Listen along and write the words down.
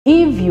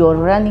you're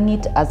running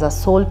it as a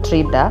sole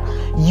trader,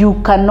 you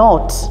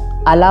cannot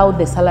allow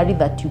the salary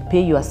that you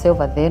pay yourself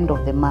at the end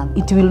of the month.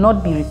 It will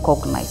not be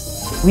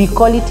recognized. We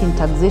call it in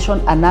taxation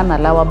an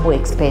unallowable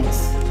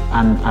expense.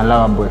 An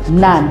allowable expense?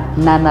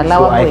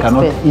 Non-allowable expense. So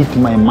I cannot eat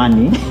my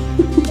money.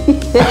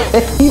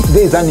 If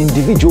there's an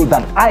individual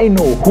that I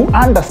know who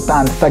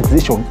understands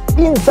taxation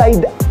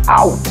inside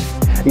out,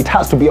 it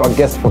has to be our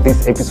guest for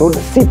this episode,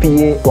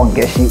 CPA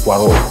Wangeci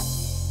Warui.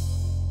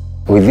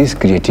 With this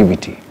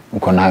creativity,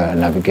 uko nayo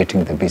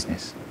navigating the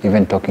business,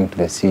 even talking to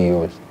the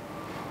CEOs,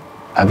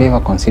 have you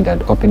ever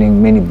considered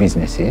opening many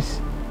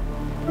businesses,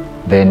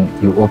 then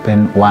you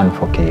open one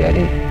for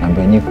KRA, and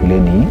when you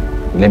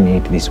let me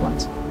eat these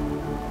ones?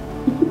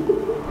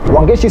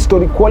 Wangeci's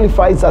story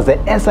qualifies as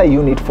a SI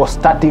unit for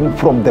starting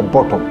from the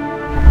bottom.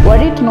 Were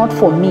it not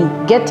for me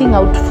getting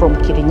out from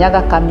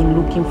Kirinyaga coming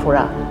looking for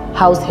a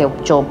house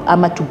help job,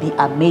 ama to be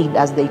a maid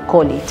as they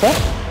call it,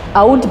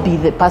 I won't be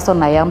the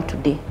person I am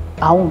today.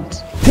 I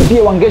won't.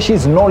 CPA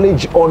Wangeci's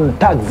knowledge on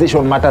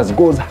taxation matters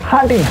goes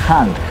hand in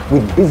hand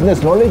with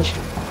business knowledge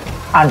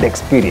and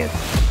experience.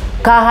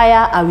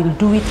 Kahaya, I will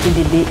do it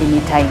any day,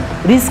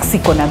 anytime. Risks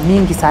iko na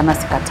mingi sana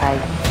sikatai.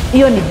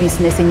 Hiyo ni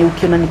business yenye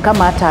ukiona ni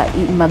kama hata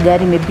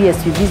magari maybe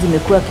SUVs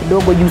zimekuwa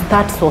kidogo, you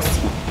start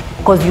sourcing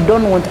because you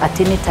don't want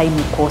at any time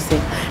ukose.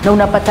 Na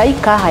unapata hii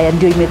Kahaya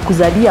ndio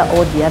imekuzalia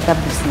all the other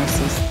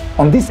businesses.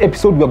 On this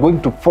episode, we are going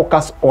to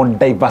focus on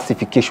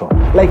diversification.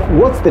 Like,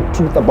 what's the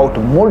truth about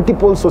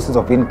multiple sources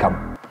of income?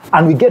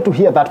 And we get to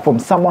hear that from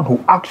someone who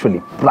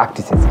actually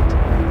practices it.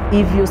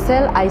 If you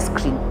sell ice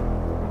cream,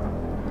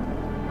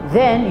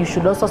 then you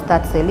should also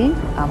start selling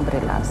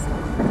umbrellas.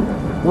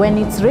 When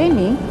it's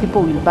raining,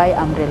 people will buy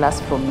umbrellas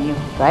from you,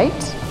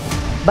 right?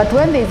 But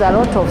when there's a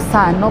lot of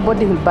sun,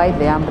 nobody will buy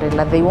the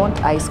umbrella. They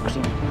want ice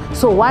cream.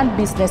 So one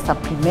business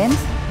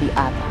supplements the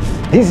other.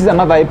 This is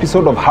another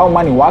episode of How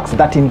Money Works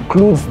that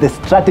includes the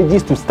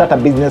strategies to start a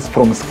business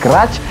from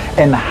scratch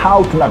and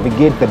how to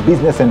navigate the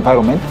business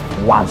environment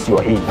once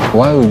you're in.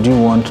 Why would you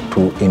want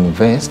to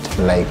invest,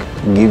 like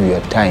give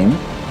your time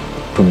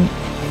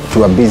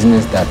to a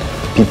business that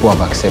people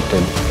have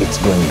accepted it's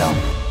going down?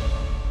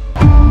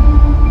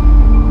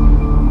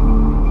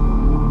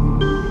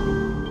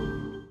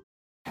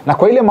 Na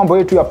kwa ile mambo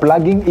yetu ya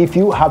plugging, if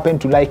you happen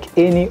to like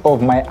any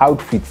of my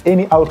outfits,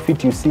 any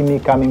outfit you see me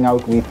coming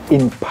out with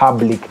in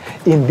public,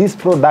 in this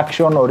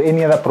production or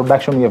any other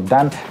production we have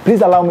done,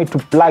 please allow me to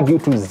plug you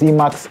to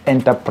Zimax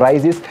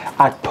Enterprises,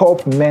 a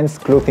top men's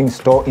clothing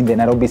store in the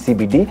Nairobi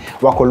CBD.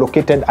 Wako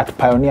located at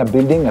Pioneer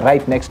Building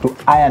right next to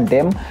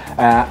I&M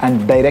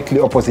and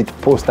directly opposite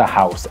Poster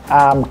House.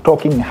 I'm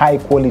talking high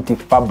quality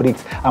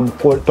fabrics, I'm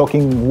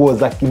talking nguo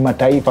za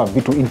kimataifa,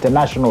 vitu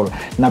international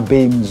na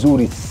bei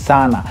mzuri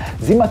sana.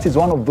 Zimax is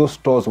one of those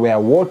stores where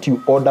what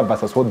you order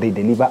versus what they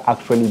deliver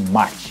actually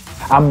match.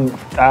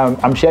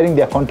 I'm sharing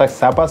their contacts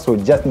hapa, so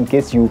just in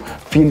case you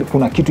feel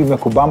kuna kitu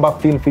imekubamba,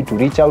 feel free to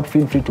reach out,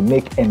 feel free to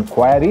make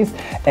inquiries,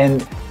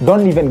 and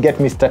don't even get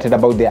me started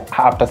about their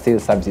after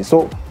sales services.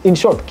 So in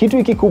short, kitu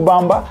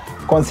ikikubamba,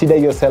 consider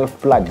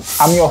yourself plugged.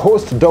 I'm your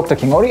host, Dr.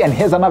 Kingori, and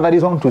here's another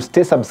reason to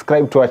stay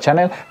subscribed to our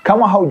channel.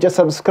 Kama how just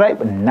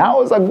subscribe,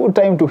 now is a good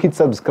time to hit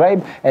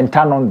subscribe and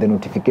turn on the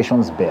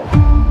notifications bell.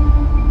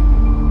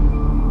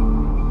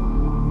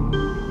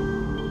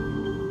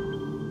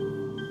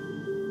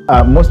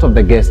 Most of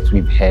the guests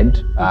we've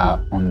had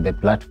on the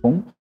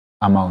platform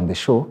ama on the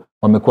show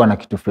wamekuwa na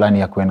kitu fulani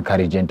ya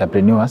encourage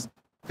entrepreneurs.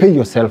 Pay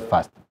yourself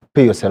first.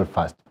 Pay yourself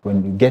first.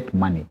 When you get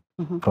money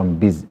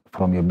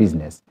from your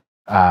business,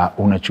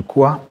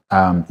 unachukua,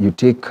 you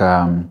take,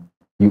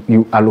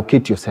 you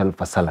allocate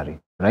yourself a salary,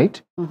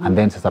 right? And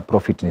then as a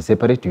profit is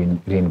separate, you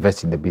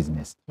reinvest in the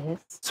business. Yes.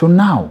 So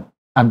now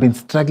I've been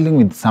struggling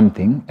with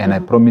something, and I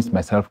promised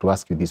myself to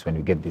ask you this when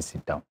we get this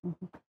sit down.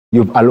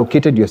 You've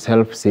allocated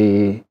yourself,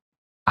 say,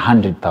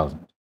 100,000.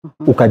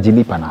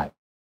 Ukajilipa nayo.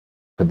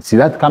 See,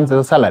 that comes as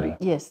a salary.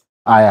 Yes.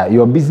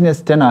 Your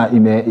business tena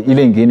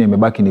ile ingine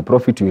imebaki ni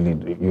profit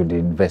you'll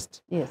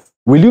invest. Yes.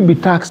 Will you be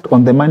taxed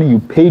on the money you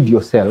paid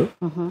yourself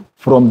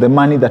from the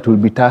money that will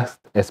be taxed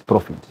as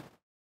profit?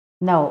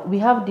 Now, we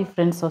have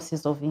different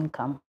sources of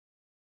income.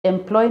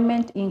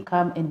 Employment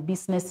income and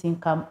business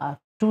income are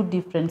two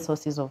different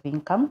sources of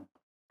income,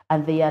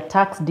 and they are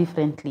taxed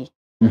differently.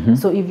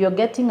 So if you're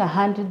getting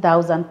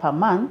 100,000 per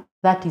month,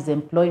 that is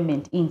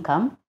employment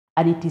income,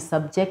 and it is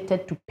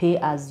subjected to pay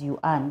as you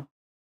earn.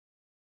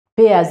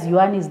 Pay as you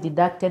earn is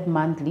deducted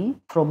monthly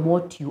from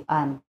what you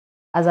earn.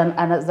 As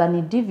an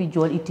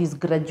individual, it is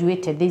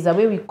graduated. There's a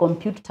way we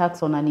compute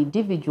tax on an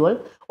individual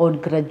on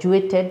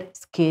graduated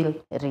scale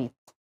rate.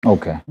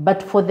 Okay.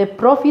 But for the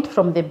profit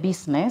from the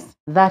business,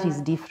 that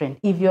is different.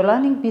 If you're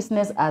running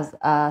business as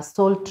a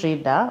sole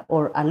trader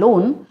or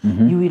alone,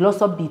 you will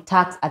also be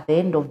taxed at the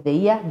end of the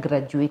year,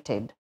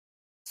 graduated.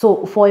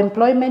 So for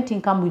employment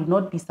income will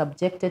not be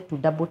subjected to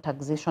double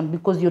taxation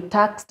because you're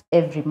taxed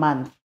every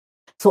month.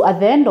 So at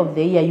the end of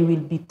the year, you will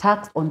be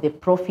taxed on the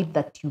profit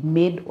that you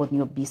made on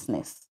your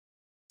business.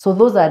 So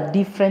those are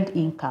different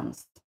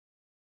incomes.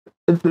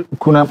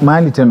 Kuna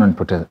mahali tena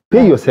nipoteza.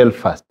 Pay yourself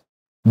first.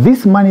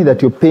 This money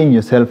that you're paying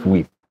yourself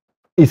with,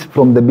 is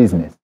from the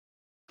business.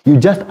 You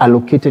just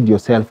allocated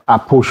yourself a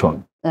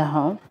portion.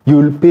 You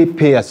will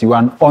pay as you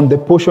earn on the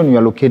portion you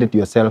allocated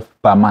yourself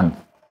per month.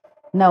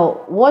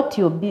 Now, what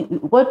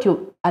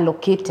you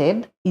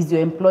allocated is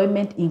your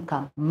employment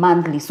income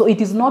monthly. So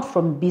it is not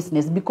from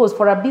business, because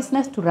for a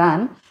business to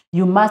run,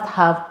 you must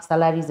have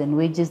salaries and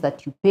wages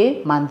that you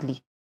pay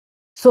monthly.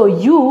 So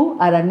you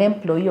are an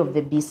employee of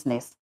the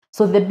business.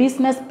 So the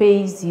business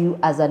pays you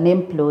as an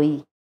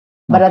employee.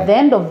 But at the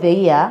end of the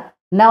year,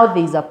 now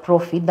there is a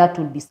profit that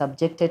will be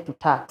subjected to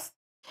tax.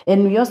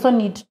 And we also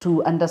need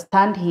to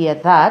understand here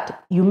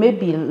that you may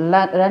be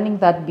running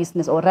that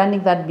business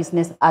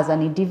as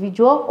an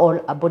individual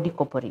or a body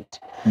corporate.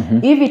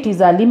 If it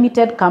is a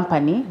limited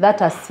company,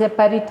 that's a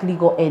separate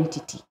legal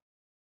entity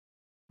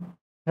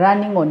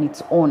running on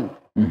its own.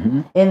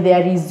 And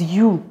there is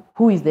you,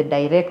 who is the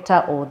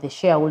director or the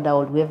shareholder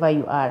or whoever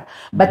you are.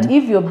 But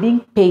if you're being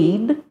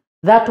paid,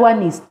 that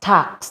one is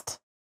taxed.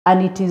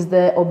 And it is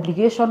the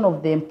obligation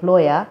of the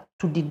employer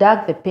to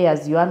deduct the pay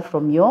as you earn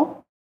from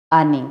your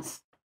earnings.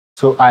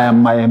 So I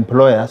am my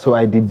employer, so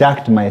I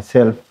deduct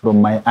myself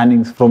from my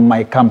earnings from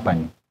my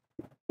company.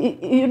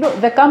 You know,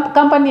 the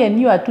company and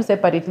you are two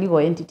separate legal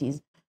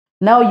entities.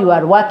 Now you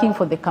are working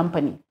for the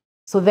company.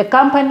 So the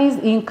company's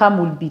income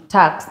will be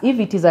taxed. If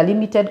it is a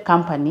limited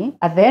company,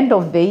 at the end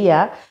of the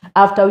year,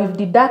 after we've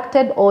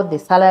deducted all the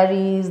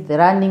salaries, the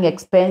running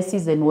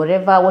expenses, and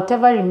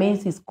whatever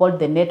remains is called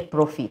the net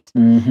profit.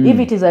 If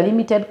it is a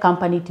limited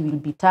company, it will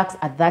be taxed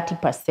at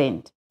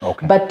 30%.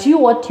 Okay. But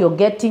what you're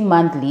getting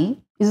monthly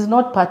is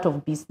not part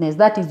of business.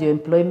 That is your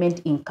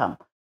employment income,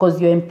 because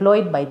you're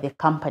employed by the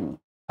company.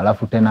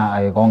 Alafu tena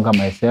I gonga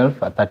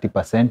myself at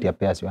 30% ya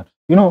pay as you earn.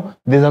 You know,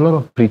 there's a lot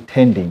of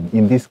pretending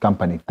in this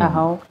company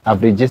thing.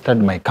 I've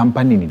registered my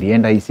company,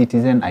 nilienda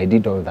eCitizen, I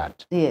did all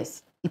that.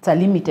 Yes, it's a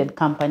limited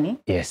company.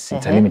 Yes,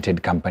 it's a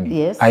limited company.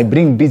 Yes. I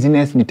bring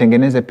business,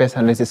 nitengeneze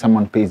pesa, let's say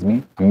someone pays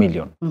me $1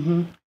 million.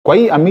 Kwa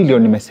hii $1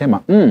 million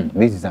nimesema,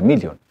 this is $1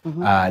 million.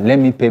 Let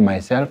me pay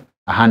myself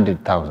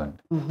 100,000.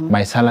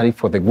 My salary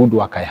for the good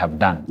work I have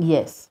done.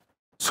 Yes.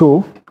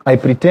 So I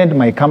pretend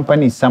my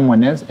company is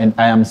someone else and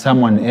I am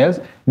someone else.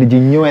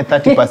 Nijinyue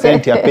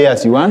 30% ya pay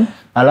as you earn.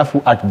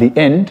 Alafu at the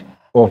end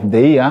of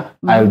the year,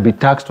 I'll be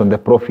taxed on the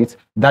profits.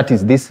 That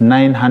is this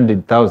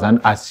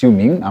 900,000,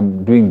 assuming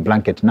I'm doing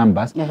blanket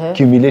numbers,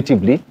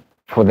 cumulatively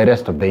for the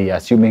rest of the year,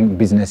 assuming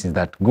business is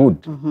that good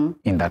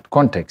in that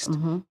context,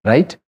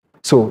 right?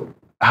 So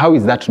how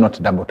is that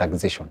not double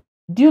taxation?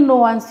 Do you know,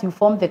 once you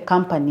form the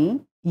company,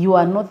 you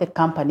are not the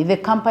company. The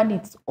company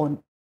is on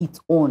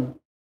its own.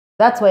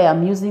 That's why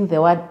I'm using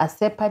the word a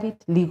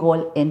separate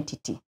legal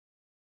entity.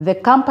 The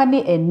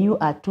company and you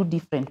are two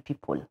different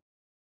people.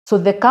 So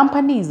the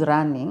company is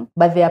running,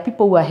 but there are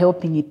people who are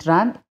helping it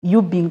run,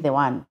 you being the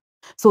one.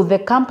 So the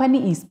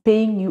company is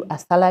paying you a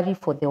salary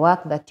for the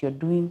work that you're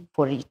doing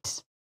for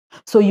it.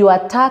 So you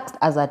are taxed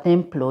as an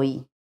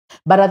employee.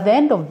 But at the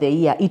end of the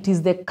year, it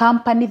is the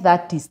company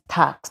that is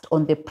taxed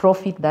on the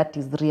profit that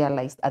is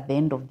realized at the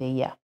end of the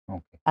year.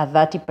 At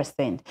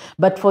 30%.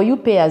 But for you,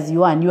 pay as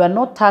you earn, you are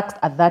not taxed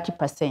at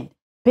 30%.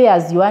 Pay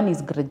as you earn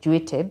is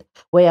graduated,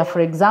 where,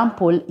 for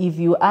example, if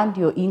you earned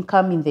your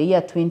income in the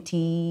year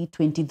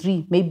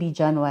 2023, maybe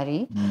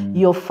January,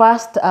 your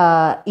first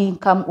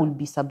income will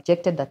be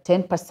subjected at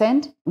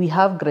 10%. We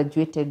have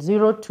graduated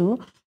 0 to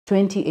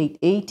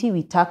 2880.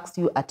 We tax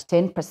you at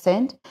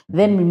 10%.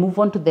 Then we move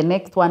on to the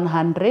next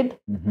 100.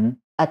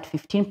 At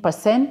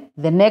 15%,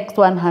 the next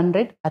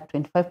 100 at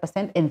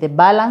 25%, and the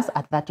balance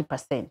at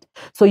 30%.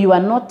 So you are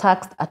not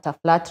taxed at a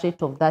flat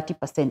rate of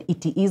 30%.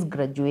 It is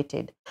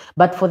graduated.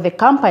 But for the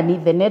company,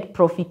 the net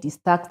profit is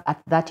taxed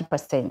at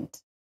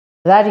 30%.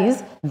 That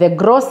is the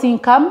gross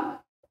income,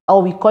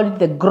 or we call it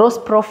the gross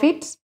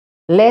profit,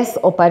 less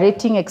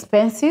operating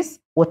expenses.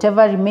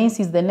 Whatever remains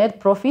is the net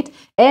profit,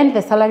 and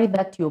the salary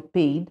that you're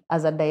paid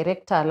as a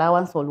director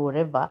allowance or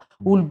whatever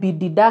will be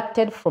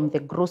deducted from the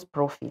gross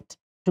profit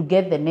to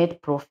get the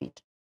net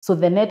profit. So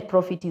the net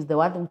profit is the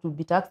one that will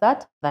be taxed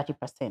at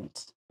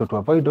 30%. So to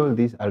avoid all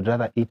this, I'd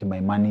rather eat my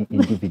money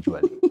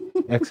individually.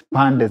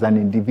 Expand as an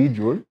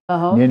individual,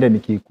 niende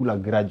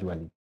nikiikula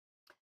gradually.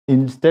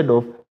 Instead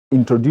of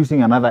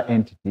introducing another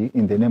entity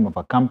in the name of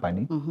a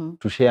company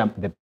to share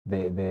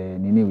the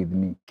nini with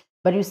me.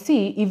 But you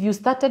see, if you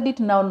started it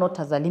now not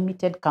as a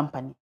limited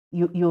company,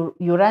 you're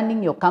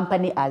running your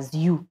company as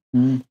you,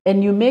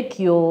 and you make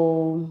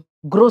your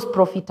gross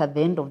profit at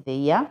the end of the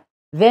year,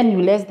 then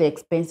you less the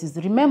expenses.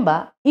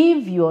 Remember,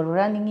 if you're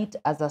running it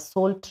as a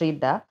sole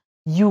trader,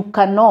 you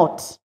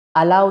cannot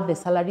allow the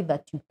salary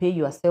that you pay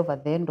yourself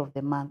at the end of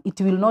the month. It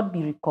will not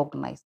be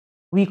recognized.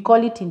 We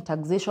call it in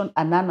taxation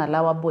a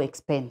non-allowable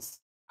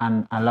expense.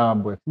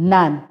 Unallowable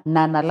expense.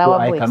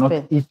 Non-allowable expense. So I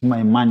cannot eat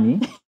my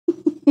money.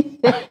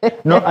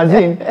 No, as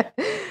in,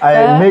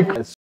 I make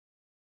a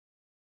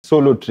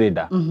solo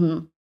trader.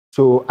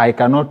 So I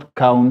cannot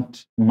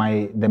count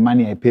the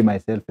money I pay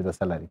myself as a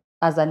salary.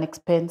 As an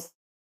expense.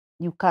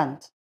 You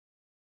can't.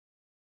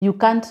 You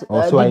can't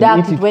Also, I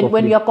deduct eat it. it When, for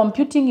when free. you are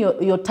computing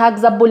your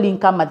taxable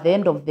income at the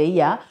end of the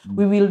year,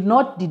 we will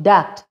not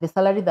deduct the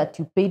salary that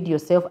you paid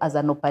yourself as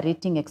an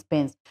operating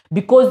expense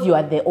because you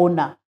are the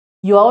owner.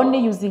 You are only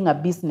using a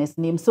business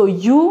name. So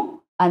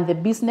you and the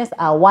business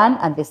are one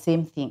and the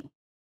same thing.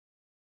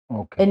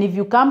 Okay. And if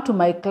you come to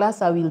my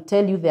class, I will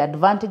tell you the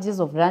advantages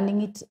of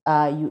running it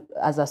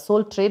as a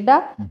sole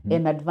trader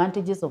and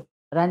advantages of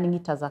running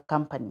it as a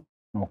company.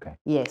 Okay.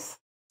 Yes.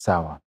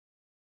 Sawa.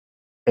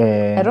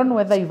 I don't know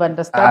whether you've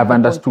understood. I've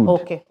understood.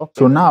 Okay.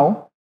 So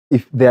now,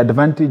 if the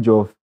advantage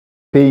of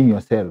paying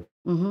yourself,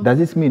 does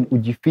this mean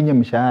ujifinye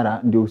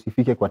mshahara ndio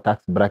usifike kwa tax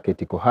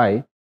bracket iko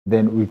high,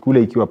 then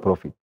uikule ikiwa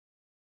profit?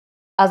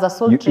 As a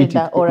sole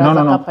trader or as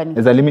a company?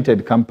 As a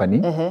limited company.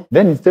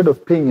 Then instead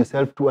of paying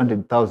yourself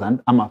 200,000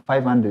 ama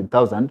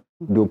 500,000,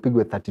 ndio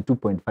upigwe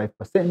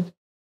 32.5%,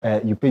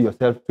 you pay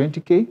yourself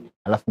 20K,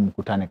 alafu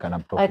mkutane kana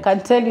profit. I can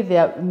tell you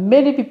there are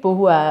many people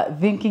who are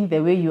thinking the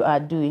way you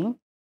are doing.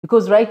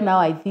 Because right now,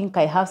 I think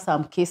I have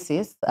some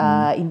cases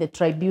in the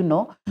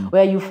tribunal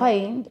where you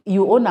find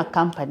you own a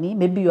company,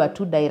 maybe you are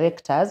 2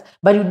 directors,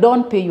 but you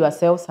don't pay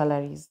yourself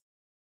salaries.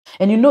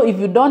 And you know, if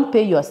you don't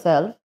pay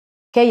yourself,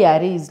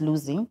 KRA is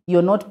losing.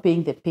 You're not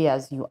paying the pay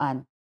as you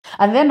earn.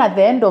 And then at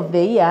the end of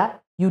the year,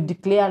 you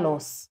declare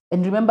loss.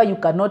 And remember, you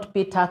cannot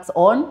pay tax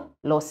on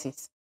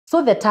losses.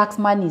 So the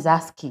taxman is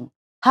asking,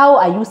 how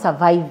are you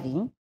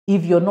surviving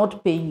if you're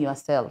not paying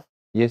yourself?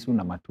 Yes,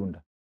 una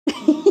matunda.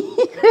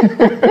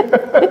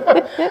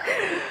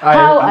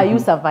 How are you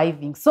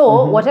surviving?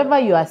 So whatever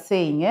you are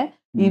saying,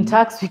 in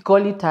tax, we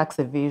call it tax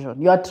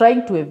evasion. You are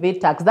trying to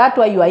evade tax. That's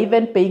why you are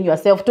even paying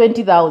yourself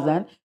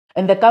 20,000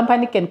 and the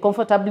company can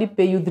comfortably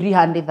pay you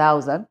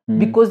 300,000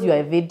 because you are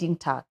evading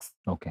tax.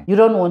 Okay. You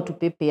don't want to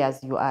pay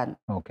as you earn.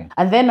 Okay.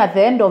 And then at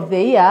the end of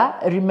the year,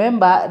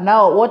 remember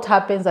now what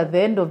happens at the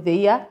end of the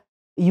year,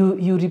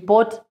 you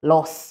report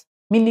loss,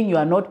 meaning you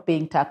are not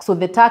paying tax. So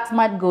the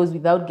taxman goes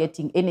without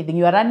getting anything.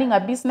 You are running a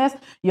business,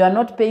 you are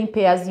not paying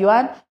pay as you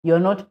earn, you are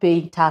not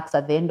paying tax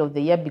at the end of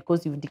the year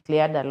because you've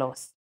declared a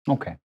loss.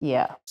 Okay.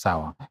 Yeah.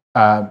 Sawa.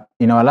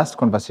 In our last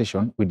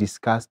conversation, we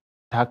discussed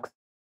tax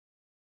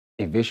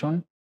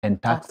evasion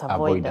and tax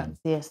avoidance.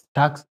 Yes.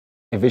 Tax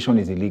evasion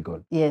is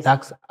illegal. Yes.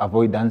 Tax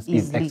avoidance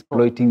is legal.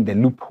 Exploiting the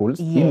loopholes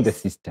in the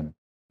system.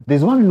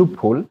 There's one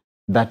loophole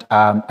that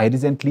I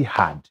recently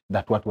had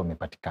that watu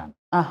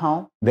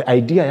wamepatikana. The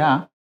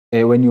idea,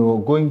 when you're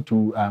going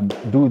to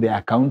do the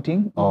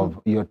accounting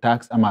of your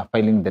tax,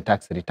 filing the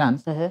tax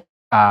returns,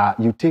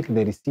 you take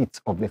the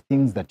receipts of the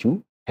things that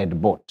you had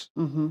bought,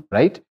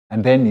 right?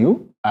 And then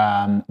you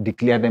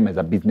declare them as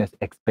a business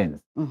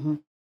expense.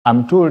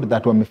 I'm told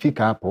that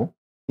wamefika hapo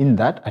in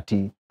that,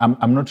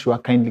 I'm not sure,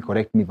 kindly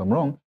correct me if I'm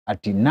wrong,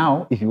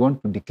 now, if you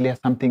want to declare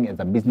something as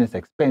a business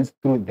expense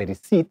through the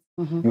receipt,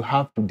 you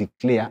have to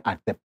declare at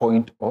the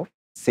point of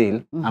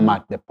sale,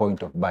 at the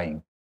point of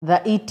buying.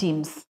 The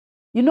e-teams.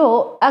 You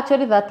know,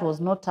 actually that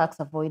was not tax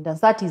avoidance,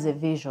 that is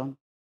evasion.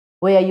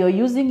 Where you're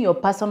using your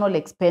personal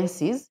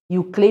expenses,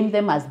 you claim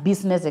them as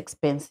business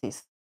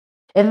expenses.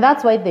 And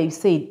that's why they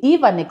said,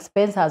 if an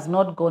expense has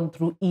not gone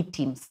through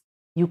e-teams,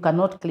 you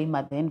cannot claim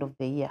at the end of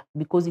the year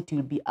because it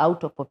will be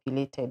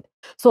auto-populated.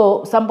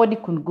 So somebody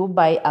could go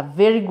buy a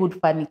very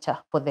good furniture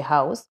for the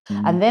house,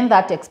 and then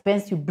that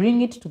expense, you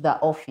bring it to the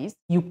office,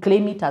 you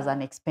claim it as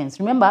an expense.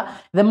 Remember,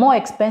 the more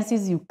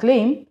expenses you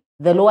claim,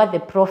 the lower the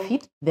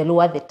profit, the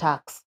lower the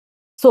tax.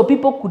 So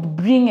people could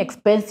bring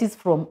expenses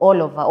from all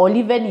over, or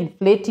even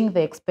inflating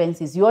the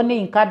expenses. You only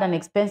incurred an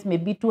expense,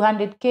 maybe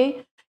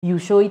 200K, you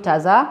show it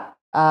as a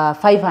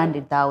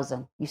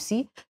 500,000, you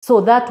see?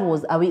 So that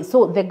was away.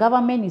 So the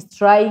government is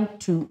trying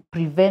to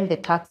prevent the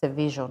tax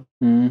evasion.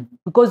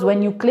 Because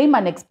when you claim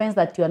an expense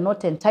that you are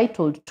not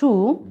entitled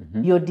to,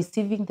 you're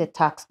deceiving the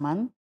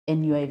taxman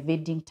and you're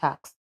evading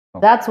tax.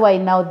 Okay. That's why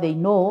now they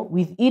know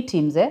with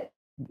e-teams,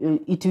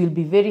 it will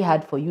be very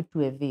hard for you to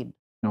evade.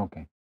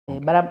 Okay.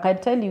 But I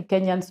can tell you,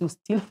 Kenyans will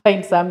still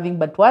find something.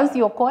 But once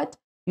you're caught,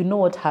 you know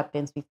what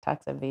happens with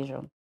tax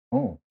evasion.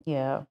 Oh.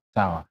 Yeah.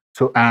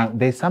 So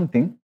there's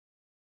something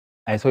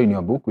I saw in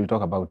your book. We'll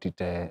talk about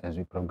it as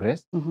we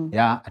progress.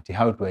 Yeah, at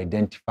how to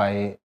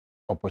identify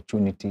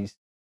opportunities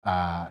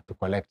to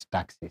collect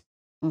taxes.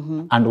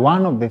 And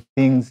one of the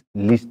things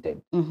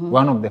listed,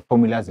 one of the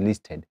formulas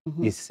listed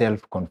is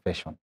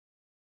self-confession.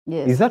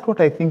 Yes. Is that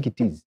what I think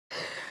it is?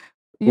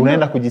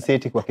 Unaenda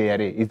kujiseti kwa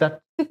KRA. Is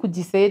that?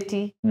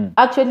 Kujiseti.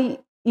 Actually,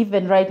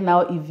 even right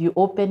now, if you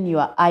open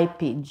your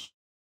iPage,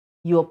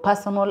 your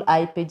personal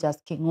iPage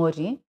as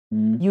Kingori,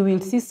 you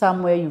will see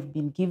somewhere you've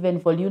been given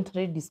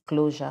voluntary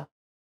disclosure,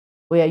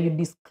 where you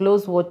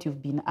disclose what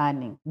you've been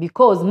earning.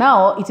 Because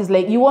now it is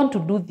like you want to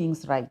do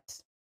things right.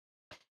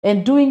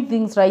 And doing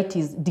things right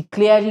is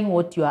declaring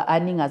what you are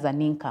earning as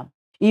an income.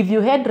 If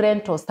you had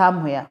rent or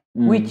somewhere,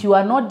 which you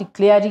are not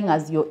declaring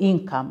as your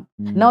income,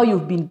 now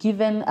you've been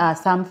given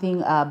something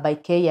by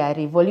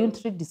KRA,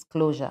 voluntary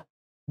disclosure.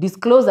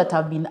 Disclose that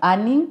I've been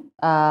earning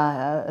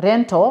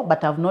rental,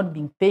 but I've not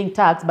been paying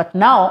tax, but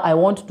now I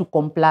want to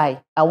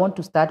comply. I want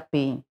to start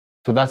paying.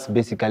 So that's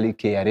basically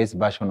KRA's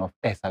version of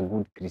as a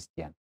good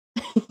Christian.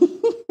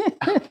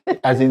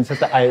 As in,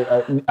 sasa,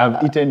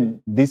 I've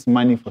eaten this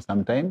money for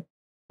some time,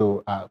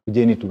 so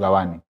kujeni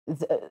tugawane.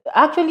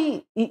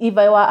 Actually, if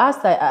I were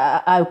asked,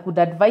 I could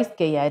advise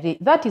KRA.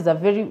 That is a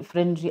very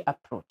friendly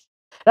approach.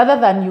 Rather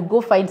than you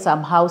go find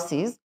some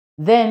houses,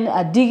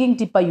 then digging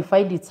deeper, you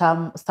find it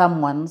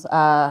someone's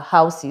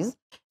houses,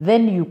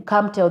 then you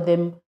come tell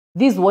them,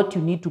 this is what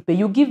you need to pay.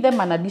 You give them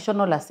an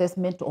additional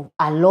assessment of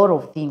a lot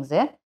of things.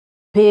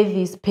 Pay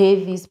this,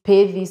 pay this,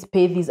 pay this,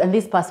 pay this, and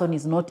this person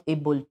is not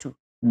able to.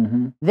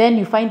 Then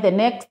you find the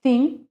next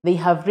thing, they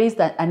have raised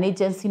an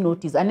agency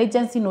notice. An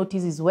agency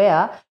notice is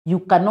where you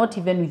cannot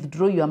even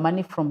withdraw your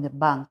money from the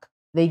bank.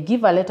 They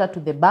give a letter to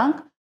the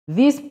bank.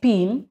 This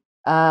PIN,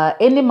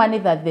 any money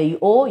that they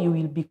owe, you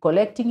will be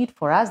collecting it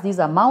for us, this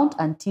amount,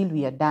 until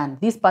we are done.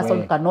 This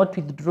person cannot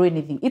withdraw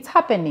anything. It's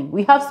happening.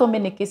 We have so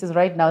many cases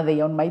right now,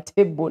 they are on my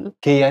table.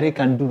 KRA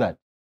can do that?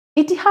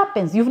 It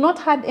happens. You've not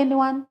had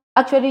anyone?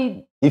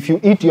 Actually... If you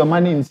eat your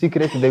money in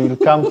secret, they will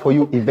come for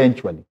you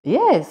eventually.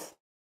 Yes,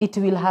 it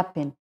will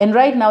happen. And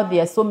right now,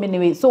 there are so many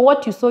ways. So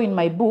what you saw in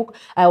my book,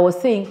 I was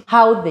saying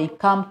how they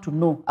come to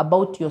know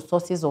about your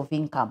sources of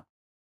income.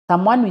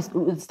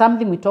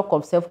 Something we talk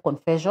of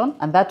self-confession,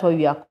 and that's why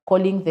we are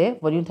calling the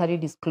voluntary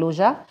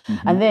disclosure.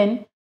 And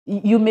then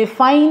you may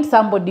find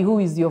somebody who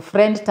is your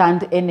friend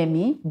turned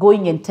enemy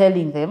going and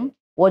telling them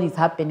what is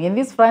happening. And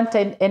these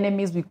front-end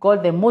enemies, we call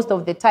them most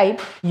of the time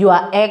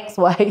your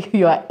ex-wife,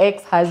 your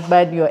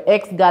ex-husband, your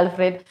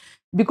ex-girlfriend.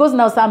 Because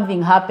now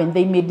something happened,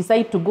 they may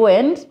decide to go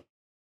and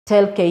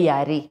tell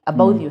KRA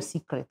about your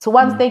secret. So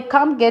once they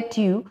come get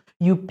you,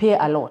 you pay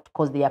a lot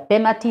because there are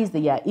penalties,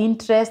 there are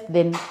interest,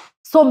 then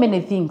so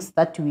many things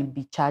that you will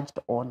be charged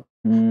on.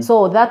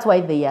 So that's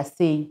why they are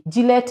saying,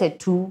 Gillette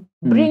to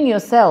bring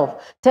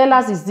yourself, tell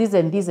us is this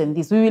and this and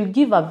this. We will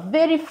give a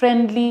very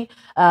friendly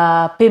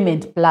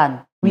payment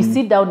plan. We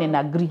sit down and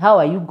agree, how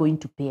are you going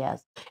to pay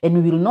us?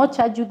 And we will not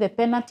charge you the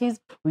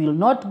penalties. We will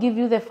not give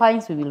you the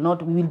fines. We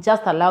will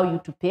just allow you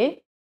to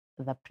pay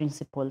the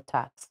principal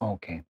tax.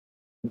 Okay.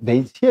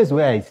 Here's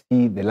where I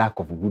see the lack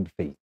of good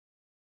faith.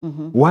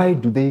 Why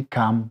do they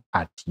come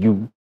at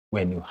you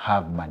when you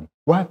have money?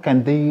 Why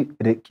can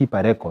they keep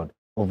a record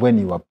of when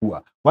you are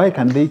poor? Why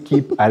can they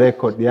keep a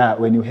record,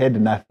 when you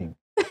had nothing?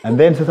 And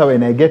then so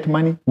when I get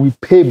money, we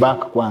pay back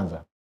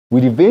kwanza.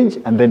 We revenge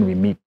and then we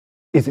meet.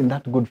 Isn't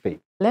that good faith?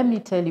 Let me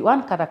tell you,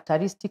 one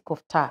characteristic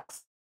of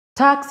tax.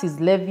 Tax is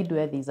levied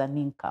where there is an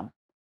income.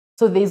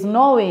 So there's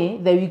no way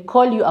they will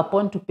call you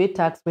upon to pay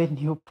tax when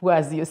you're poor,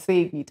 as you're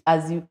saying it,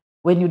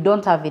 when you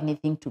don't have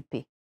anything to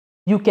pay.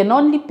 You can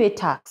only pay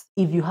tax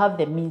if you have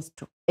the means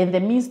to. And the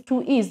means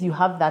to is you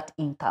have that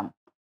income.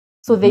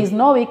 So there is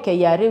no way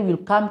KRA will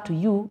come to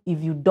you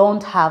if you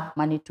don't have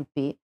money to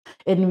pay.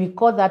 And we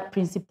call that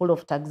principle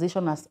of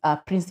taxation as a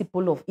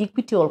principle of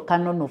equity or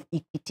canon of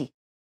equity,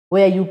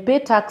 where you pay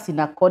tax in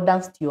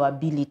accordance to your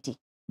ability.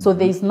 So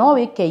there is no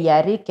way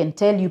KRA can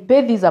tell you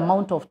pay this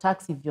amount of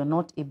tax if you're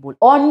not able.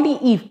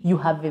 Only if you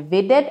have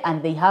evaded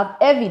and they have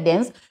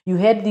evidence you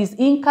had this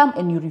income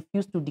and you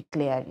refuse to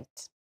declare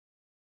it.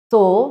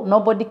 So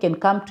nobody can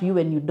come to you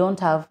when you don't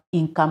have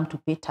income to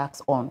pay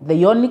tax on.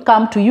 They only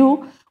come to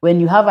you when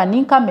you have an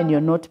income and you're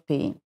not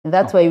paying. And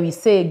that's why we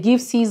say,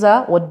 give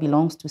Caesar what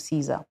belongs to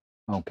Caesar.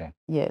 Okay.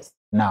 Yes.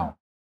 Now,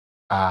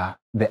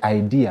 the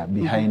idea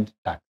behind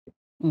tax.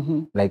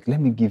 Like, let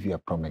me give you a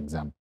prime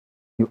example.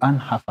 You earn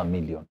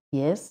 $500,000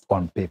 yes.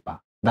 on paper.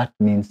 That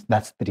means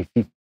that's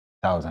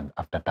 $350,000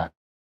 after tax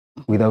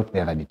without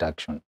the other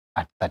deduction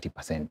at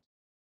 30%.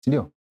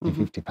 Still,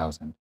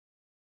 $350,000.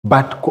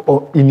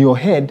 But in your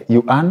head,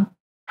 you earn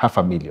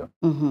 $500,000.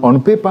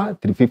 On paper,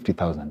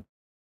 $350,000.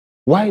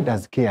 Why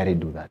does KRA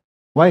do that?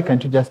 Why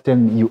can't you just tell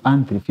me you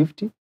earn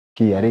 $350,000,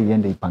 KRA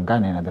yende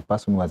ipangane and the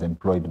person who has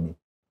employed me?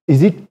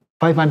 Is it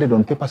 $500,000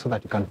 on paper so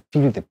that you can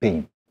feel the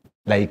pain?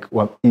 Like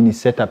in a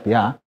setup,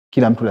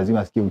 kila mtu lazima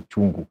asikie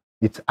uchungu.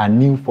 It's a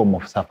new form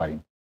of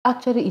suffering.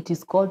 Actually, it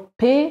is called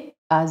pay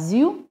as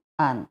you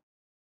earn.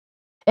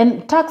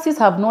 And taxes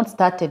have not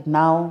started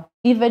now,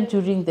 even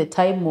during the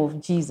time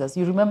of Jesus.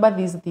 You remember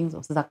these things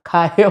of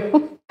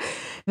Zacchaeus?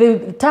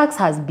 The tax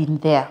has been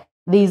there.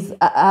 There's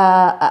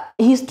a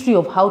history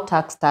of how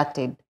tax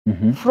started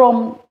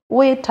from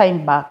way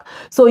time back.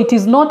 So it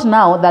is not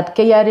now that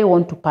KRA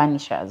want to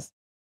punish us.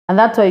 And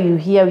that's why you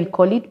hear we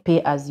call it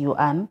pay as you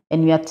earn.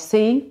 And we are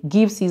saying,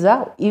 give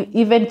Caesar,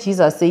 even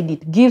Jesus said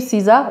it, give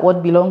Caesar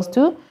what belongs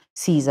to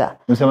Caesar.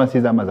 Usema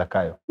Caesar ama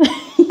Zacchaeus.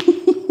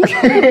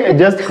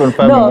 Just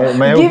confirming.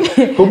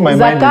 No,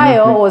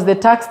 Zacchaeus was the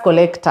tax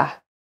collector.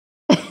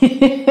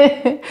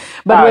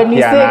 But when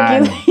we say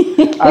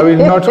I will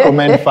not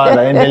comment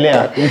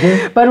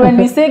further. But when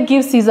we say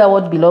give Caesar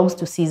what belongs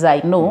to Caesar,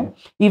 I know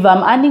if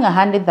I'm earning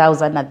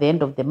 100,000 at the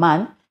end of the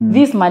month,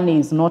 this money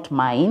is not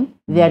mine.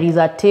 There is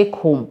a take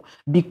home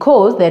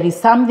because there is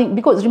something,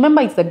 because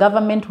remember it's the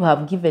government who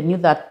have given you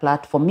that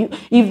platform.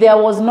 If there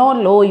was no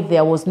law, if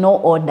there was no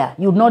order,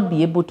 you would not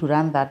be able to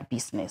run that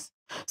business.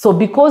 So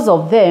because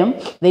of them,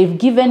 they've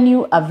given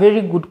you a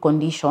very good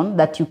condition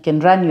that you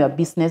can run your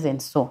business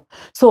and so.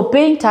 So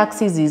paying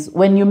taxes is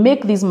when you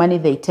make this money,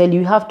 they tell you,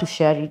 you have to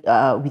share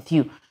it with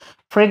you.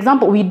 For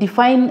example, we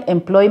define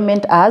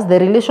employment as the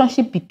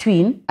relationship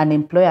between an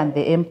employer and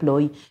the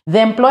employee.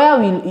 The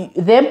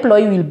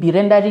employee will be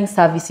rendering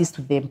services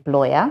to the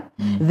employer.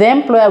 The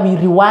employer will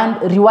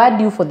reward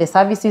you for the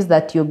services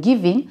that you're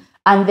giving,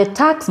 and the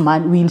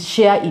taxman will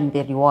share in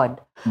the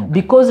reward.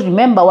 Because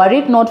remember, were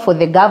it not for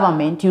the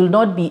government, you'll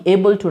not be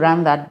able to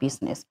run that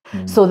business.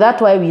 So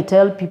that's why we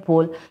tell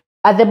people,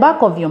 at the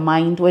back of your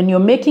mind, when you're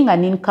making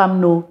an income,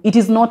 no, it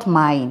is not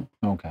mine,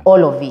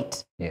 all of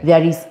it. Yes.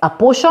 There is a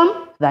portion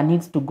that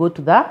needs to go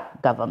to the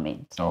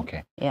government.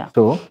 Okay. Yeah.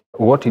 So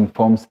what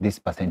informs these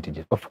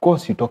percentages? Of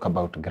course, you talk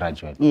about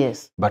graduate.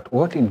 Yes. But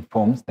what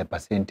informs the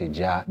percentage?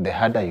 The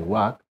harder you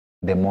work,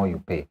 the more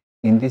you pay.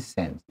 In this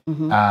sense,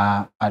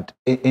 at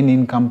any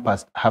income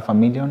past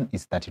 $500,000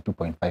 is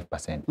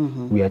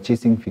 32.5%. We are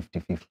chasing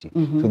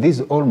 50-50. So this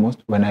is almost,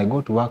 when I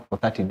go to work for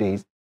 30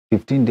 days,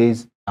 15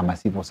 days, I'm a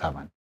civil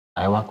servant.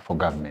 I work for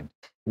government.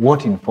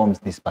 What informs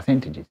these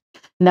percentages?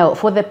 Now,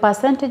 for the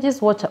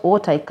percentages,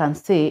 what I can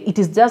say, it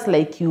is just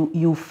like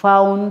you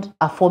found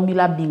a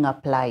formula being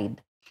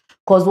applied.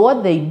 Because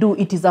what they do,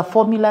 it is a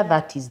formula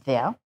that is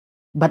there.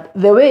 But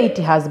the way it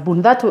has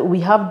been, that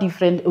we have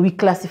we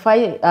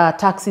classify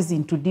taxes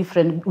into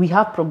different, we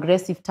have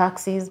progressive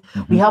taxes,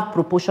 we have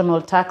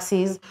proportional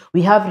taxes,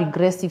 we have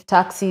regressive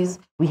taxes,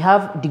 we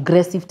have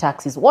digressive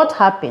taxes. What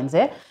happens,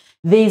 there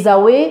is a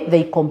way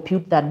they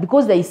compute that,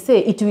 because they say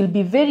it will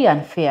be very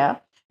unfair.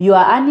 You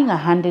are earning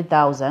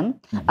 100,000,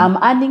 I'm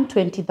earning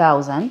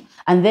 20,000,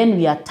 and then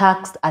we are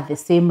taxed at the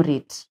same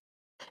rate.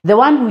 The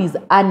one who is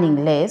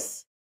earning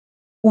less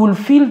will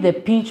feel the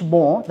pinch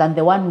more than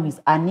the one who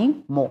is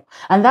earning more.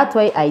 And that's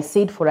why I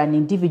said for an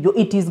individual,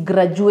 it is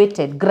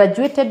graduated.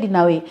 Graduated in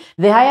a way,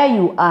 the higher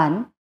you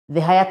earn,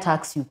 the higher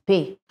tax you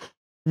pay.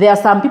 There are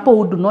some people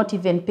who do not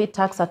even pay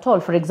tax at all.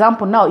 For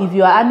example, now, if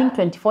you are earning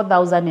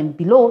 24,000 and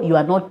below, you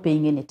are not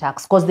paying any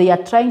tax, because they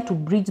are trying to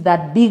bridge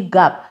that big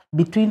gap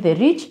between the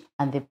rich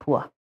and the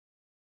poor.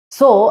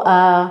 So,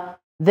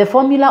 the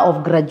formula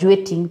of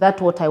graduating,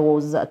 that's what I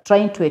was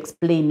trying to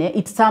explain.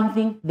 It's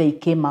something they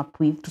came up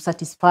with to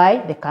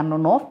satisfy the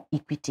canon of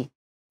equity.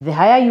 The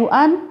higher you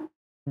earn,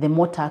 the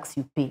more tax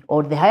you pay.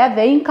 Or the higher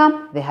the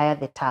income, the higher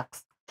the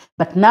tax.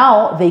 But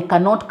now they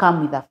cannot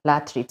come with a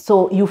flat rate.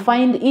 So you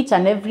find each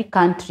and every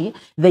country,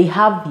 they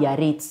have their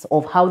rates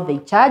of how they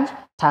charge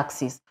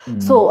taxes.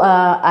 So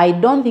I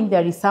don't think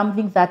there is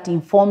something that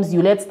informs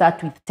you, let's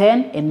start with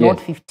 10 and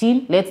not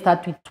 15. Let's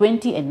start with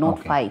 20 and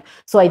not 5.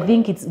 So I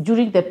think it's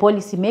during the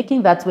policy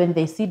making, that's when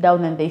they sit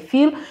down and they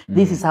feel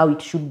this is how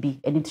it should be.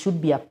 And it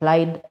should be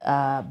applied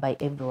by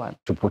everyone.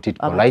 To put it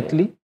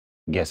politely,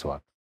 guess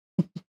what?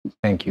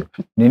 Thank you.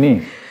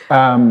 Nini,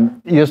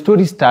 your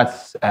story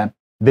starts...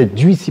 the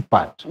juicy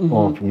part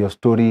of your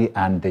story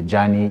and the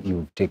journey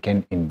you've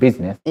taken in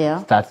business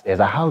starts as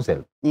a house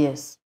help.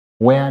 Yes.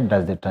 Where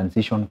does the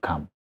transition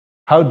come?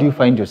 How do you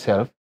find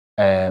yourself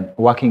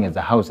working as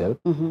a house help?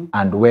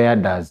 And where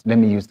does, let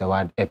me use the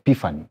word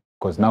epiphany,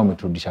 because now we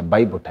tradition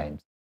Bible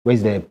times.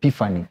 Where's the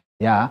epiphany?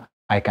 Yeah,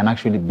 I can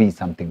actually be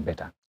something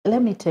better.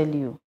 Let me tell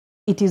you,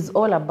 it is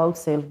all about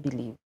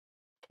self-belief.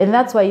 And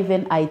that's why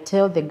even I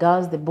tell the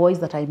girls, the boys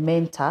that I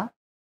mentor,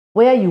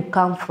 where you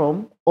come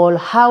from or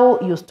how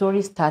your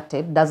story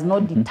started does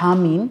not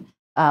determine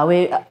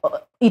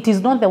it is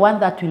not the one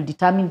that will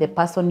determine the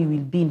person you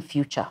will be in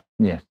future.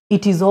 Yes.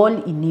 It is all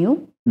in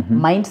you,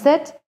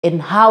 mindset,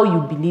 and how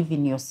you believe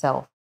in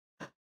yourself.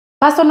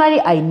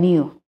 Personally, I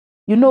knew.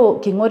 You know,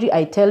 Kingori,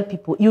 I tell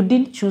people, you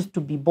didn't choose to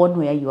be born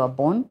where you are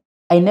born.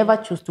 I never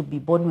chose to be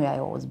born where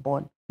I was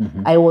born.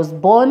 I was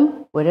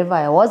born wherever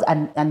I was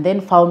and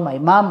then found my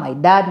mom, my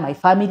dad, my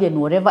family,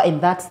 and whatever,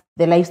 and that's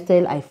the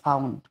lifestyle I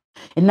found.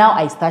 And now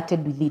I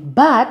started with it.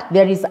 But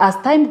there is, as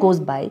time goes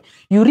by,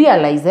 you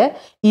realize that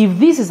if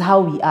this is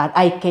how we are,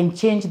 I can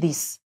change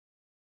this.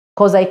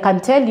 Because I can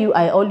tell you,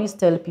 I always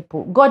tell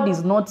people, God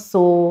is not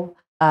so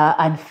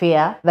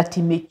unfair that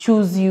he may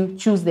choose you,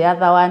 choose the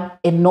other one,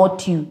 and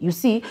not you. You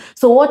see?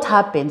 So what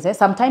happens?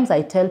 Sometimes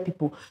I tell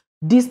people,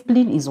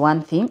 discipline is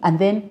one thing, and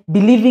then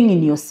believing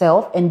in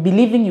yourself and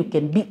believing you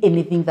can be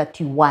anything that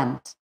you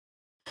want.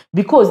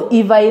 Because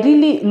if I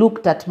really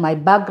looked at my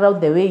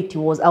background the way it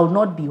was, I would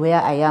not be where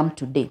I am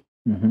today.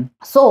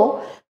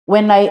 So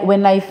when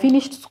I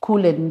finished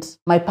school and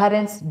my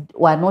parents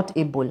were not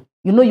able,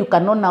 you know, you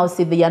cannot now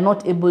say they are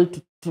not able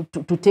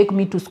to take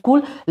me to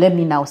school, let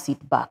me now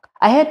sit back.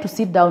 I had to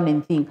sit down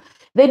and think.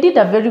 They did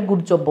a very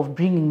good job of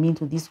bringing me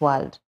into this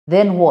world.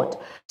 Then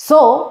what?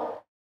 So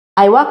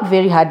I worked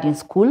very hard in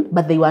school,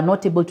 but they were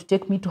not able to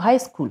take me to high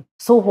school.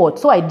 So what?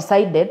 So I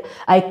decided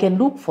I can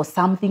look for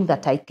something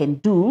that I can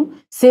do,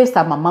 save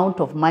some amount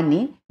of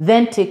money,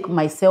 then take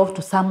myself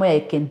to somewhere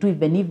I can do,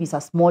 even if it's a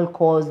small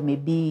course,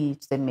 maybe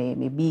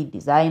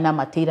designer,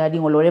 materialing,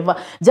 or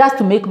whatever, just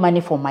to make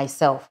money for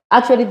myself.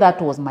 Actually, that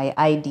was my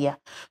idea.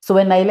 So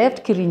when I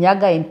left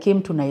Kirinyaga and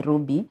came to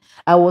Nairobi,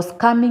 I was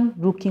coming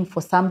looking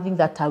for something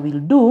that I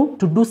will do,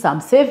 to do some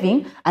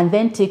saving, and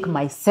then take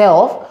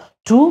myself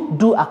to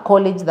do a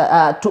college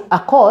that to a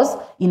course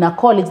in a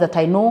college that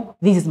I know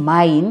this is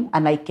mine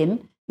and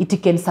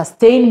it can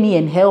sustain me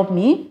and help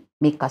me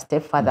make a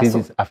step further. This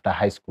is after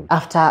high school.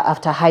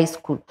 After high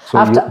school. So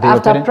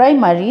after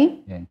primary,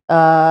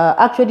 yeah.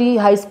 Actually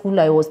high school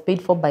I was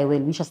paid for by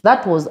well-wishers.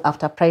 That was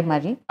after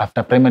primary.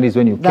 After primary is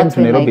when you came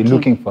to Nairobi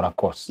looking for a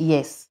course.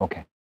 Yes.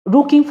 Okay.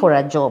 Looking for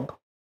a job.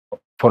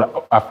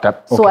 Okay,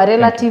 so a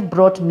relative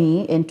brought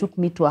me and took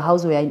me to a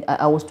house where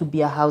I was to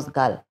be a house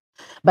girl.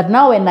 But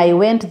now when I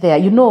went there,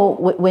 you know,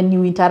 when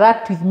you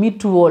interact with me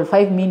 2 or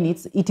 5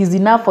 minutes, it is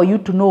enough for you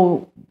to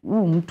know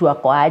mtu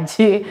ako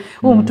aje,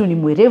 mtu ni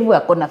mwerevu,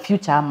 ako na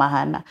future ama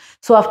hana.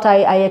 So after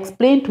I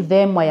explained to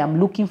them why I'm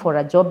looking for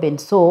a job, and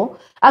so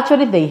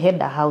actually they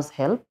had a house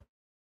help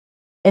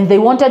and they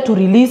wanted to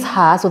release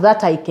her so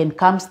that I can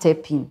come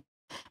step in.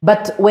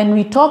 But when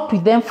we talked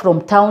with them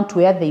from town to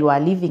where they were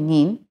living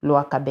in,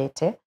 Lower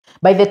Kabete,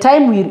 by the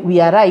time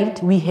we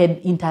arrived, we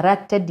had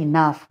interacted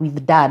enough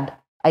with dad.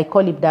 I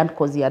call him dad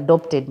because he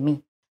adopted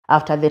me.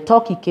 After the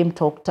talk, he came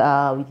talked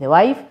with the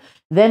wife.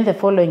 Then the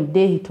following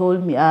day, he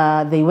told me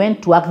they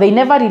went to work. They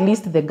never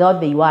released the girl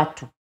they were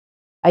to.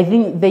 I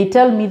think they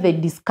tell me they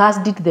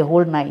discussed it the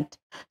whole night.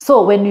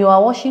 So when you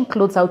are washing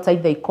clothes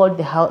outside, they called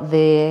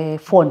the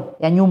phone,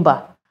 ya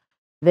nyumba.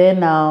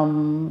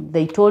 Then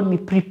they told me,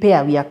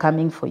 prepare, we are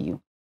coming for you.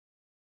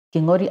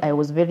 Kingori, I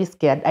was very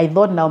scared. I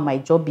thought now my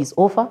job is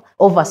over.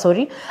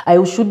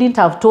 I shouldn't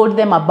have told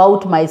them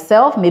about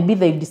myself. Maybe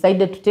they've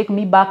decided to take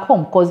me back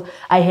home because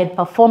I had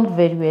performed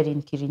very well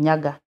in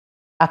Kirinyaga.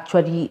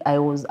 Actually, I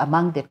was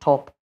among the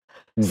top.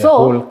 The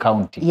whole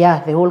county?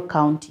 Yeah, the whole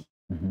county.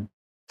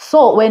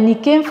 So when he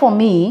came for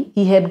me,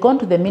 he had gone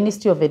to the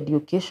Ministry of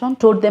Education,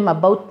 told them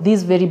about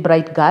this very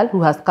bright girl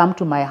who has come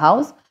to my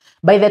house.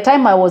 By the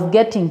time I was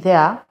getting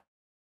there,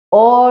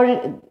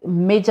 all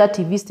major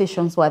TV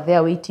stations were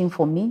there waiting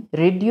for me.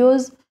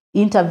 Radios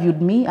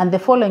interviewed me. And the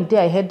following day,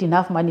 I had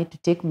enough money to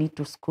take me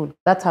to school.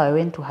 That's how I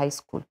went to high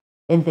school.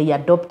 And they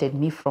adopted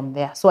me from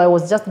there. So I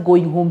was just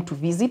going home to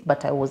visit,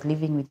 but I was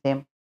living with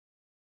them.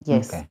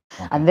 Yes. Okay.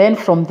 And then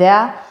from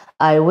there,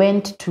 I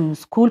went to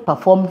school,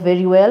 performed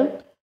very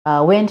well.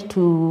 Went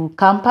to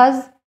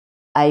campus.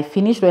 I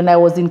finished. When I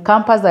was in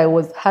campus, I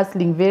was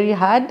hustling very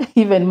hard,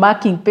 even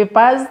marking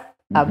papers.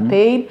 I'm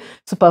paid,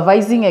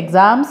 supervising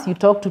exams, you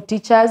talk to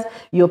teachers,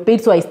 you're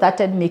paid. So I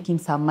started making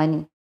some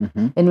money.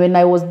 And when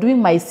I was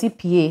doing my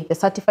CPA, the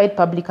Certified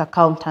Public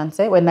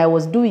Accountancy, when I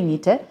was doing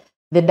it,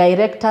 the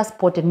director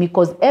spotted me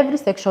because every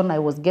section I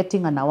was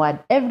getting an award,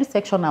 every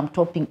section I'm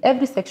topping.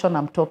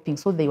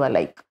 So they were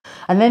like,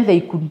 and then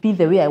they could be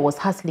the way I was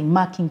hustling,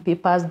 marking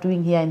papers,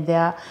 doing here and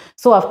there.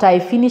 So after I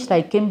finished,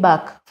 I came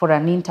back for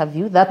an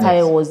interview. That's how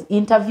I was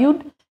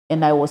interviewed.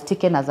 And I was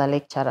taken as a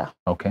lecturer.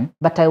 Okay.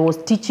 But I was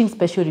teaching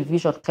special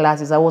revision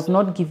classes. I was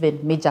not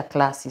given major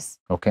classes.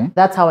 Okay.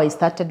 That's how I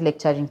started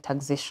lecturing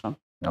taxation.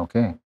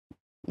 Okay.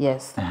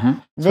 Yes.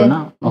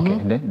 Then,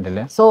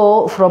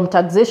 so from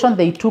taxation,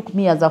 they took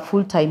me as a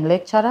full-time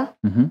lecturer.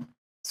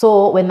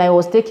 So when I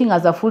was taking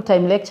as a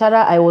full-time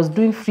lecturer, I was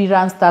doing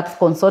freelance tax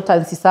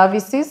consultancy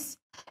services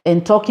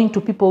and talking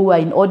to people who are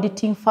in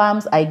auditing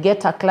firms. I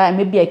get a client,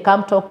 maybe I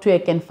come talk to you, I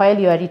can file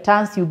your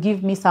returns, you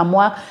give me some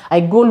work.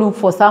 I go look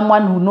for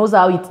someone who knows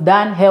how it's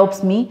done,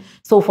 helps me.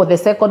 So for the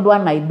second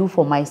one, I do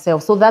for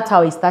myself. So that's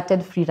how I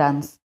started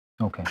freelance.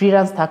 Okay.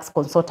 Freelance tax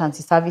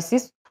consultancy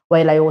services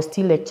while I was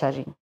still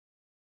lecturing.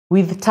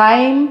 With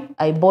time,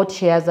 I bought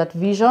shares at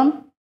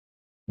Vision.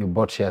 You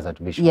bought shares at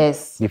Vision?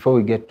 Yes. Before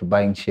we get to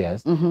buying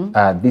shares,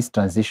 this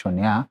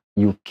transition,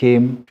 you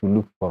came to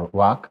look for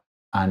work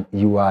and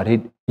you were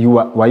ready.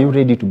 Were you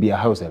ready to be a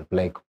house help?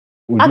 Like,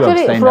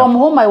 actually, from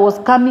home, I was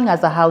coming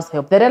as a house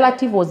help. The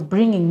relative was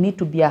bringing me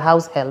to be a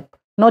house help,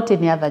 not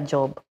any other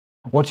job.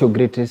 What's your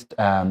greatest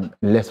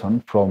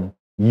lesson from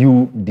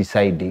you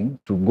deciding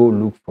to go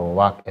look for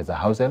work as a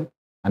house help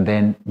and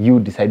then you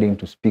deciding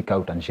to speak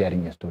out and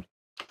sharing your story?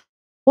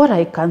 What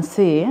I can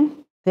say,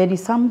 there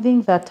is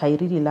something that I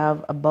really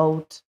love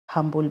about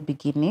humble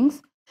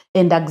beginnings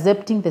and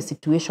accepting the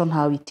situation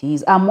how it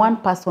is. I'm one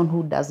person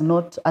who does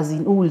not,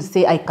 who will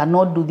say, I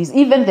cannot do this,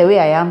 even the way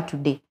I am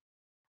today.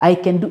 I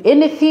can do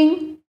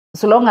anything,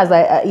 so long as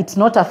it's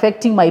not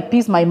affecting my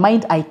peace, my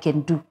mind, I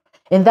can do.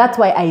 And that's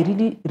why I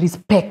really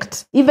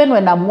respect. Even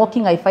when I'm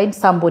walking, I find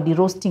somebody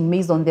roasting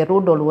maize on the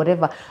road or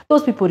whatever.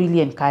 Those people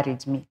really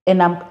encourage me.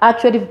 And I'm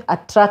actually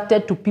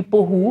attracted to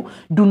people who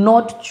do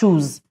not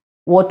choose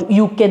what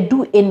you can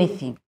do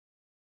anything.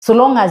 So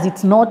long as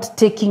it's not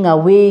taking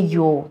away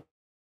your,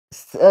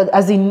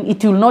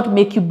 it will not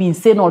make you be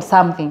insane or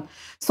something.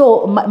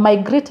 So my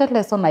greatest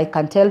lesson I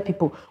can tell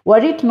people, were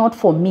it not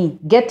for me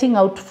getting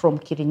out from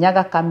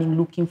Kirinyaga, coming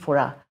looking for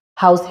a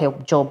house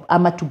help job,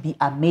 ama to be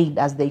a maid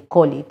as they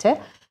call it,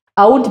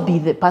 I won't be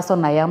the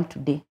person I am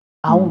today.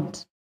 I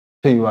won't.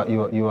 So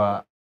you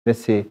are, let's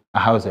say, a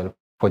house help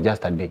for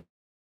just a day?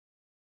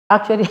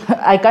 Actually,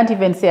 I can't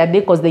even say a day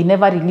because they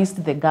never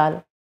released the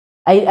girl.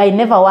 I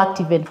never worked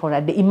even for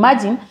a day.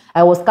 Imagine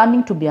I was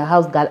coming to be a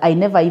house girl. I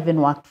never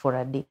even worked for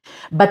a day.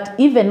 But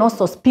even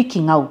also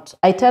speaking out,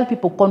 I tell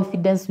people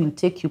confidence will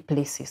take you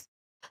places.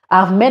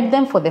 I've met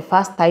them for the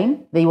first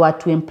time. They were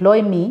to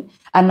employ me.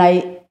 And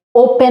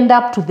opened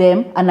up to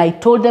them and I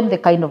told them the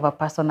kind of a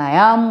person I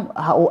am,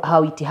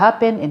 how it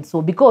happened. And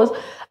so, because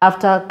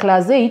after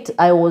class 8,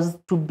 I was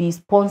to be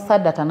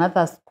sponsored at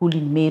another school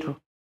in Meru.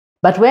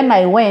 But when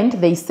I went,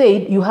 they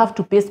said, you have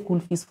to pay school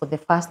fees for the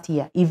first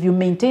year. If you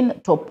maintain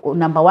top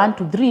number 1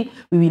 to 3,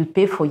 we will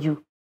pay for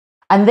you.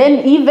 And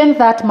then even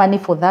that money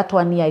for that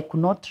 1 year, I could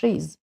not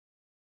raise.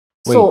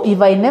 Wait. So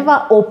if I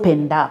never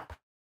opened up,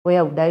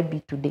 where would I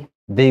be today?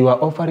 They were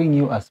offering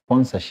you a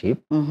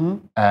sponsorship,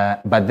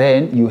 but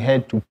then you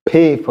had to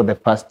pay for the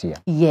first year.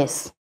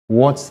 Yes.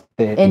 What's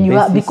the and you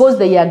are, because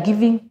they are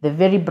giving the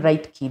very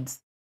bright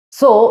kids.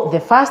 So the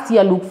first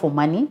year, look for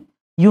money.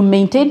 You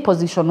maintain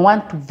position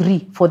 1 to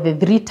 3 for the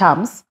 3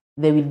 terms.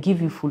 They will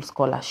give you full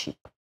scholarship.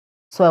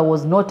 So I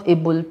was not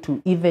able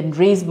to even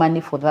raise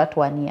money for that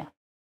 1 year.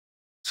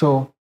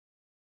 So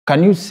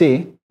can you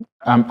say,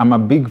 I'm a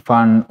big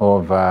fan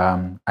of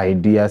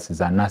ideas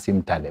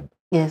Nassim Taleb.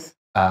 Yes.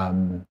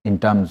 In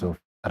terms of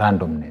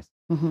randomness.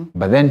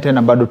 But then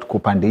tena bado tuko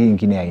pande hii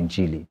ingine ya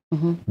injili.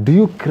 Do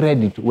you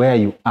credit where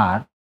you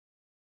are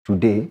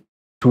today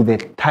to the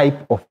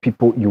type of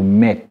people you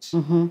met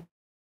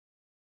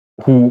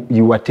who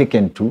you were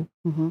taken to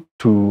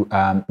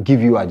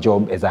give you a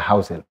job as a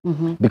house help?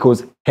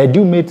 Because had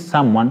you met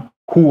someone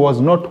who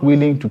was not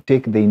willing to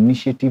take the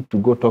initiative to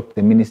go talk to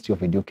the Ministry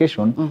of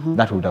Education,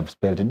 that would have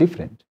spelled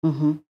different.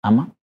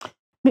 Ama?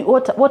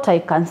 What I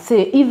can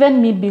say, even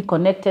me being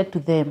connected to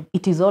them,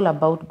 it is all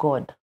about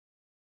God.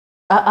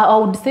 I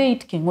would say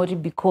it,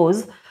 Kingori,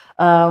 because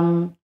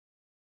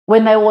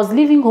when I was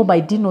leaving home,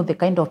 I didn't know the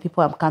kind of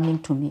people I'm coming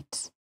to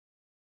meet.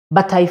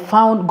 But I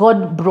found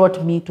God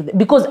brought me to them.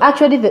 Because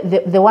actually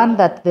the one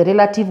that the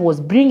relative was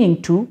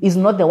bringing to is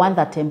not the one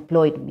that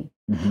employed me.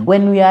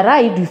 When we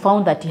arrived, we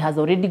found that he has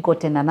already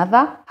gotten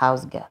another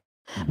house girl.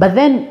 But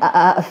then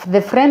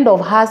the friend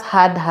of hers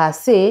had her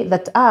say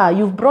that,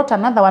 you've brought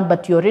another one,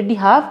 but you already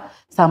have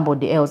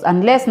somebody else.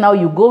 Unless now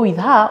you go with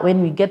her,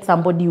 when we get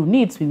somebody who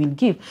needs, we will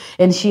give.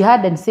 And she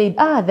had and said,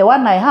 the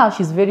one I have,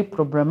 she's very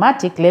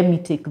problematic. Let me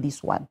take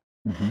this one.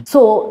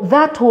 So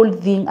that whole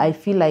thing, I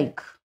feel like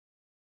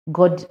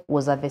God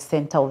was at the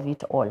center of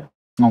it all.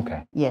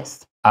 Okay.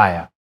 Yes.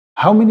 Aya,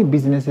 how many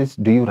businesses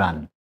do you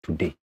run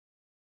today?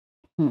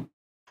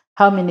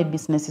 How many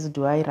businesses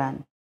do I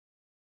run?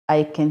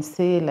 I can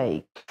say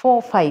like 4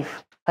 or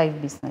 5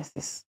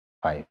 businesses.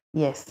 5.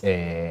 Yes.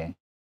 The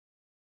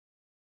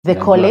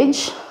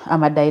college,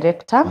 I'm a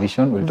director.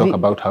 Vision, we'll talk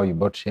about how you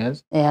bought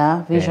shares.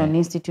 Yeah, Vision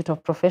Institute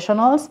of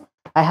Professionals.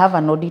 I have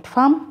an audit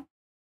firm.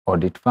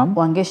 Audit firm?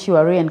 Wangeci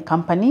Warui and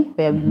Company,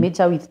 where we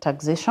major with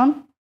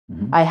taxation.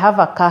 I have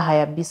a car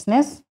hire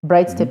business,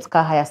 Bright Steps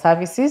Car Hire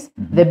Services,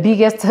 the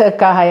biggest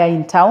car hire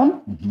in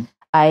town.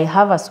 I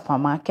have a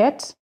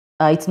supermarket.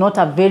 It's not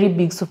a very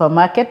big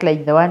supermarket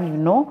like the one you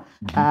know.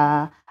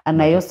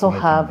 And I also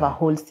have a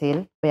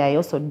wholesale where I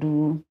also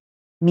do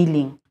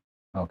milling.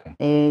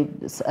 Okay.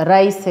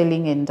 Rice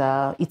selling, and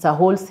it's a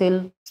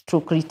wholesale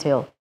stroke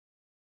retail.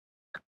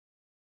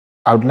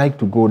 I would like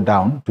to go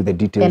down to the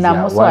details. And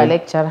I'm also a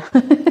lecturer.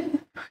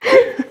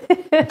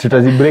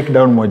 Tutazi break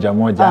down moja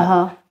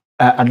moja.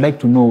 I'd like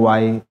to know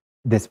why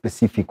the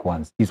specific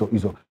ones.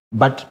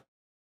 But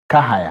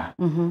car hire,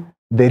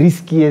 the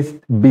riskiest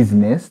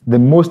business, the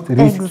most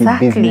risky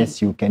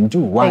business you can do.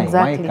 Why?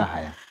 Exactly. Why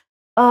car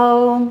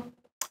hire?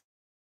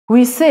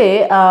 We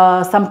say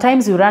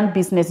sometimes you run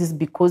businesses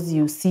because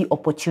you see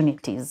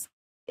opportunities.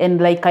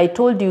 And like I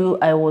told you,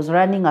 I was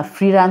running a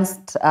freelance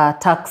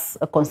tax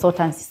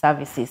consultancy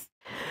services.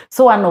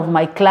 So one of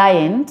my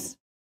clients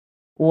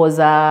was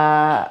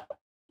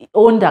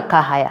owned a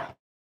car hire,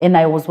 and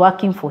I was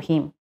working for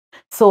him.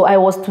 So I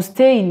was to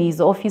stay in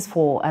his office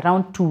for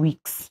around 2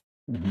 weeks.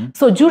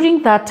 So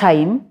during that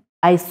time,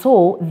 I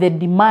saw the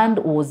demand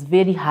was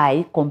very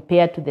high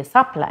compared to the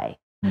supply.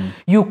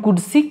 You could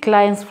see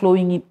clients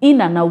flowing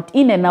in and out,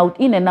 in and out,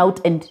 in and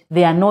out, and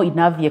there are no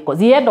enough vehicles.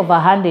 He had over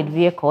 100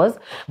 vehicles,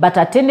 but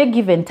at any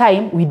given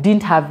time, we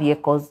didn't have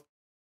vehicles.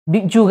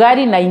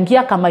 Jugari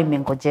naingia kama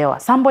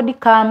imengojewa. Somebody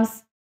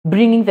comes,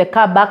 bringing the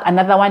car back,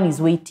 another one is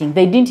waiting.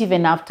 They didn't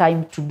even have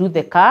time to do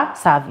the car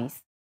service.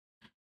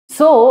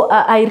 So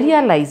I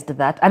realized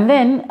that. And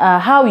then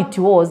how it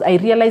was, I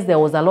realized there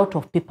was a lot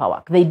of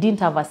paperwork. They didn't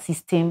have a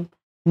system.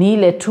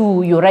 Nile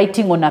too, you're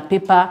writing on a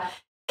paper,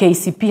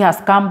 KCP has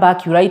come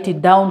back, you write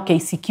it down,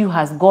 KCQ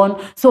has gone.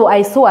 So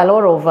I saw a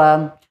lot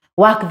of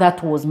work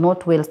that was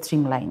not well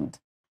streamlined.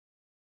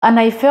 And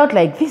I felt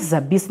like this is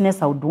a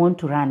business I would want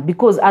to run,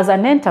 because as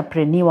an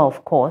entrepreneur,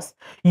 of course,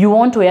 you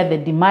want where the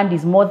demand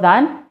is more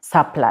than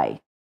supply.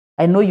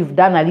 I know you've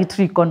done a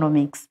little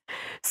economics.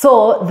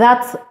 So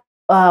that's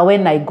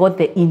when I got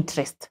the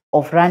interest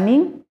of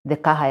running the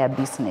car hire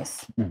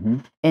business.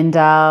 And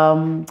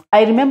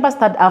I remember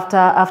that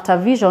after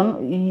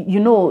Vision, you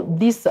know,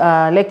 this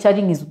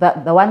lecturing is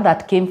the one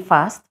that came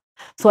first.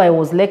 So I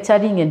was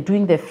lecturing and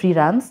doing the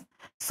freelance.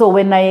 So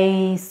when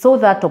I saw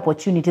that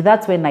opportunity,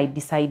 that's when I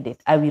decided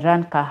I will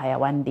run car hire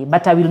one day,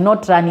 but I will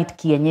not run it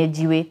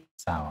kienyeji way.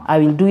 Sawa. I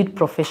will do it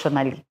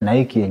professionally. Na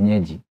hii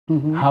kienyeji,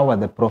 how are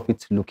the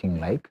profits looking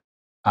like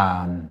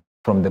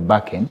from the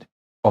back end?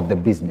 of the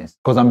business?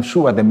 Because I'm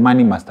sure the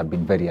money must have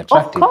been very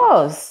attractive. Of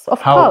course.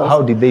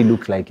 How did they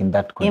look like in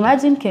that context?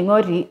 Imagine,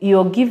 Kengori,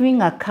 you're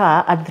giving a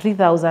car at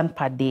 3,000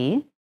 per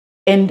day,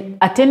 and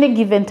at any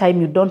given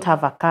time, you don't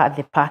have a car at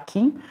the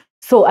parking.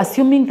 So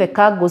assuming the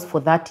car goes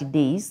for 30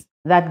 days,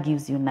 that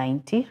gives you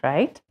 90,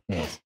 right?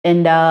 Yes.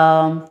 And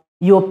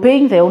you're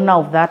paying the owner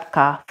of that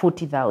car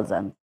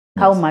 40,000.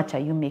 How much are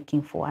you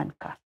making for one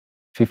car?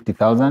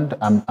 50,000.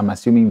 I'm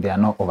assuming there are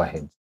no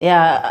overheads.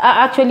 Yeah,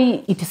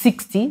 actually it's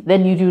 60.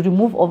 Then you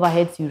remove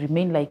overheads, you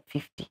remain like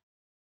 50.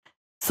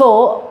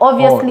 So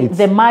obviously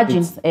the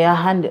margins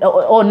 100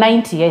 or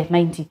 90,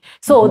 90.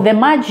 So the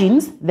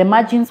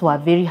margins were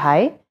very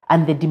high,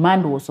 and the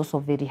demand was also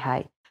very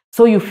high.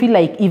 So you feel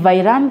like if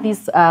I run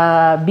this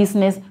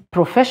business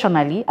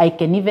professionally, I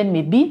can even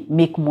maybe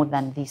make more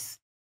than this.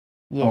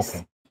 Yes.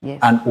 Okay. Yes.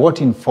 And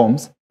what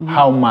informs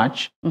how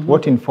much?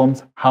 What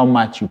informs how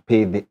much you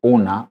pay the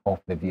owner of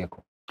the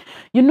vehicle?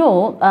 You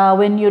know,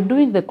 when you're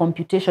doing the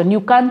computation,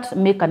 you can't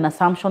make an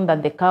assumption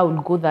that the car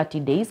will go 30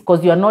 days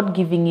because you're not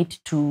giving it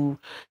to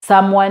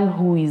someone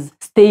who is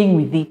staying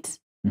with it.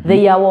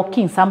 They are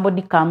working.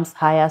 Somebody comes,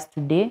 hires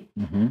today,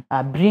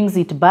 brings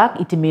it back.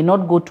 It may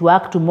not go to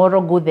work tomorrow,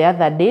 go the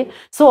other day.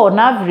 So on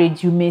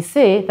average, you may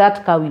say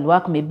that car will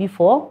work maybe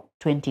for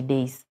 20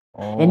 days.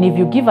 And if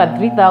you give her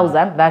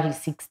 3,000, that is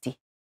 60.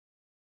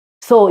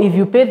 So if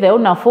you pay the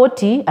owner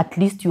 40, at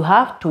least you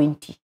have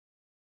 20.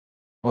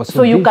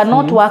 So you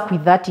cannot work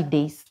with 30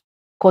 days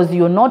because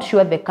you're not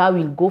sure the car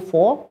will go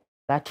for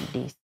 30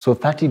 days. So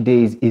 30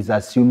 days is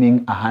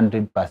assuming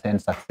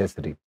 100% success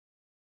rate.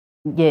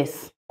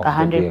 Yes,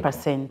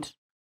 100%.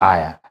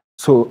 Yeah.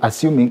 So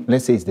assuming,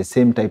 let's say it's the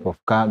same type of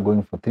car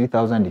going for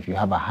 3,000, if you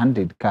have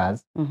 100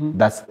 cars,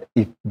 that's,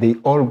 if they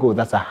all go,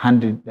 that's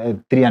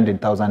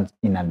 300,000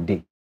 in a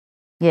day.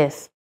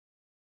 Yes.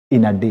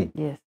 In a day.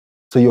 Yes.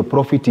 So your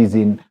profit is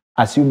in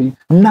assuming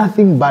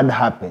nothing bad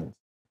happens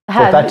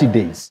for 30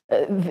 days.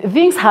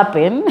 Things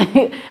happen.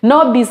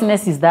 No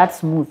business is that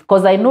smooth.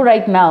 Because I know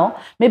right now,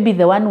 maybe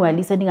the one who are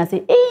listening and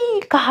say,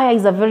 hey, Kahaya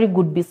is a very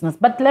good business.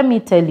 But let me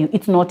tell you,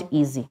 it's not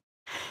easy.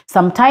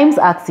 Sometimes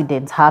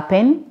accidents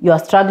happen. You are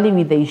struggling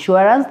with the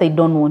insurance. They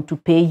don't want to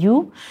pay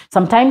you.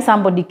 Sometimes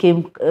somebody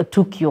came,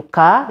 took your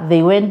car.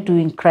 They went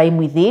doing crime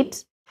with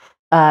it.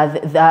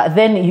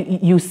 Then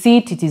you see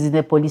it is in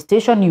the police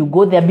station, you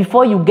go there.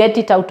 Before you get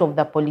it out of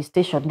the police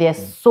station,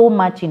 there's so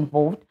much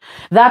involved.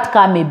 That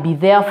car may be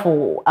there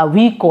for a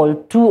week or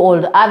two,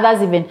 or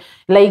others even,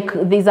 like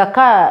there's a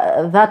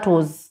car that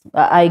was,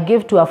 I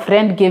gave to a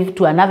friend, gave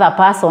to another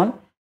person,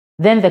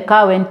 then the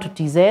car went to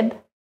TZ.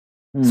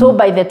 So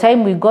by the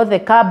time we got the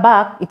car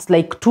back, it's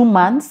like 2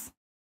 months.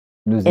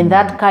 And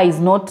that car is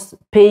not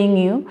paying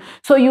you.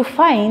 So you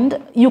find,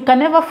 you can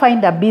never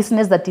find a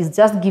business that is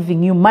just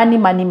giving you money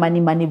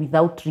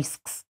without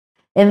risks.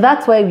 And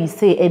that's why we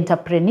say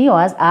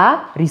entrepreneurs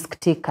are risk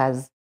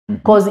takers.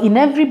 Because in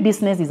every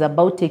business is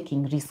about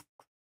taking risks.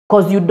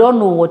 Because you don't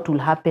know what will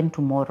happen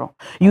tomorrow.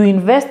 You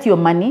invest your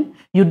money,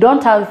 you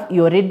don't have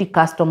your ready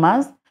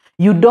customers,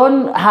 you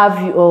don't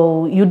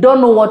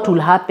know what will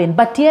happen,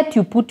 but yet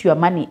you put your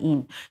money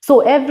in.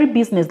 So every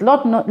business,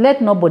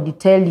 let nobody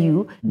tell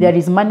you there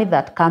is money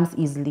that comes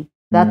easily.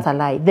 That's a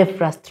lie. The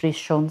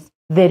frustrations,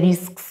 the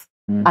risks,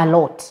 a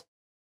lot.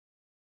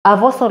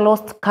 I've also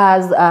lost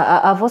cars.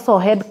 I've also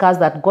had cars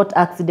that got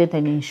accident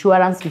and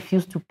insurance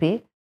refused to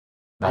pay.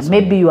 And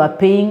maybe you are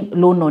paying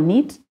loan on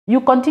it. You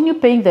continue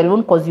paying the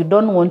loan because you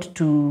don't want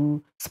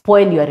to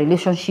spoil your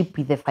relationship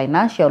with the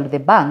financial, the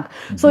bank.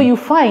 So you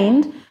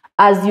find,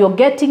 as you're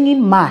getting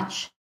in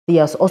much,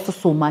 there's also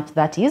so much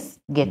that is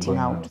getting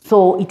out.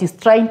 So it is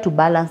trying to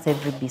balance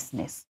every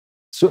business.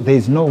 So there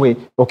is no way.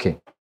 Okay.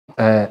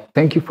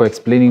 Thank you for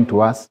explaining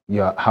to us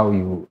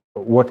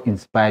what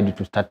inspired you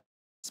to start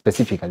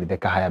specifically the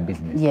Kahaya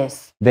business.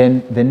 Yes.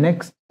 Then the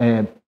next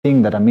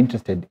thing that I'm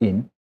interested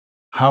in,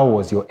 how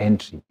was your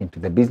entry into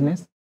the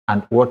business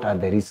and what are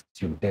the risks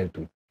you dealt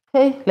with?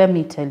 Hey, let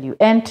me tell you.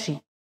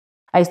 Entry.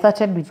 I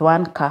started with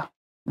one car.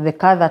 The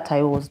car that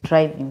I was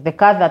driving, the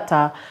car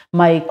that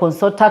my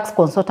tax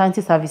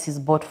consultancy services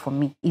bought for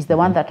me is the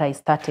one that I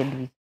started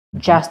with,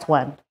 just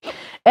one.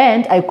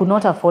 And I could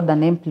not afford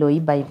an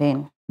employee by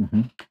then.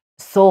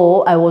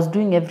 So I was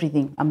doing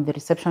everything. I'm the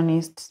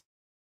receptionist.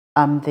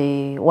 I'm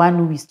the one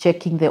who is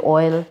checking the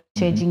oil,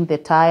 changing the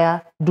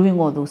tire, doing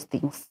all those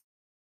things.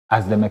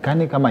 As the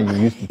mechanic, you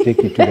used to take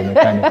it to the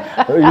mechanic.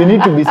 You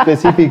need to be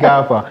specific,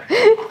 Alpha.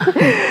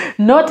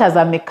 Not as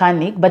a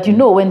mechanic, but you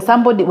know, when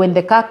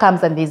the car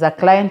comes and there's a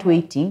client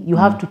waiting, you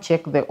have to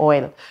check the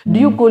oil. Do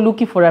you go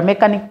looking for a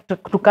mechanic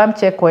to come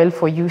check oil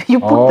for you? You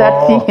put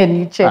that thing and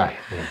you check.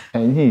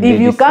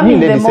 If you come in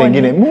the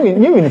morning,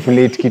 you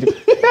inflate it.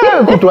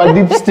 Go to a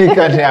dipstick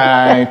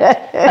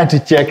and to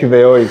check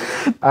the oil.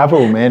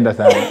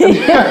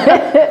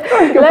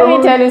 Let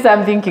me tell you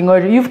something,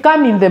 Kingori. You've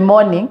come in the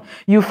morning,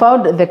 you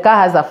found the car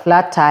has a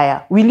flat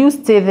tire. Will you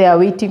stay there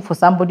waiting for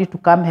somebody to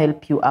come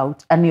help you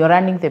out? And you're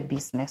running the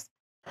business.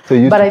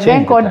 So but I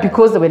thank God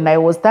because when I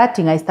was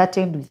starting, I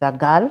started with a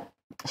girl.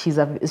 she's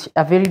a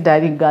very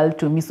daring girl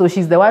to me. So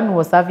she's the one who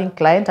was serving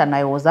client and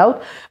I was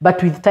out.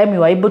 But with time, we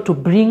were able to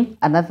bring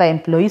another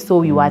employee. So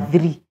we were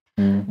 3.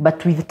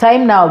 But with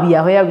time now, we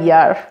are where we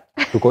are.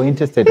 To go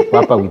interested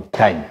Papa with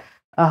time.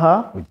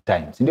 With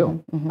time.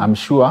 I'm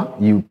sure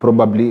you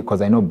probably,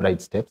 because I know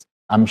Bright Steps,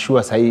 I'm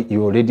sure say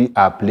you already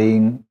are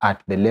playing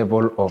at the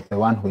level of the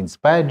one who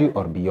inspired you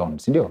or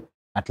beyond.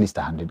 At least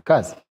 100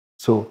 cars.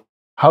 So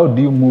how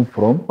do you move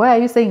from? Why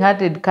are you saying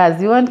 100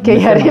 cars? You want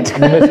KRA?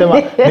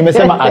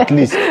 Nimesema at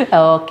least.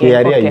 Okay.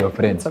 KRA your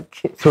friends.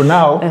 Okay. So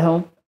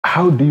now,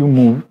 how do you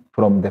move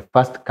from the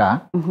first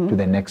car to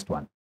the next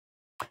one?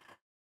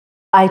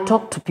 I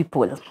talk to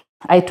people.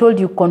 I told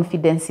you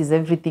confidence is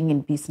everything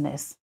in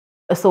business.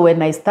 So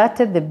when I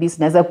started the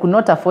business, I could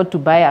not afford to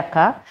buy a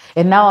car.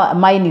 And now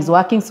mine is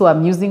working, so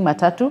I'm using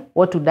matatu.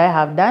 What would I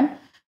have done?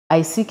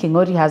 I see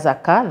Kingori has a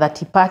car that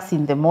he parks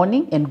in the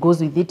morning and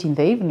goes with it in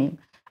the evening.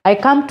 I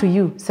come to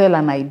you, sell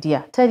an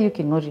idea. Tell you,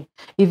 Kingori,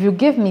 if you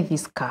give me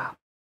this car,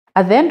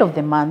 at the end of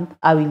the month,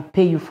 I will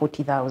pay you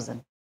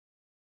 40,000.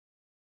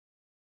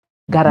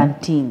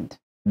 Guaranteed.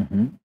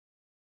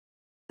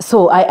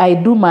 So I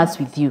do maths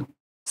with you.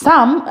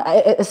 Some,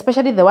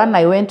 especially the one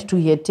I went to,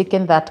 he had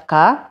taken that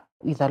car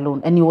with a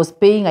loan and he was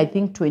paying, I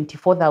think,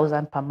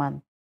 24,000 per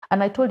month.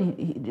 And I told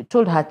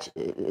her,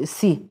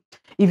 see,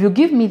 if you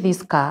give me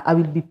this car, I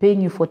will be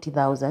paying you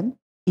 40,000.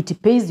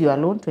 It pays you a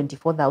loan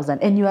 24,000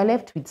 and you are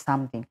left with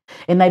something.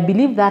 And I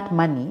believe that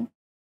money,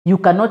 you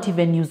cannot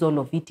even use all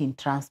of it in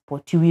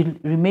transport. You will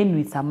remain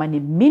with some money,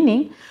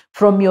 meaning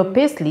from your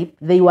pay slip,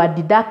 they were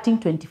deducting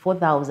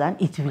 24,000.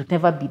 It will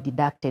never be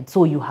deducted.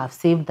 So you have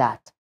saved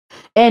that.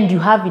 And you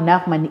have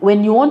enough money.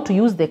 When you want to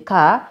use the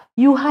car,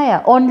 you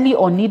hire only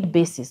on need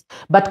basis.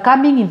 But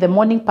coming in the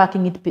morning,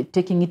 parking it,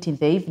 taking it in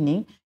the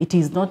evening, it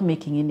is not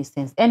making any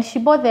sense. And she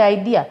bought the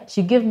idea.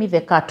 She gave me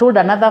the car, told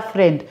another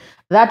friend.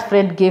 That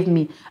friend gave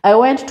me. I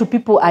went to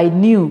people I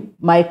knew,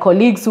 my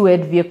colleagues who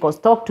had vehicles,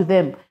 talked to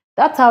them.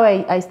 That's how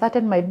I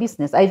started my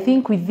business. I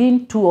think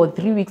within 2 or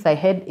 3 weeks, I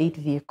had 8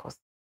 vehicles.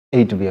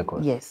 8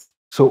 vehicles? Yes.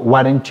 So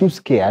weren't you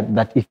scared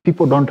that if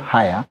people don't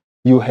hire,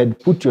 you had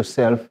put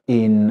yourself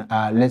in,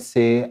 let's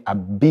say, a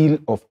bill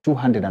of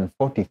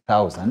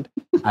 240,000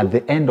 at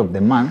the end of the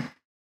month?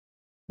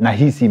 Na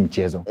hii si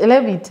mchezo.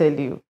 Let me tell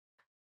you,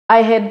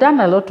 I had done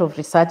a lot of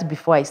research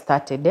before I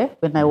started,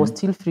 when I was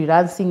still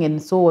freelancing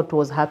and saw what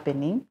was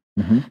happening.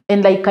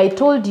 And like I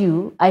told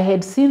you, I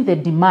had seen the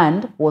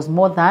demand was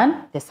more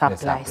than the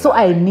supply. So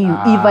I knew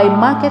if I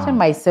marketed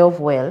myself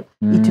well,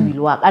 it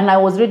will work. And I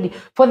was ready.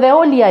 For the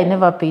whole year, I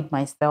never paid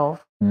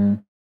myself. For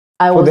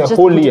a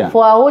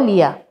whole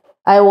year.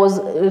 I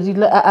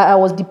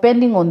was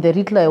depending on the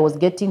rental I was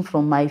getting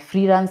from my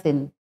freelance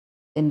and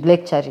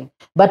lecturing.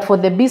 But for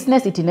the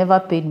business, it never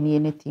paid me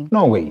anything.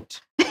 No, wait.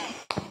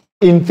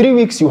 In 3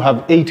 weeks, you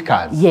have 8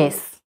 cars.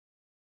 Yes.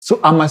 So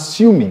I'm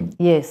assuming.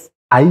 Yes.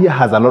 A year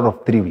has a lot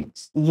of 3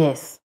 weeks.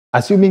 Yes.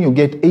 Assuming you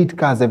get 8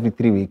 cars every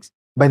 3 weeks,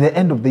 by the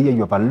end of the year,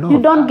 you have a lot.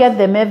 You don't get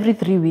them every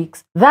 3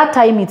 weeks. That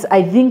time,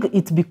 I think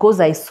it's because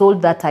I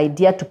sold that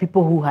idea to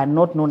people who had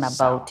not known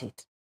about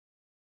it.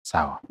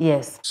 Sour.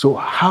 Yes. So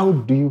how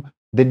do you,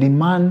 the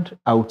demand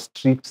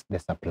outstrips the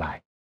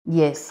supply.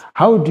 Yes.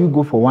 How do you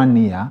go for 1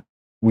 year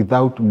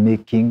without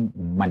making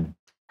money?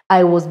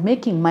 I was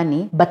making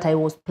money, but I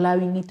was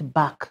plowing it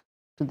back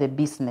to the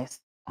business.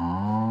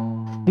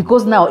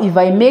 Because now if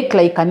I make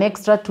like an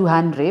extra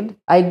 200,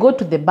 I go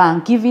to the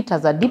bank, give it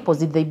as a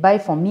deposit, they buy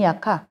for me a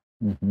car.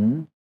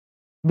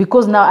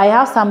 Because now I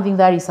have something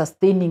that is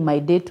sustaining my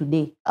day to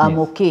day. I'm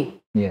okay.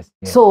 Yes.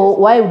 So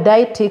why would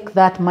I take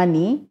that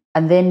money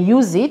and then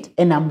use it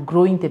and I'm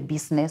growing the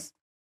business?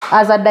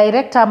 As a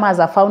director, as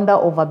a founder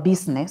of a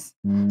business,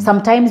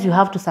 sometimes you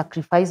have to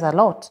sacrifice a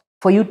lot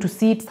for you to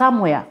see it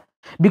somewhere.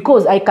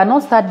 Because I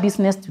cannot start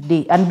business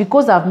today. And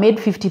because I've made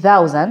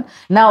 50,000,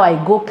 now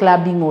I go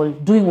clubbing or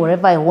doing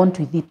whatever I want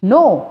with it.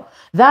 No,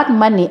 that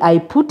money, I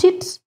put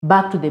it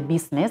back to the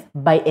business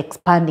by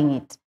expanding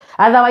it.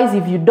 Otherwise,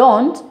 if you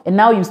don't, and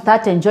now you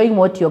start enjoying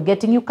what you're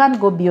getting, you can't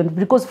go beyond.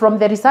 Because from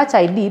the research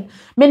I did,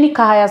 many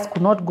car hires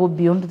could not go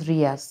beyond 3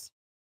 years.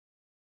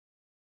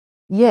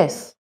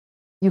 Yes,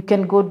 you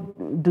can go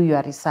do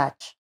your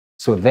research.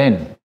 So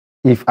then,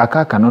 if a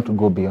car cannot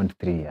go beyond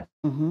 3 years,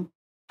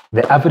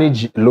 the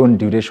average loan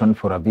duration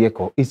for a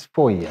vehicle is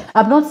 4 years.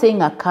 I'm not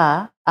saying a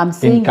car, I'm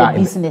saying the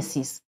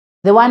businesses.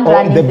 The one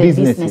running the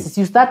businesses.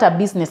 You start a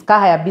business,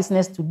 car hire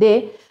business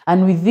today,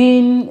 and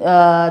within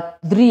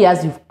 3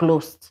 years, you've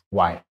closed.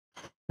 Why?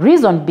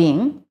 Reason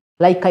being,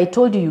 like I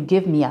told you, you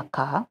gave me a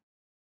car.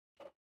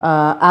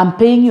 I'm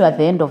paying you at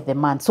the end of the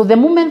month. So the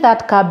moment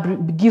that car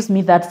gives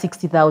me that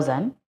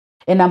 60,000,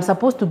 and I'm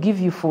supposed to give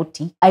you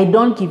 40, I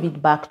don't give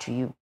it back to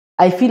you.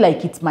 I feel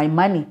like it's my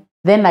money.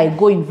 Then I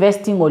go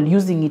investing or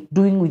using it,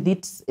 doing with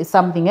it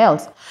something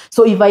else.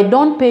 So if I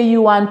don't pay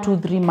you 1, 2,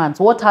 3 months,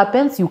 what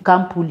happens? You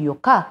can't pull your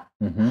car.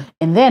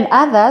 And then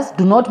others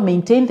do not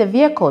maintain the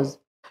vehicles.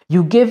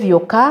 You gave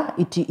your car,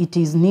 it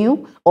is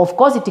new. Of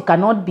course, it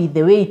cannot be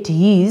the way it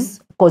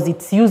is because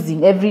it's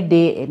using every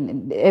day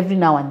and every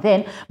now and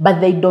then, but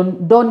they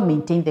don't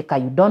maintain the car.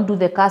 You don't do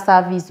the car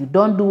service, you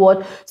don't do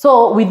what.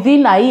 So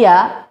within a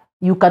year,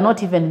 you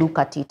cannot even look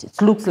at it.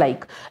 It looks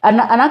like, and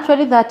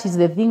actually that is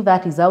the thing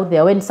that is out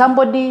there. When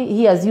somebody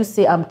hears you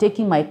say, I'm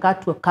taking my car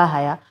to a car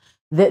hire,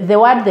 the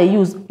word they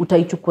use,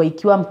 utaichukua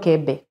ikiwa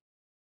mkebe.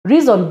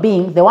 Reason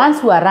being, the ones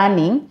who are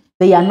running,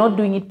 they are not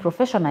doing it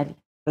professionally.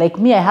 Like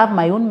me, I have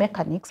my own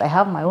mechanics, I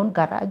have my own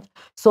garage.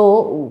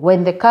 So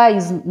when the car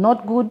is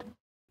not good,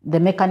 the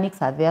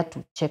mechanics are there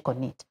to check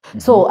on it.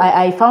 So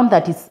I found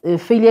that it's a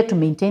failure to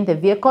maintain the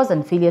vehicles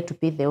and failure to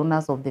pay the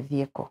owners of the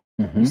vehicle.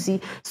 You see?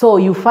 So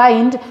you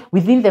find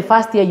within the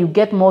first year, you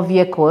get more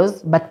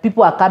vehicles, but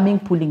people are coming,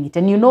 pulling it.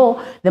 And you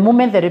know, the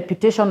moment the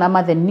reputation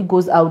ama the knee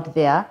goes out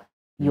there,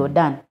 you're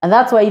done. And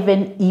that's why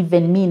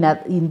even me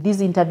in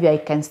this interview, I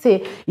can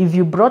say, if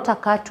you brought a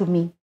car to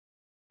me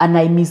and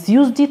I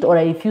misused it or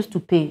I refused to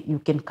pay, you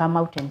can come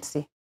out and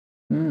say,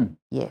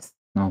 yes.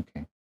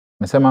 Okay.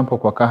 Mesema hapo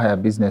kwa car hire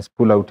business,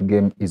 pull out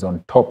game is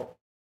on top.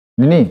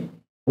 Nini,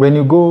 when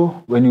you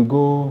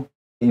go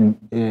in,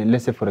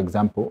 let's say for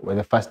example, with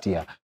the first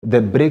year,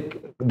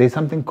 there's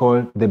something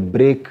called the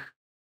break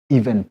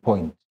even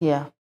point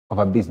of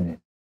a business.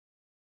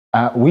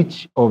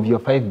 Which of your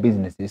 5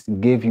 businesses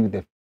gave you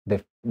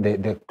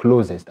the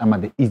closest,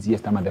 the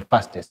easiest, the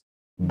fastest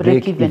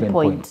break even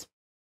point?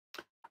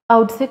 I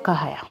would say car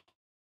hire.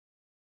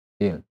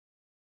 Yeah.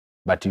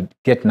 But you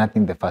get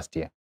nothing the first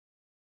year.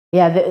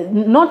 Yeah,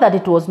 not that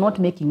it was not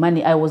making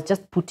money. I was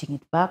just putting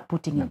it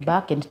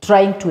back and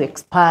trying to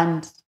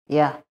expand.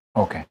 Yeah.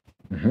 Okay.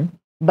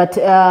 But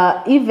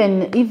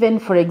even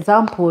for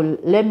example,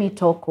 let me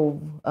talk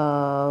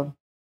of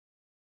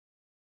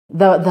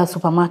the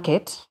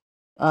supermarket.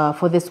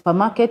 For the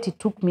supermarket, it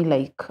took me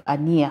like a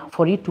year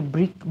for it to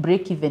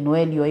break even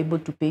well. You're able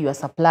to pay your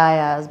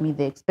suppliers, meet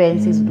the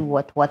expenses, do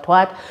what.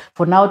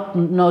 For now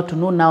to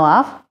know now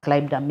I've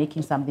climbed, I'm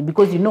making something.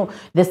 Because you know,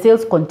 the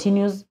sales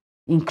continues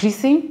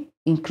increasing,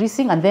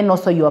 and then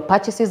also your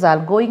purchases are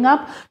going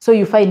up. So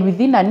you find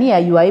within a year,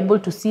 you are able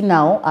to see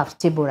now I've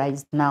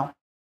stabilized now.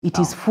 It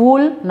is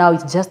full, now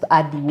it's just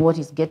adding what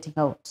is getting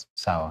out.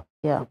 Sour.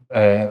 Yeah.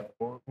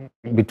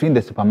 Between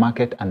the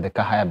supermarket and the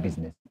car hire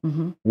business,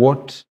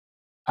 what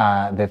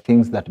are the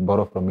things that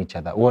borrow from each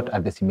other? What are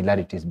the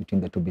similarities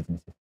between the two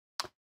businesses?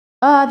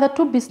 The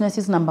two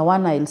businesses, number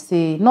one, I'll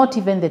say, not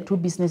even the two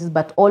businesses,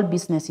 but all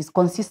businesses,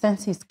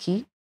 consistency is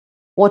key.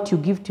 What you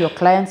give to your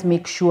clients,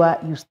 make sure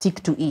you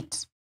stick to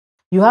it.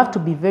 You have to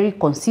be very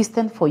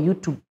consistent for you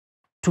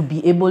to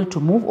be able to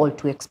move or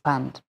to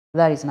expand.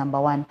 That is number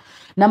one.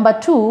 Number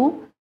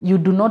two, you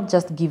do not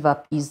just give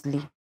up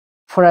easily.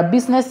 For a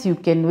business, you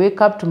can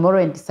wake up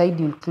tomorrow and decide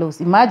you'll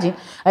close. Imagine,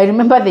 I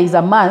remember there is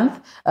a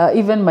month,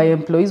 even my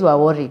employees were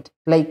worried.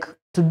 Like,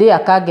 today a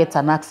car gets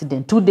an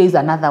accident, 2 days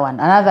another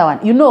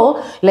one. You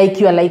know, like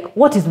you're like,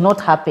 what is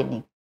not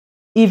happening?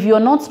 If you're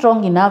not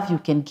strong enough, you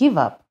can give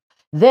up.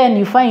 Then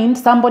you find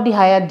somebody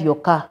hired your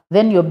car.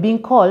 Then you're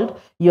being called,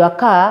 your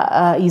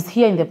car is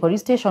here in the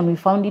police station. We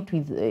found it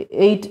with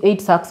eight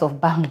sacks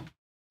of bang.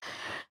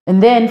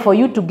 And then for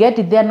you to get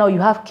it there, now you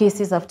have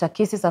cases after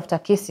cases after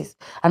cases.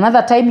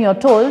 Another time you're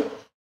told,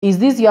 is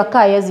this your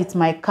car? Yes, it's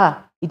my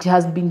car. It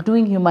has been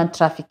doing human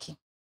trafficking.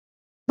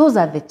 Those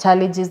are the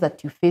challenges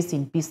that you face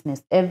in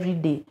business every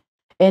day.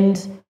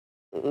 And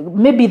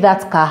maybe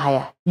that's car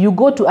hire. You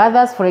go to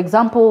others. For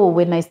example,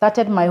 when I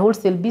started my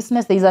wholesale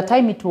business, there is a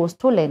time it was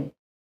stolen.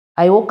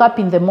 I woke up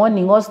in the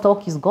morning, all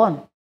stock is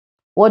gone.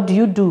 What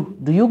do?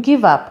 Do you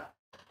give up?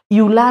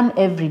 You learn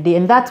every day.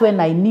 And that's when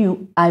I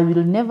knew I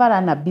will never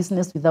run a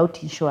business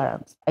without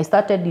insurance. I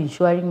started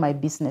insuring my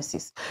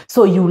businesses.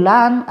 So you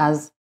learn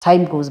as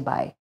time goes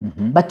by,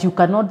 but you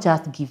cannot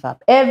just give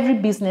up. Every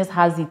business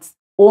has its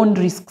own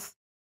risks.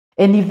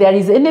 And if there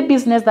is any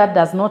business that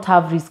does not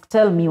have risk,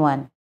 tell me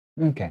one.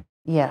 Okay.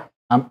 Yeah.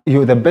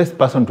 You're the best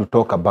person to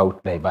talk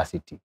about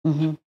diversity.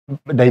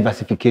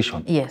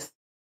 Diversification. Yes.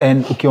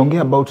 And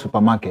ukiongea about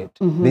supermarket,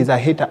 there's a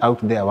hater out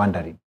there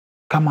wondering,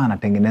 kama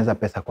anatengeneza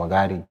pesa kwa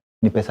gari,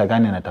 ni pesa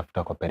gani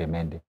anatafuta kwa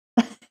peremende?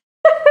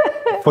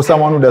 For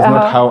someone who does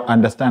not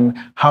understand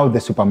how the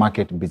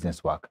supermarket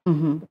business works,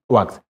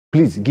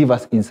 please give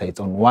us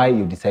insights on why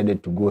you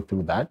decided to go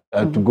through that,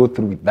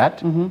 with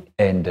that,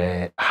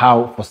 and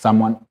how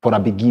for a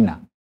beginner,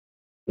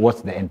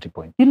 what's the entry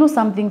point? You know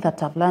something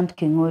that I've learned,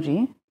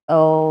 Kingori?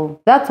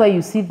 That's why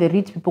you see the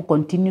rich people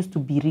continues to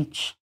be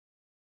rich.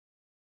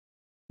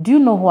 Do you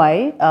know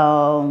why?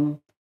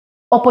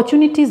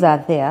 Opportunities are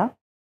there,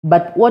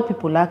 but what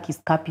people lack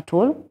is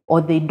capital,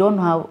 or they don't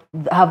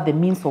have the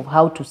means of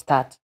how to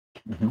start.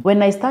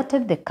 When I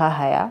started the car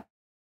hire,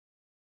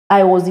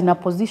 I was in a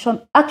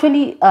position,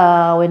 actually,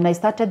 when I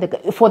started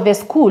for the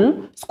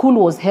school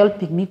was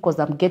helping me because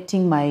I'm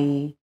getting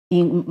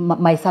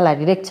my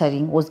salary.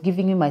 Lecturing was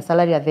giving me my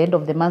salary at the end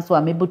of the month, so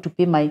I'm able to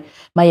pay my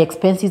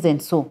expenses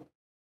and so.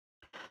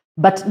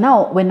 But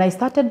now, when I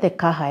started the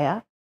car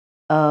hire,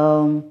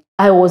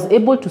 I was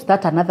able to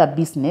start another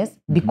business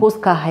because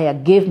car hire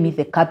gave me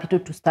the capital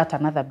to start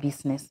another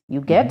business.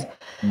 You get?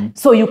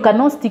 So you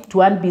cannot stick to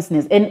one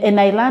business. And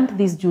I learned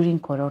this during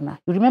Corona.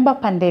 You remember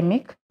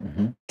pandemic?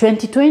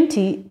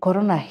 2020,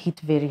 Corona hit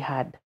very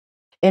hard.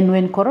 And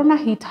when Corona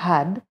hit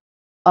hard,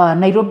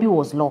 Nairobi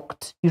was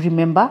locked. You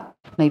remember?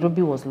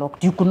 Nairobi was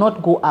locked. You could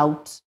not go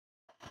out.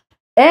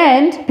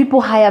 And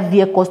people hire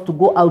vehicles to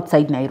go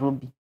outside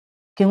Nairobi.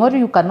 Kingori,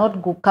 you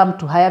cannot come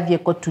to hire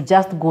vehicle to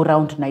just go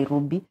around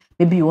Nairobi.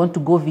 Maybe you want to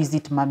go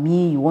visit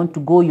mommy, you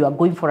are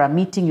going for a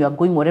meeting, you are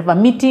going whatever.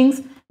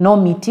 Meetings, no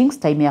meetings,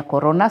 time ya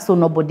Corona, so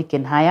nobody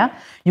can hire.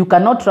 You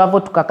cannot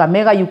travel to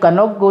Kakamega, you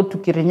cannot go to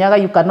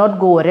Kirinyaga, you cannot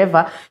go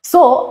wherever.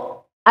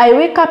 So I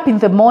wake up in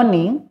the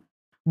morning,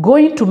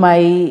 going to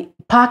my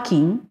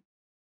parking,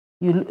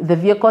 the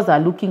vehicles are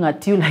looking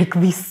at you like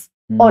this.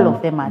 All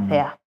of them are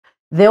there.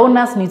 The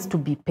owners needs to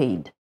be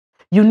paid.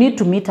 You need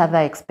to meet other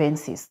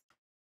expenses.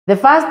 The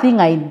first thing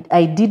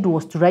I did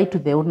was to write to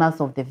the owners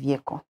of the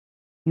vehicle.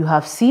 You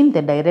have seen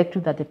the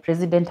directive that the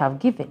president have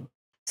given.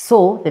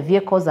 So the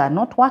vehicles are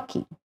not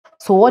working.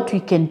 So what we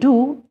can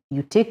do,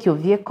 you take your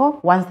vehicle,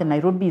 once the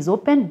Nairobi is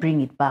open,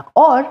 bring it back.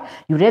 Or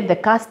you let the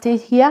car stay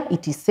here,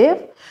 it is safe.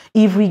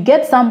 If we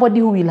get somebody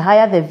who will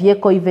hire the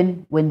vehicle,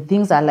 even when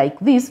things are like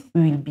this,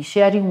 we will be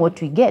sharing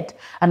what we get.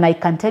 And I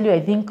can tell you,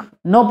 I think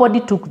nobody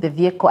took the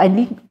vehicle.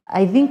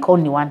 I think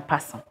only one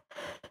person.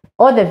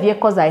 All the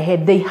vehicles I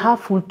had, they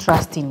have full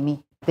trust in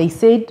me. They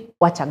said,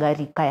 wacha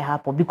gari kae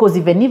hapo. Because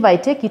even if I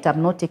take it,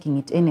 I'm not taking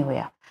it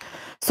anywhere.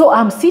 So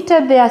I'm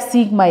seated there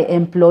seeing my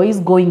employees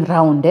going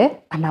round, and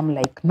I'm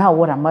like, now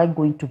what am I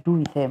going to do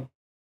with them?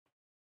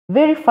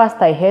 Very fast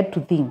I had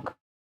to think.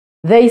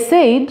 They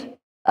said,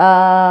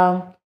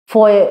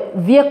 for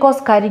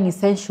vehicles carrying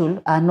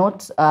essential are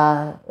not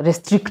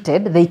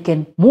restricted, they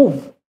can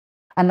move.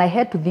 And I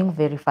had to think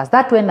very fast.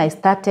 That's when I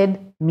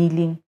started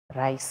milling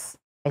rice.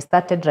 I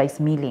started rice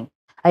milling.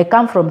 I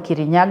come from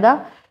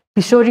Kirinyaga.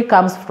 Pishori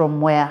comes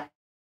from where?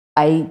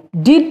 I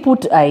went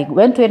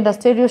to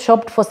Endasterio,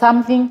 shopped for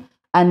something,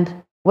 and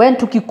went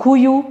to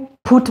Kikuyu,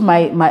 put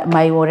my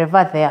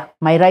whatever there,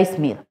 my rice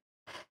mill.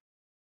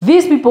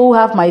 These people who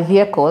have my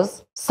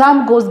vehicles,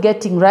 some goes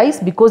getting rice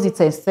because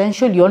it's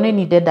essential. You only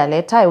needed a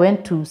letter. I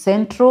went to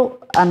Central,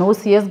 and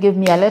OCS gave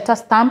me a letter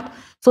stamped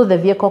so the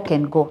vehicle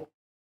can go.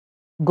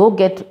 Go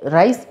get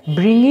rice,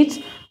 bring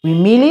it, we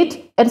mill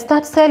it, and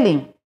start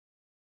selling.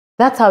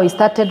 That's how we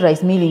started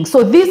rice milling.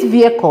 So these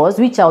vehicles,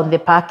 which are on the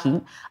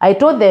parking, I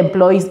told the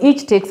employees,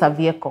 each takes a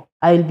vehicle.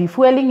 I will be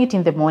fueling it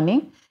in the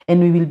morning,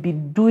 and we will be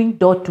doing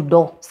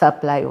door-to-door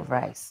supply of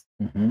rice.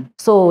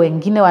 So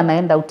wengine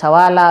wanaenda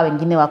Utawala,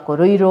 wengine wako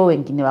Roiro,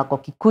 wengine wako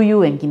Kikuyu,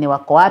 wengine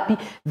wako wapi.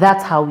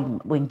 That's how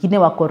wengine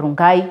wako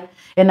Rungai.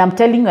 And I'm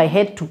telling you, I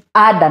had to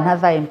add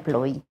another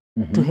employee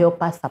to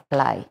help us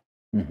supply.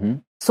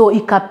 So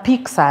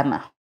ikapik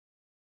sana.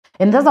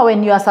 And that's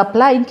when you are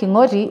supplying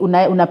Kingori,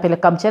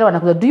 unapeleka mchele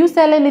wanakuza, do you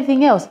sell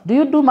anything else? Do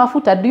you do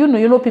mafuta? Do you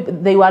know people,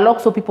 they were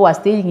locked, so people were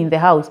staying in the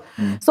house.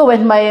 So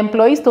when my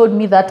employees told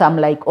me that, I'm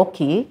like,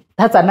 okay,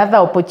 that's another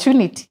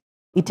opportunity.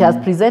 It has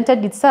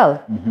presented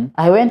itself.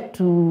 I went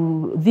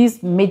to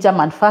these major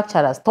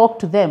manufacturers, talked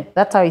to them.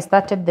 That's how I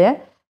started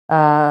there,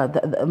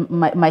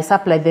 my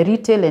supply, the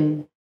retail,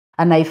 and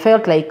I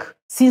felt like,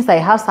 since I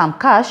have some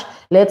cash,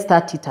 let's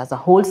start it as a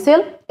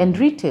wholesale and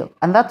retail.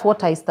 And that's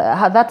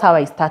that's how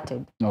I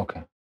started.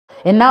 Okay.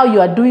 And now you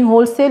are doing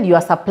wholesale, you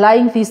are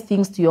supplying these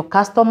things to your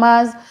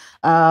customers,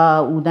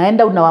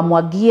 unaenda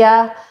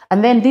unawamwagia,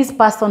 and then this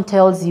person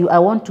tells you, I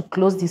want to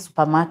close this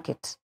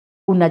supermarket.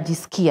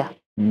 Unajisikia.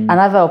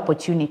 Another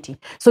opportunity.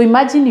 So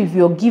imagine if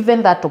you're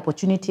given that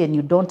opportunity and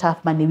you don't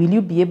have money, will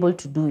you be able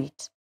to do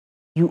it?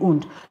 You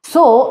won't.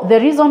 So the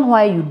reason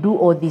why you do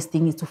all these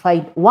things is to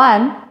find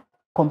one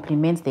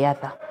complements the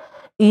other.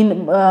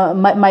 In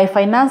my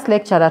finance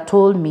lecturer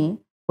told me,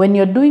 when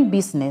you're doing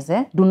business,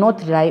 do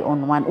not rely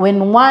on one.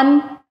 When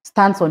one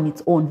stands on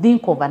its own,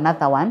 think of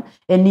another one,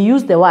 and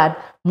use the word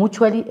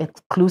mutually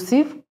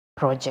exclusive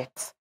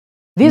projects.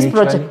 This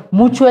project,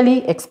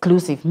 mutually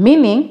exclusive,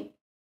 meaning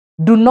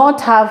do not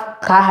have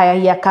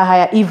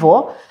kahaya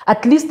evil,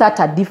 at least start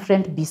a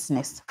different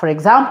business. For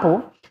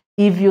example,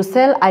 if you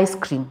sell ice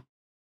cream,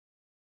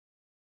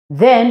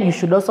 then you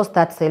should also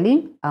start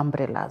selling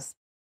umbrellas.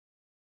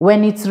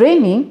 When it's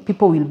raining,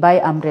 people will buy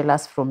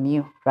umbrellas from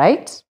you,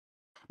 right?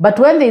 But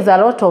when there's a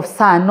lot of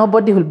sun,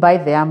 nobody will buy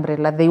the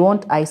umbrella. They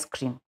want ice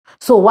cream.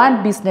 So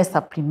one business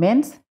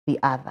supplements the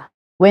other.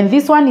 When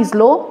this one is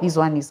low, this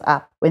one is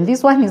up. When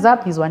this one is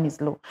up, this one is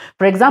low.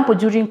 For example,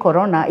 during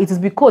Corona, it is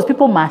because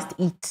people must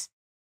eat.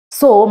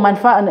 So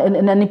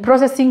and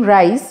processing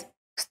rice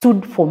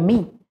stood for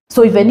me.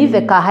 So even if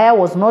the kahaya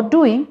was not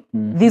doing,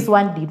 this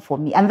one did for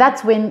me. And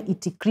that's when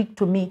it clicked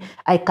to me,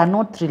 I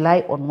cannot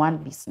rely on one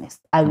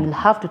business. I will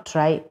have to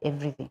try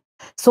everything.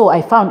 So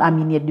I found I'm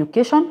in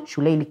education,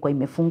 shule ilikuwa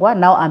imefungwa.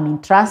 Now I'm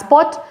in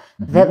transport.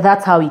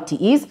 That's how it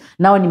is.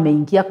 Now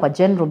nimeingia kwa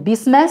general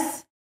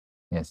business.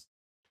 Yes.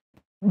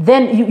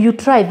 then you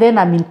try. Then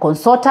I'm in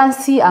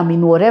consultancy, I'm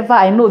in whatever.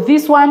 I know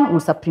this one will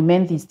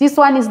supplement this. This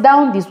one is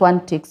down, this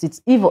one takes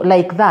its evil,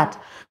 like that.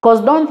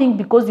 Because don't think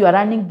because you are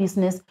running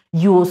business,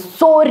 you're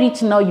so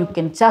rich now, you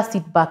can just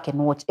sit back and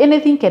watch.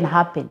 Anything can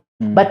happen.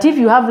 But if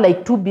you have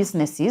like 2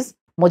 businesses,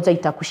 moja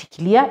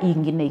itakushikilia,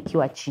 ingine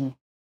ikiwa chini.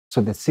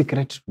 So the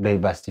secret to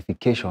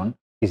diversification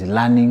is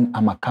learning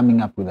ama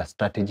coming up with a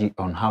strategy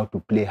on how to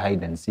play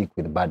hide and seek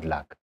with bad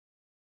luck.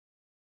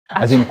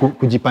 As in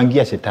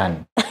kujipangia shetani.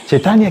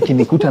 Shetani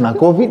akinikuta na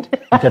COVID,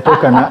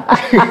 nitatoka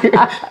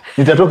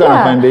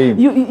na pande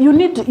hii.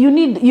 You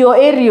need your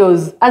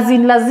areas. As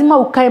in lazima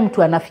ukae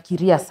mtu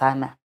anafikiria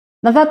sana.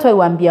 Na that's why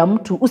waambia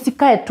mtu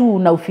usikae tu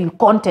na feel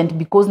content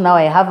because now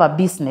I have a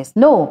business.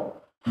 No.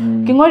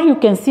 Kingori, you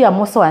can see I'm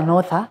also an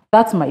author.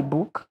 That's my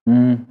book.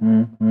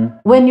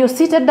 When you're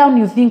seated down,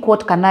 you think,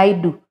 what can I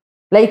do?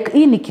 Like,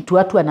 hii ni kitu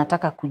watu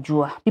anataka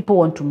kujua. People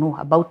want to know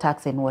about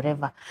tax and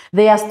whatever.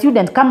 They are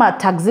students. Kama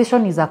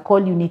taxation is a core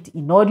unit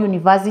in all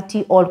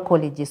university, all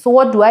colleges. So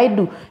what do I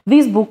do?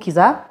 This book is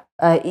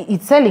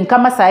it's selling.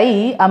 Kama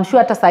sahi, I'm sure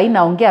hata sahi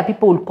naongea,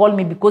 people will call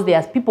me because there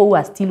are people who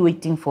are still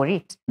waiting for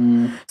it.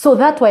 So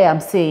that's why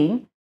I'm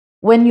saying,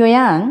 when you're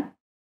young,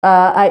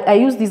 I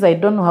use this, I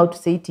don't know how to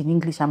say it in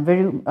English.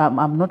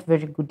 I'm not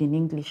very good in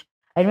English.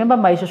 I remember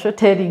my shosho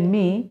telling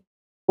me,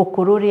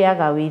 okorore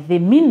agawe, the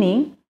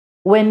meaning,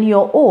 when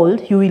you're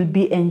old, you will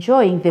be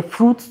enjoying the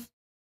fruits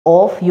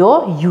of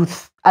your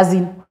youth. As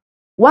in,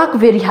 work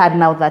very hard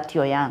now that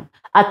you're young.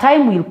 A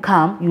time will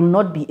come, you'll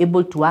not be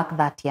able to work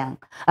that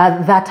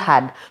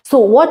hard. So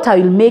what I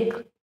will make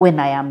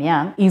when I am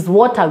young is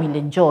what I will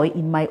enjoy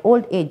in my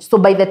old age. So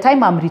by the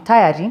time I'm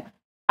retiring,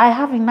 I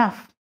have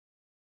enough.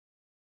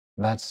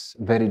 That's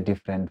very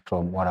different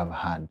from what I've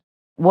had.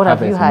 What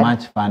have you had? Have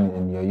as much fun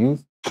in your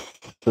youth,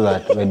 so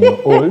that when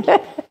you're old,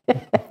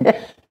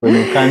 when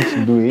you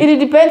can't do it. It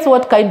depends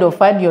what kind of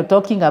fun you're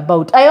talking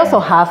about. I also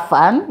have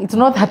fun. It's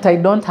not that I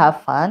don't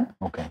have fun.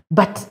 Okay.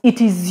 But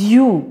it is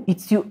you.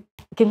 It's you.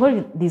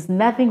 There's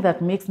nothing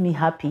that makes me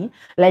happy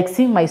like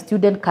seeing my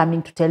student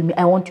coming to tell me,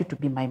 I want you to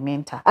be my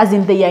mentor. As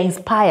in, they are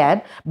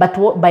inspired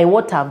by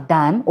what I've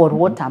done or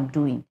what I'm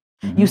doing.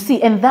 You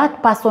see, and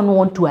that person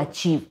wants to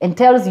achieve and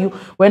tells you,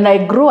 when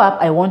I grow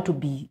up, I want to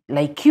be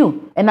like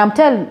you. And I'm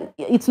telling,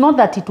 it's not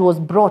that it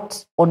was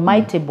brought on my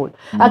table.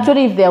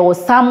 Actually, if there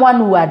was someone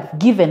who had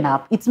given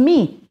up, it's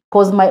me.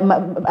 Because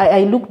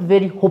I looked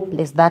very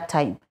hopeless that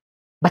time.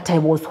 But I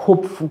was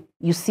hopeful.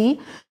 You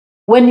see,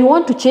 when you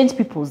want to change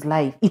people's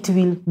life, it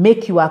will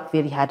make you work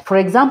very hard. For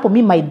example,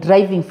 my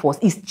driving force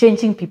is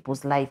changing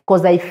people's life.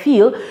 Because I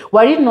feel,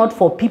 were it not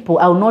for people,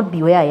 I will not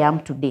be where I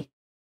am today.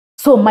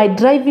 So my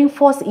driving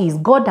force is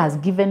God has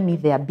given me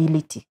the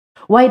ability.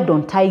 Why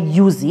don't I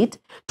use it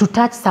to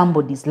touch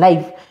somebody's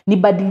life?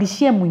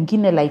 Nibadilishie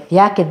mwingine life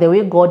yake the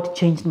way God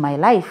changed my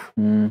life.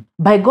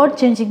 By God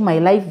changing my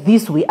life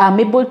this way, I'm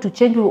able to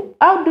change.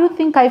 How do you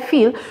think I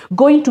feel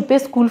going to pay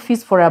school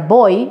fees for a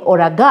boy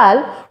or a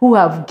girl who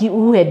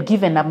had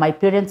given up? My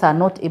parents are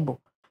not able.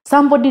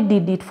 Somebody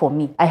did it for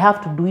me. I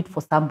have to do it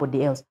for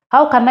somebody else.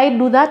 How can I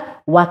do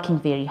that? Working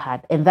very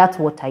hard. And that's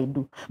what I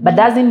do. But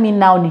doesn't mean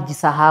now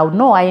nijisahau.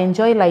 No, I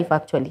enjoy life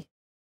actually.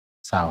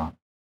 Sawa.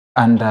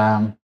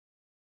 And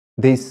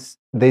there's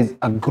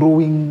a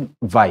growing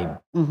vibe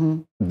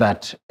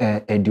that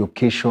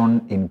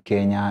education in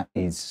Kenya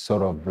is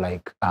sort of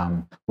like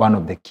one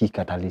of the key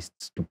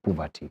catalysts to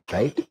poverty,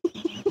 right?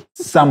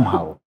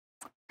 Somehow.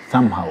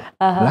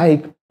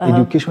 Like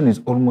education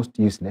is almost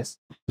useless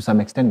to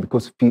some extent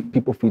because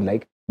people feel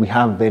like we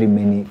have very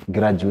many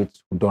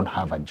graduates who don't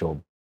have a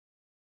job.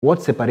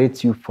 What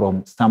separates you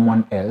from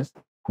someone else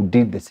who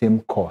did the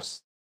same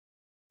course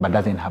but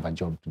doesn't have a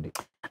job today?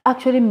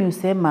 Actually,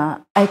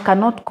 Musema, I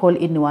cannot call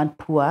anyone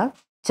poor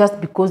just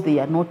because they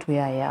are not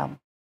where I am.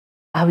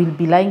 I will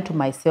be lying to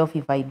myself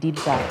if I did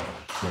that.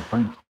 Good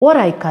point. What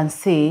I can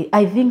say,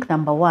 I think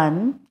number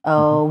one,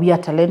 we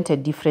are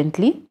talented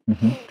differently.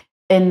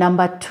 And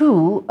number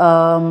two,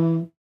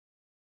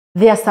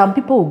 there are some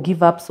people who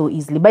give up so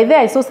easily. By there,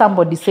 I saw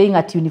somebody saying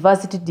that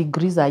university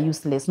degrees are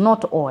useless.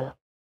 Not all.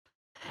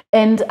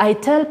 And I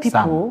tell people...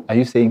 Some. Are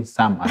you saying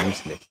some are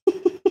useless?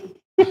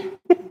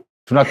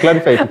 To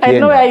clarify to I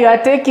know where you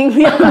are taking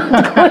me. I'm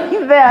not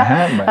going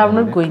there. I'm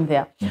not going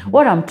there.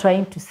 What I'm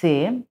trying to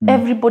say,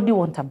 everybody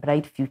wants a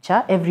bright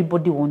future.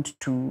 Everybody wants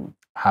to...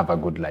 have a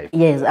good life.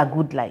 Yes, a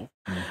good life.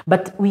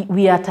 But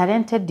we are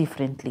talented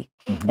differently.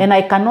 And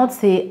I cannot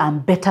say I'm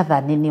better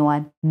than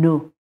anyone.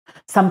 No.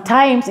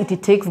 Sometimes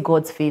it takes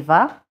God's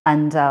favor.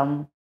 And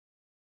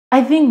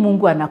I think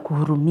Mungu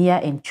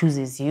anakuhurumia and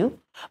chooses you.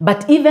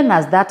 But even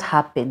as that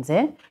happens,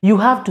 you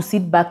have to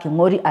sit back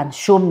and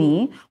show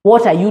me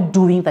what are you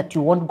doing that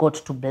you want God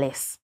to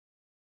bless.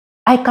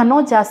 I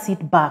cannot just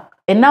sit back.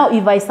 And now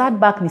if I sat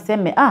back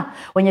niseme,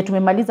 wenye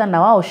tumemaliza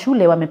na wao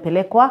shule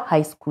wamepelekwa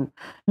high school.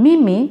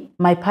 Mimi,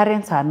 my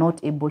parents are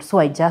not able, so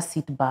I just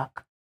sit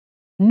back.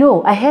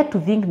 No, I had to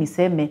think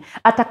niseme,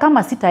 hata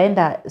kama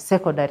sitaenda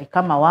secondary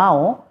kama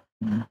wao,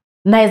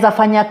 naeza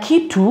fanya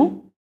kitu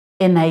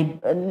and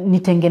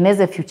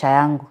nitengeneze future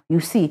yangu, you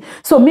see.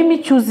 So mimi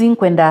choosing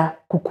kwenda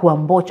kukua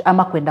mboch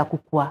ama kwenda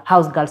kukua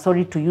house girl,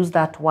 sorry to use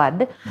that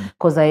word,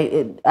 because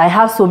I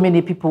have so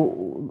many people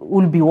who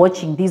will be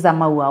watching this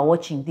ama who are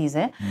watching this,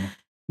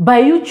 by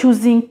you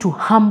choosing to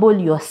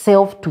humble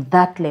yourself to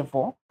that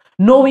level,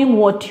 knowing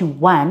what you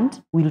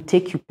want will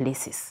take you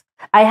places.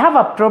 I have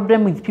a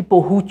problem with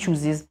people who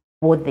chooses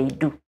what they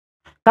do.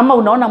 Kama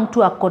unaona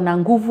mtu akona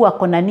nguvu,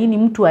 akona nini,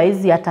 mtu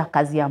haezi hata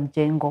kazi ya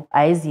mjengo,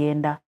 haezi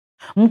enda.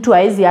 Mtu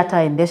haezi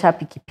hata endesha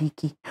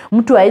pikipiki.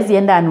 Mtu haezi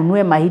enda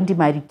anunue mahindi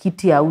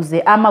marikiti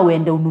auze, ama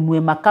uende ununue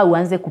makaa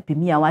uanze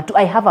kupimia watu.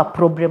 I have a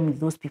problem with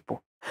those people.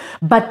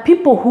 But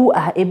people who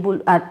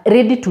are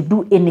ready to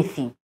do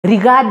anything,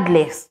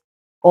 regardless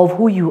of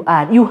who you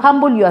are, you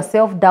humble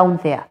yourself down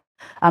there.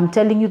 I'm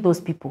telling you,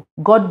 those people,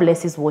 God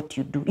blesses what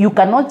you do. You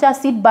cannot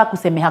just sit back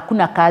useme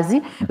hakuna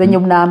kazi, wenye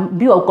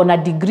mnaambiwa uko na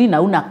degree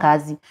na una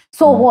kazi.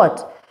 So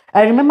what?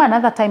 I remember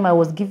another time I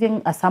was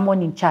giving a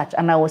sermon in church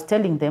and I was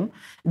telling them,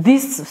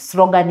 this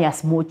slogan ya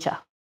smocha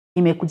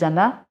imekuja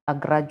na a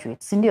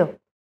graduate, si ndio?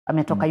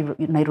 Ametoka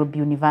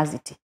Nairobi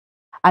University.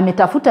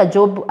 Ametafuta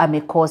job,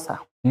 amekosa.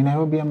 Ni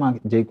Nairobi ama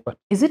JKUAT?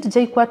 Is it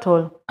JKUAT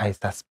or? I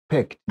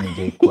suspect ni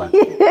JKUAT.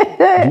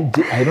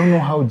 I don't know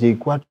how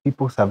JKUAT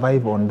people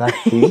survive on that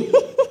thing.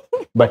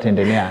 But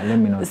endelea, let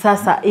me know.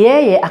 Sasa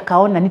yeye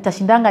akaona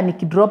nitashindanga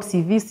nikidrop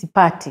CV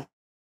sipati.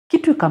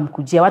 Kitu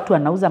ikamkujia, watu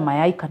wanauza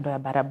mayai kando ya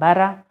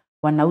barabara,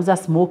 wanauza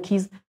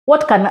smokies.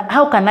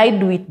 How can I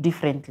do it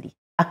differently?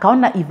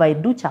 Akaona if I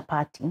do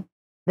chapati,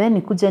 then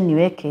nikuje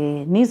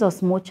niweke nizo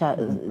smocha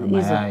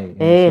hizo.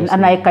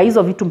 Anaeka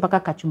hizo vitu mpaka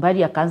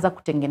kachumbari akaanza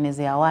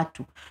kutengenezea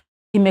watu.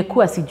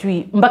 Imekuwa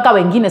sijui mpaka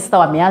wengine sasa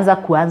wameanza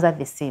kuanza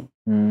the same.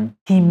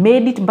 He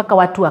made it mpaka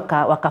watu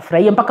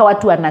wakafurahia, mpaka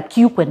watu wana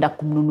queue kwenda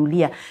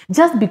kumnunulia,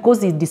 just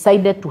because he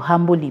decided to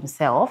humble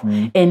himself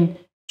and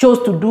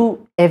chose to do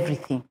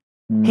everything.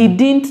 He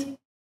didn't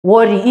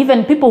worry.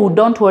 Even people who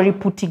don't worry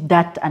putting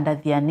that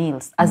under their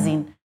nails, as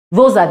in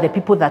those are the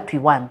people that we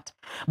want.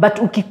 But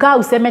ukikaa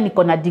useme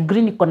niko na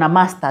degree, niko na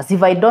masters,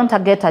 if I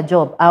don't get a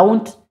job, I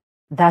won't.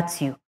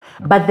 That's you.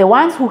 But the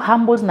ones who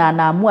humbles na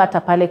anaamua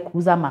hata pale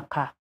kuuza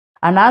makaa,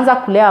 anaanza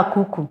kulea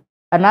kuku,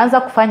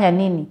 anaanza kufanya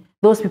nini,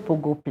 those people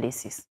go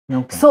places.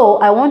 Okay. So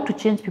I want to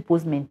change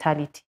people's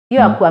mentality.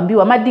 Hiyo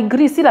kuambiwa ma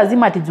degree si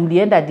lazima ati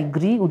ulienda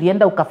degree,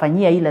 ulienda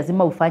ukafanyia hii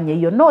lazima ufanye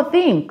hiyo. No,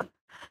 think.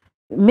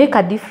 Make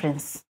a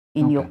difference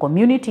in your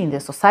community, in the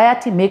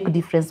society, make a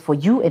difference for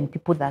you and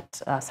people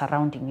that are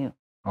surrounding you.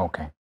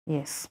 Okay.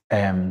 Yes.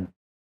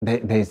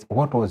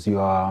 What was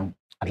your,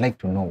 I'd like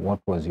to know, what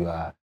was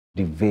your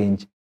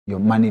revenge, your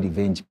money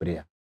revenge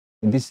prayer?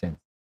 In this sense,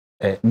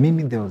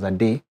 mimi there was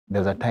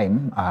a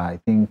time, I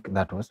think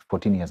that was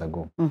 14 years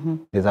ago.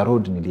 There's a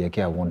road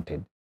niliekea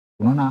wanted.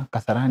 Unaona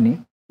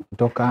Kasarani,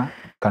 kutoka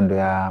kando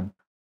ya,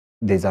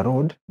 there's a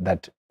road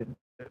that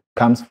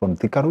comes from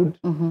Thika Road.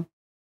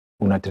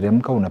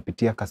 Unateremka,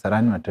 unapitia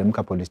Kasarani,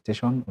 unateremka police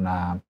station,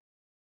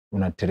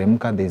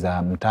 unateremka, there's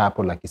a mtaa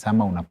hapo la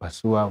Kisama,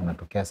 unapasua,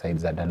 unatokea side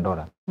za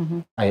Dandora.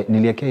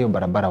 Niliekea hiyo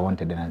barabara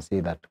wanted and I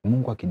say that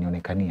Mungu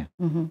akinionekania,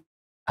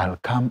 I'll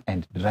come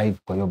and drive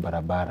kwa hiyo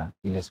barabara,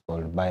 ile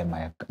called buy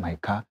my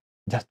car,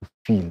 just to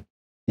feel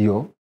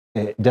hiyo,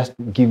 just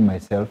to give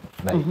myself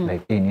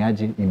like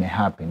energy in a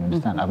happen, you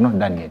understand? I've not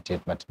done it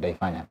yet, but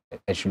daifanya.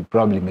 I should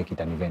probably make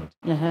it an event.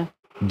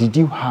 Did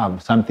you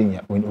have something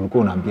when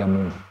ulikuwa unaambia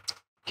Mungu,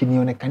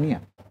 kinionekania?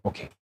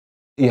 Okay.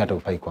 Hii hata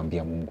ufai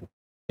kuambia Mungu.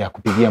 Ya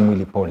kupigia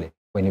mwili pole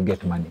when you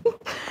get money.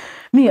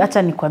 Mi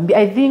acha nikwambia,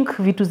 I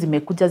think vitu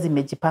zimekuja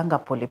zimejipanga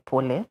pole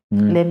pole,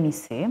 let me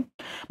say.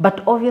 But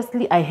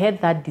obviously I had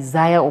that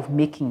desire of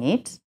making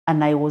it,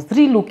 and I was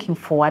really looking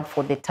forward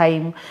for the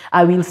time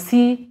I will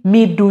see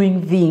me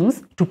doing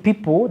things to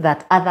people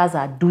that others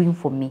are doing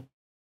for me.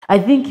 I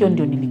think hiyo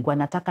ndio nilikuwa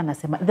nataka,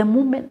 nasema the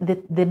moment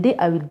the day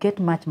I will get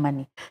much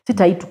money,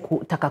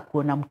 sitaitaka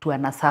kuona mtu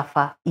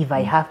anasuffer. If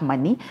I have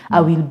money,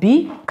 I will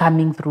be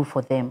coming through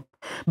for them.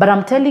 But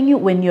I'm telling you,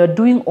 when you're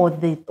doing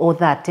all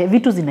that,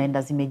 vitu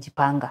zinaenda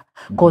zimejipanga.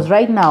 Because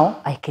right now,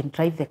 I can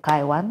drive the car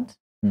I want,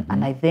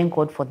 and I thank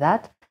God for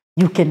that.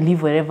 You can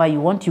live wherever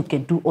you want, you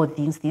can do all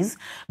things.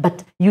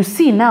 But you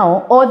see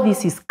now, all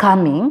this is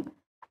coming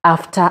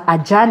after a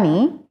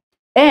journey,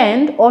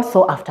 and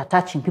also after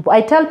touching people.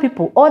 I tell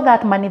people, all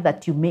that money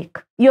that you make,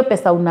 hiyo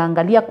pesa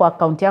unaangalia kwa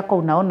account yako,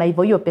 unaona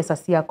hivyo, hiyo pesa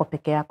si yako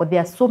peke yako. There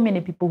are so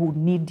many people who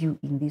need you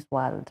in this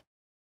world.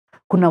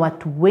 Kuna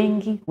watu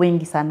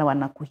wengi sana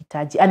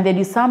wanakuhitaji. And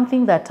there is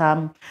something that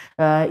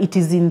it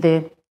is in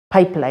the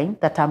pipeline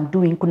that I'm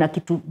doing. Kuna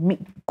kitu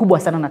kubwa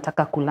sana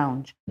nataka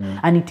ku-launch.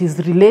 And it is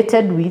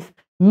related with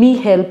me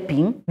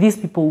helping these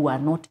people who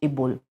are not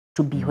able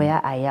to be where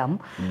I am,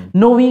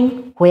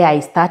 knowing where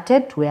I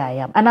started to where I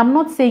am. And I'm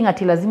not saying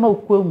ati lazima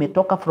ukue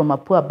umetoka from a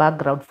poor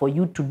background for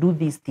you to do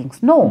these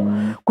things. No.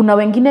 Kuna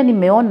wengine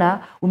nimeona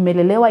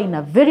umelelewa in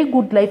a very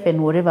good life and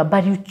whatever,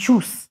 but you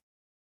choose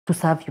to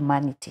serve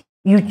humanity.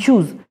 You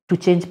choose to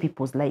change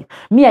people's life.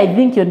 Me, I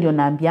think hiyo ndio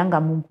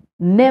naambianga Mungu,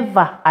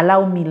 never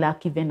allow me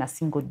lack even a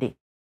single day.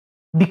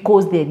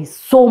 because there is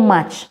so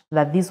much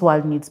that this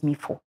world needs me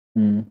for.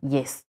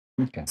 Yes.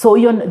 Okay. So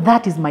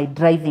that is my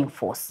driving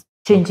force,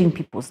 changing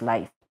people's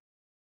life.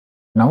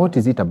 Now, what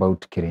is it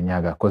about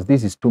Kirinyaga? Because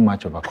this is too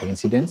much of a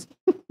coincidence.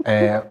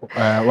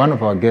 One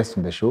of our guests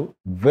on the show,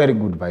 very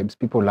good vibes.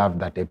 People love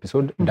that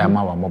episode,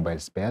 Damawa Mobile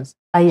Spares.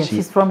 Yes,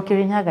 she's from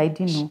Kirinyaga, I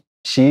didn't know.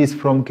 She is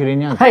from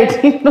Kirinyaga. I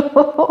didn't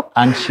know.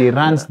 And she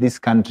runs this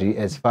country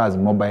as far as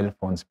mobile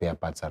phone spare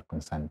parts are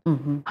concerned.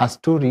 Her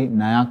story,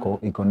 Nayako,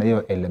 iko na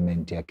hiyo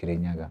element ya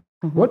Kirinyaga.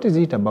 What is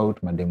it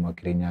about Madam wa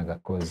Kirinyaga?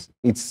 Because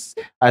it's,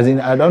 as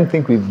in, I don't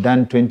think we've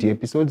done 20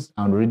 episodes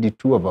and already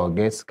 2 of our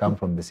guests come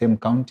from the same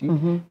county,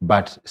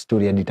 but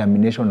story ya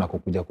determination na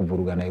kukuja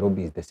kuvuruga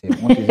Nairobi is the same.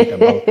 What is it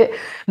about?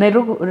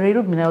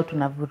 Nairobi nayo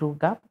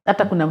tunavuruga.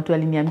 Hata kuna mtu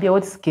aliniambia,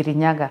 what is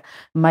Kirinyaga?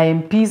 My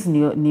MPs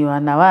ni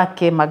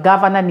wanawake,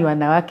 magavana ni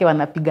wanawake,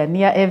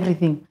 wanapigania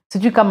everything.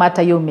 Sijui kama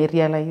hata hiyo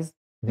umerealize.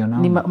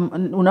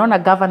 Unaona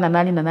governor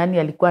nani na nani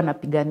alikuwa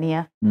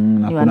anapigania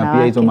ni kuna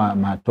pia hizo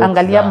top.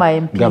 Angalia ma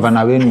MPs.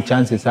 Governor wenu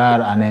chances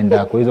are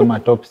anaenda kwa hizo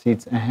top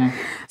seats.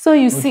 So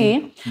you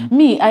see,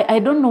 me, I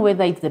don't know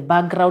whether it's the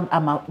background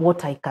or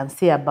what I can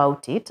say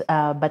about it,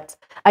 but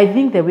I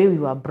think the way we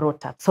were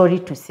brought up, sorry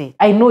to say,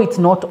 I know it's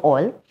not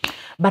all,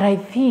 but I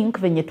think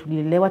venye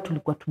tulilelewa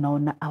tulikuwa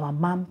tunaona our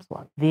moms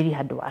were very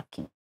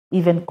hardworking,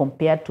 even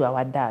compared to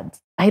our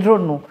dads. I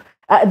don't know.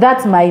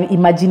 That's my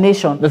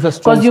imagination.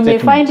 Because you may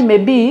find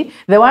maybe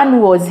the one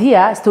who was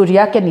here, story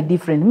yake ni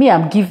different. Me,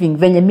 I'm giving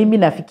venye mimi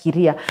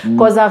nafikiria.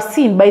 Because I've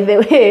seen, by the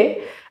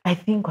way, I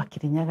think kwa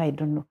Kirinyaga, I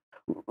don't know.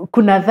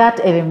 Kuna that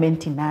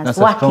element in us. That's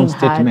a strong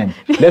statement.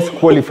 Let's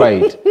qualify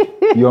it.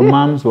 Your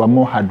moms were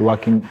more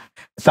hardworking,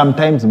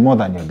 sometimes more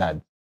than your dad.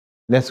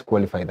 Let's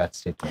qualify that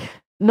statement.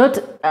 Not,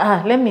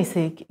 let me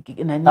say, like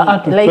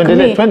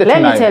me,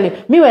 let me tell you,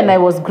 me when I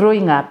was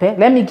growing up,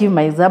 let me give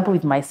my example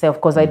with myself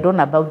because I don't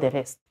know about the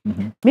rest.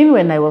 Me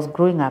when I was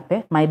growing up,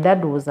 my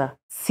dad was a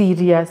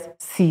serious.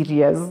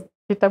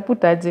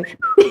 Itaputaje?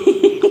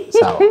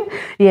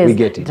 Yes, we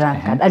get it.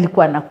 Drunkard.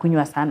 Alikuwa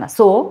anakunywa sana.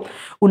 So,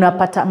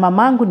 unapata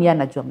mamangu ni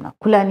anajua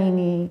mnakula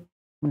nini,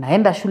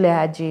 mnaenda shule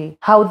aje,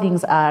 how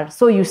things are.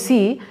 So you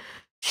see,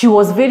 she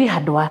was very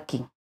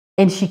hardworking.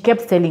 And she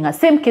kept telling us,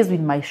 same case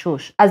with my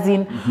shosh. As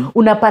in,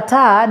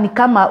 unapata ni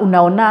kama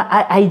unaona,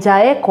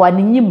 haijaekwa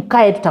ni nyinyi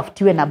mkae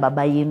tutafutiwe na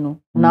baba yenu.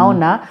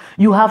 Unaona,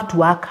 you have to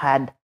work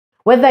hard.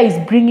 Whether he's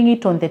bringing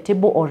it on the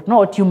table or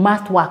not, you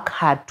must work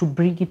hard to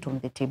bring it on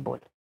the table.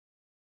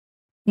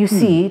 You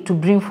see, to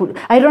bring food.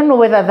 I don't know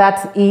whether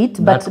that's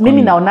it, but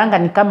mimi naonanga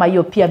ni kama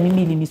hiyo pia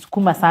mimi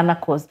ilinisukuma sana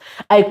cause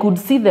I could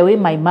see the way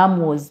my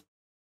mom was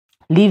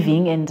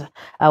living and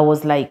I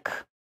was like,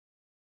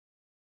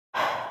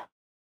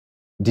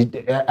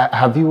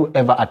 have you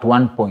ever at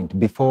one point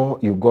before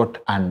you got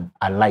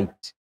a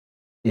light,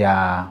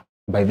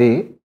 by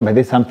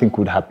the something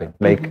could happen,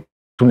 like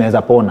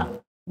tunaweza pona?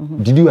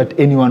 Did you at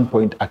any one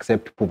point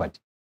accept poverty?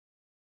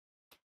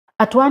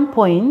 At one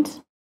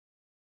point,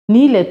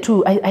 nile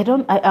too,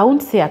 I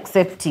won't say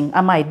accepting,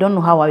 ama I don't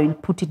know how I will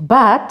put it,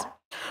 but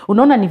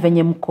unaona ni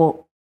venye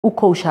mko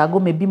uko ushago,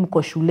 maybe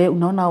mko shule,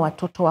 unaona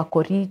watoto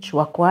wako rich,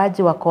 wako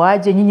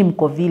aje, nyinyi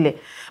mko vile.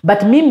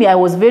 But mimi, I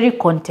was very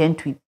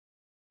content with.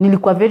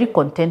 Nilikuwa very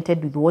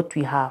contented with what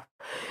we have.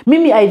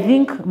 Mimi, I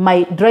think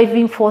my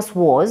driving force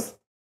was,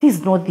 this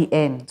is not the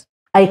end.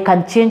 I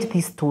can change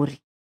this story.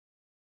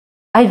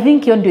 I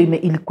think hiyo ndio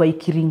ilikuwa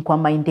ikiring kwa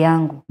mind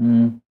yangu.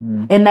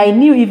 And I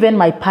knew even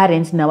my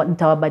parents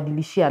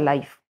nitawabadilishia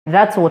life.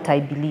 That's what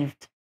I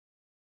believed.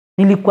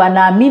 Nilikuwa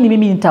naamini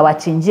mimi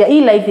nitawachangia.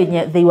 Hii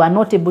life they were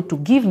not able to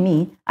give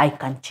me, I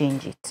can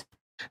change it.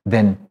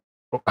 Then,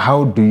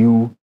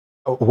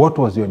 what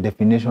was your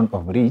definition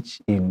of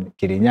rich in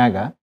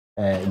Kirinyaga?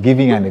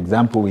 Giving an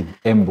example with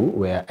Embu,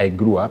 where I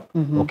grew up.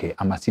 Okay,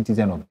 I'm a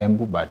citizen of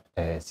Embu, but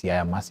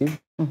Siaya massive.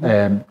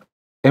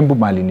 Embu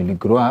mali nili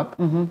grow up.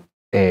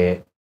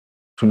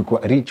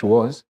 Tulikuwa rich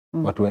was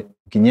watu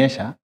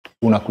kinyesha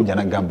unakuja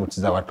na gumboots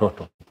za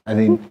watoto. I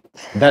think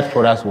that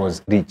for us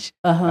was rich.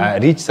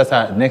 Rich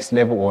sasa next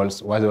level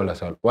was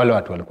wale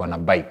watu walikuwa na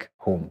bike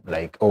home,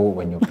 like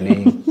when you're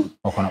playing.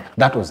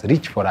 That was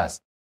rich for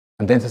us.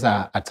 And then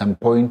sasa at some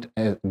point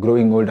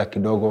growing older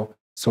kidogo,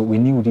 so we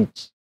knew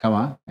rich.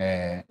 Kama,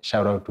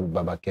 shout out to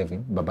Baba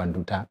Kevin, Baba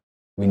Nduta.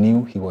 We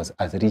knew he was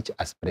as rich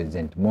as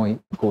President Moi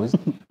because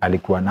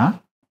alikuwa na,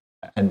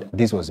 and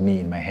this was me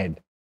in my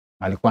head,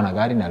 alikuwa na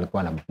gari na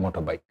alikuwa na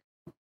motorbike.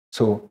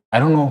 So I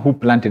don't know who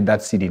planted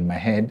that seed in my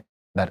head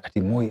that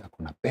ati Moi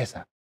akona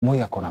pesa,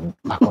 Moi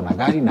akona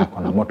gari na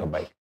akona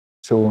motorbike.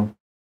 So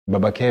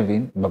Baba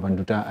Kevin, Baba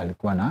Nduta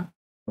alikuwa na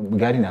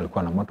gari na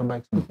alikuwa na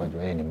motorbike, so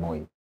nikajua yeye ni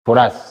Moi. For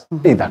us,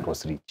 that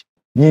was rich.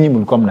 Nyinyi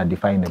mlikuwa mna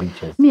define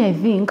riches. Me, I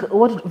think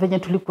venye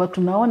tulikuwa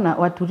tunaona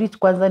watu rich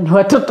kwanza ni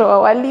watoto wa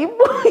walimu.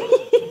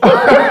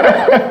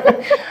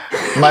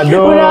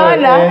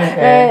 Unaona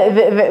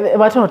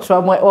watoto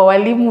wa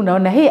walimu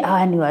unaona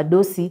hawa ni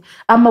wadosi,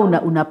 ama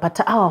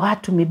unapata hawa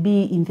watu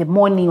maybe in the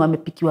morning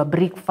wamepikiwa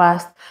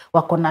breakfast,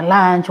 wako na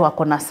lunch,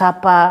 wako na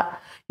supper.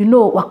 you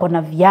know, wako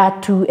na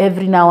viatu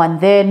every now and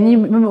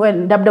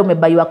then. Labda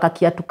umebaiwa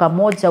kakiatu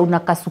kamoja,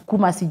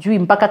 unakasukuma sijui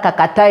mpaka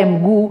kakatae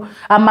mguu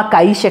ama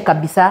kaishe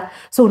kabisa.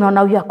 So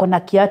unaona huyu ako na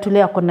kiatu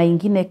leo, ako na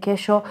ingine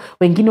kesho,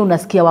 wengine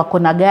unasikia wako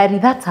na gari.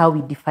 That's how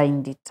we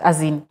defined it.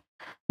 As in,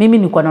 mimi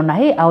nilikuwa naona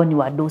hey, hao ni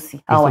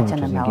wadosi, hao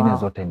achana na wao. Zingine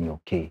zote ni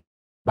okay.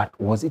 But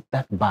was it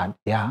that bad?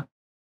 Yeah.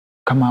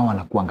 Kama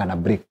wanakuanga na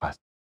breakfast.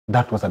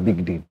 That was a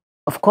big deal.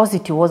 Of course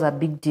it was a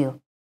big deal.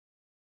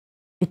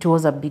 It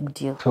was a big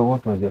deal. So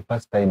what was your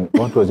first time?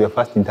 What was your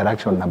first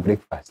interaction na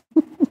breakfast?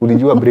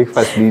 Ulijua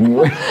breakfast lini?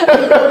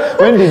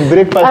 When did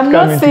breakfast come into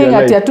your life? I'm not saying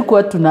ati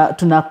hatukuwa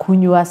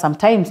tunakunywa.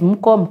 Sometimes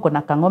mko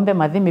na kangombe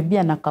madhime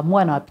bia na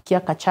kamua na wapikia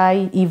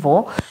kachai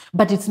hivyo,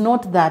 but it's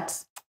not that,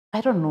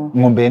 I don't know.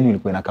 Ngombe yenu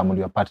ilikuwa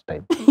inakamuliwa part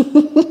time.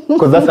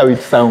 Because that's how it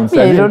sounds.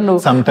 Yeah, I don't know.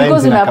 Sometimes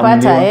because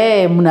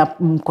unapata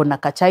mko na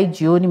kachai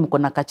jioni, mko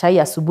na kachai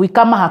asubuhi,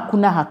 kama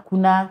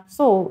hakuna.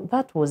 So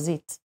that was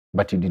it.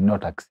 But you did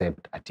not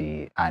accept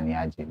ati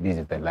aniaje, this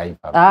is the life.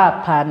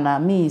 Pana,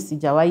 mi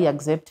sijawahi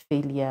accept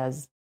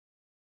failures.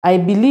 I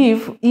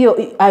believe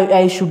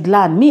I should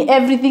learn. Me,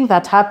 everything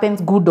that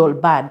happens, good or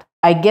bad,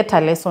 I get a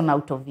lesson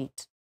out of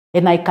it.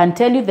 And I can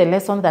tell you the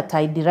lesson that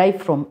I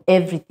derive from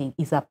everything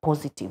is a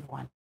positive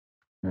one.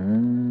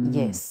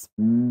 Yes.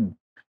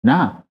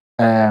 Now,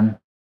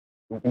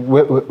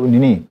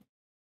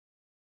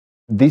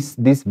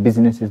 these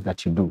businesses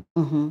that you do,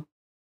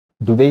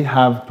 do they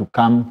have to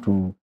come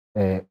to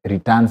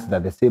returns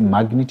that the same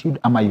magnitude,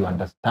 ama you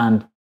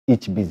understand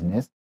each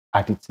business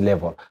at its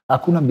level?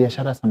 Hakuna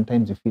biashara,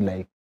 sometimes you feel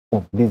like,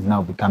 oh, this is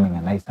now becoming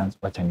a license,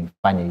 wacha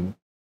nifanye hii.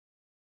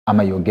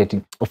 Ama you're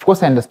getting, of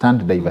course I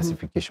understand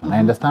diversification. I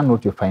understand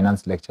what your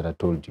finance lecturer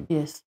told you.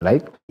 Yes.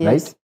 Right? Yes.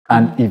 Right?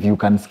 And if you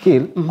can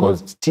scale,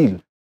 because still,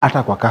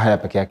 hata kwa kahaya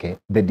peke yake,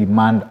 the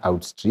demand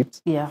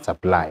outstrips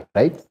supply,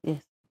 right?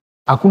 Yes.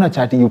 Hakuna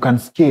chati, you can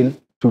scale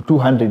to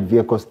 200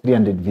 vehicles,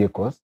 300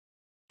 vehicles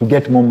to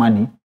get more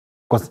money,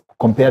 because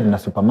compared na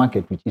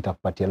supermarket, which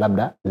itakupatia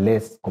labda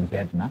less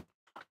compared na.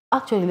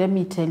 Actually, let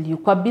me tell you,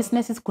 kwa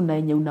businesses kuna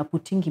yenye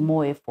unaputingi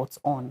more efforts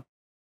on.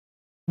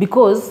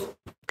 Because,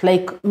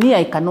 like me,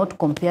 I cannot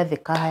compare the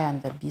kahaya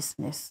and the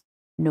business.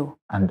 No.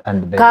 And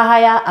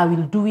kahaya, I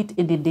will do it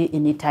any day,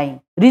 anytime.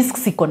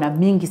 Risks iko na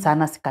mingi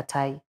sana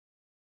sikatai.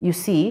 You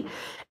see?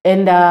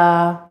 And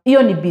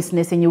hiyo ni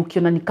business yenye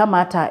ukiona ni kama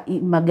hata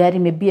magari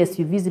maybe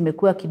SUV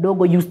zimekuwa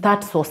kidogo, you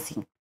start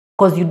sourcing.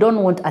 Because you don't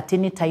want at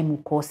any time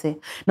ukose.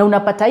 Na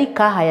unapata hii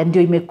kahaya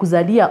ndio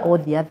imekuzalia all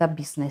the other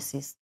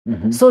businesses.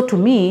 So to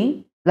me,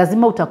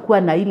 lazima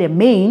utakuwa na ile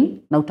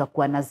main na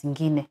utakuwa na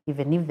zingine,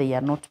 even if they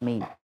are not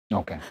main.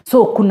 Okay.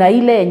 So kuna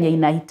ile yenye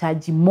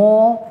inahitaji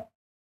more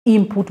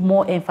input,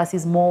 more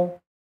emphasis, more.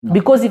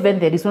 Because even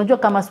there is, unajua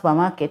kama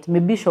supermarket,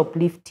 maybe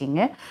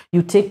shoplifting,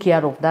 you take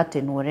care of that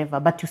and whatever.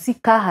 But you see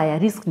kahaya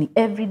risk ni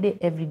every day.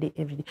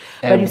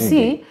 But you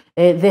see,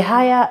 the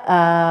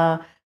higher,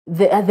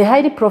 the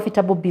highly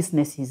profitable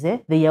businesses,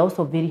 they are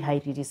also very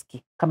highly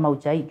risky. Kama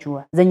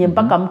hujaijua. Zenye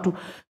mpaka mtu,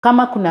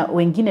 kama kuna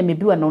wengine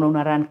maybe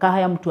wanaona run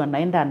kahaya mtu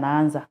anaenda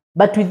anaanza.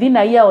 But within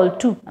a year or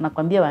two,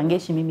 anakuambia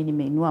Wangechi mimi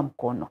nimeinua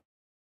mkono.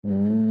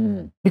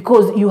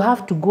 Because you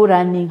have to go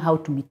running how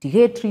to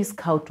mitigate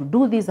risk, how to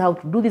do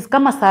this.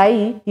 Kama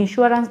sahi,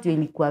 insurance ndio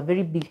ilikuwa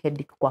very big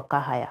headache kwa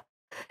kahaya.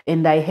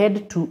 And I had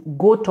to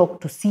go talk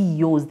to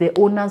CEOs, the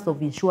owners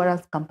of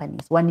insurance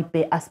companies,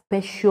 wanipe a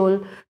special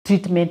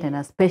treatment and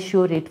a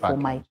special rate for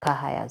my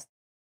kahayas,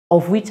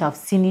 of which I've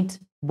seen it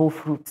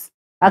both routes.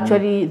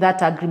 Actually,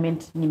 that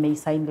agreement nimei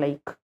sign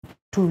like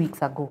 2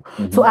 weeks ago.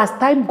 So as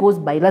time goes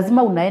by,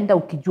 lazima unaenda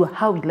ukijua,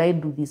 how will I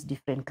do this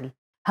differently?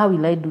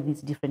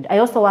 I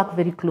also work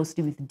very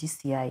closely with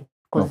DCI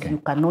because you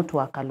cannot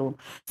work alone.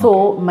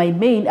 So my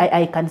main,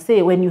 I can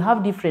say, when you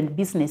have different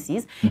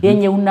businesses,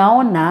 yenye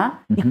unaona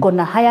iko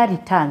na higher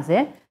returns,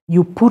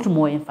 you put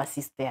more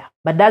emphasis there.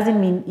 But doesn't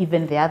mean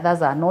even the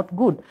others are not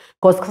good.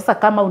 Because sasa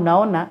kama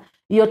unaona,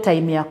 hiyo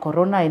time ya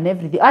corona and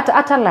everything,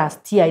 hata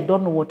last year, I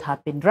don't know what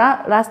happened.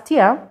 Last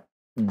year,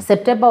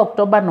 September,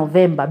 October,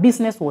 November,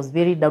 business was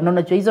very down.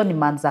 Unajua hizo ni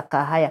manza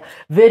kahaya,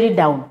 very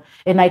down.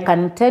 And I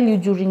can tell you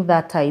during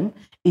that time,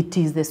 it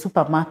is the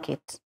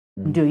supermarket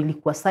ndio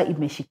ilikuwa saa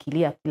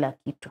imeshikilia kila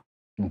kitu.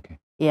 Okay.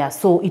 Yeah,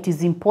 so it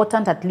is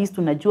important at least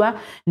unajua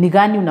ni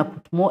gani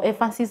unaput more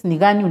emphasis, ni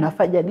gani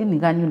unafanya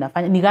nini,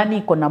 ni gani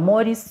iko na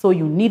more risk, so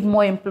you need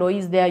more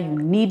employees there, you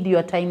need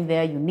your time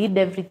there, you need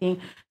everything.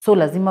 So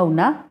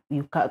lazima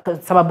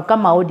sababu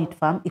kama audit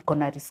firm iko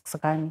na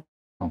risks gani.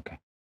 Okay.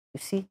 You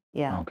see?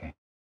 Yeah. Okay.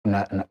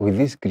 With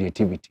this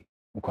creativity,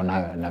 uko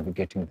nayo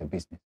navigating the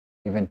business,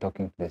 even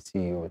talking to the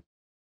CEOs,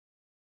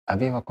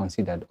 have you ever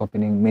considered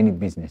opening many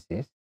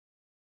businesses?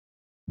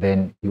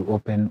 Then you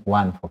open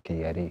one for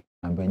KRA.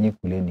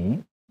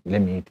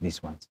 Let me eat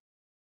this one.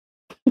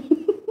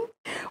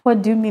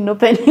 What do you mean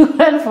opening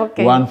one for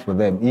KRA? One for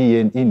them.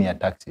 In your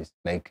taxes.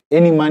 Like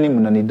any money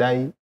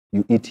mnanidai,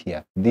 you eat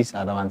here. These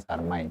other ones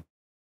are mine.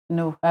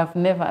 No, I've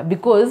never.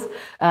 Because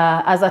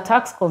as a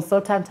tax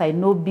consultant, I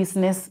know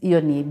business,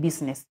 hiyo ni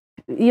business.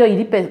 hiyo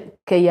ilipe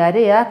KRA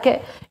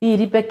yake, hii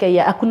ilipe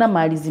KRA, hakuna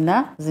mali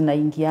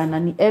zinaingiana,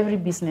 ni every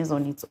business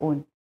on its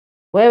own.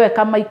 Wewe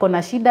kama iko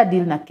na shida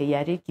deal na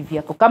KRA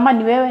kivyako, kama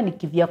ni wewe ni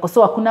kivyako,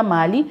 so hakuna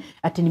mali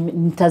ati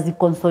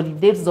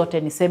nitaziconsolidate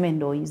zote niseme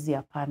ndo hizi,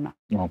 hapana.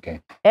 Okay.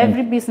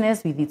 Every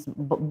business with its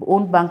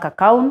own bank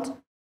account,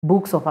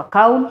 books of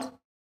account,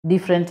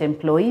 different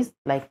employees,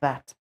 like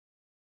that.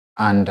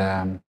 And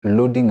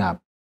loading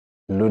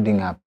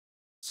up.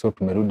 So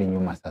tumerudi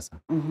nyuma sasa.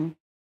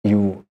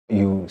 You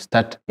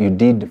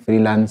did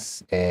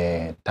freelance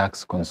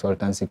tax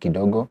consultancy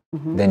kidogo,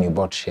 then you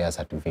bought shares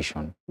at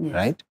Vision, yes.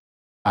 Right?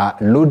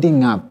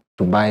 Loading up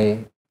to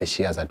buy the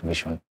shares at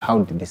Vision, how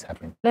did this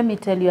happen? Let me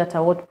tell you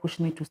what pushed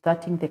me to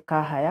starting the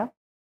car hire.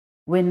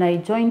 When I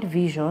joined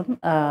Vision,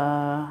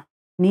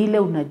 ni ile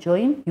una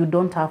join, you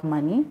don't have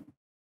money,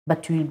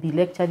 but you will be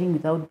lecturing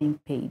without being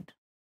paid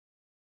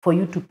for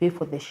you to pay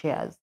for the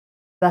shares.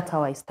 That's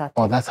how I started.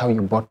 Oh, that's how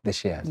you bought the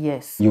shares?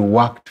 Yes. You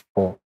worked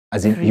for,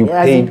 as in you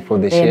paid for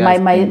the shares?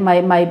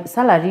 My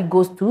salary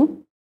goes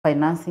to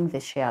financing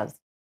the shares.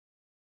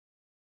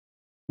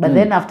 But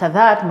then after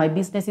that, my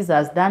businesses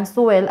has done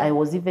so well, I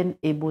was even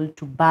able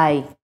to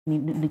buy.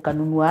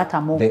 Nikanunua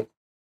hata more.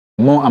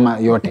 More ama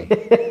yote?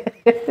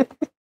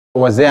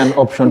 Was there an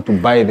option to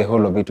buy the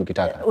whole of it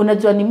ukitaka?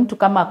 Unajua ni mtu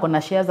kama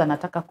akona shares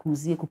anataka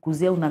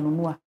kukuzia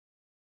unanunua.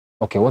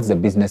 Okay, what's the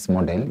business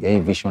model ya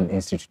Vision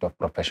Institute of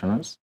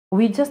Professionals?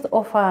 We just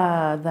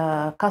offer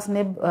the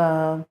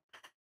CASNEB,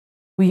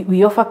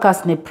 we offer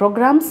CASNEB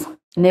programs,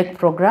 NEC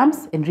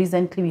programs, and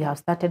recently we have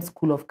started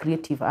School of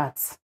Creative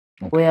Arts.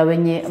 Okay. Where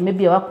when you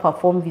maybe work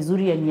perform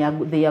vizuri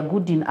and they are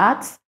good in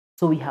arts,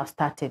 so we have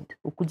started.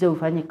 Ukuje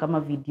ufanye kama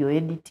video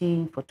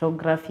editing,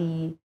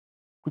 photography,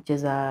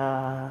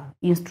 kucheza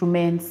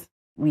instruments.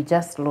 We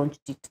just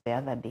launched it the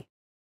other day.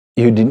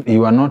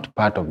 You are not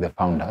part of the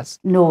founders.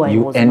 No, I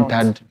was not. You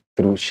entered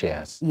through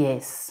shares.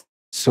 Yes.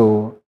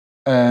 So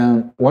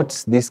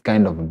what's this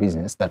kind of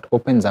business that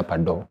opens up a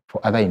door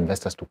for other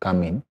investors to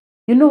come in?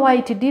 You know why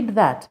it did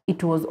that?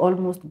 It was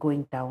almost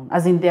going down.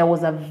 As in there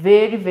was a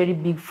very, very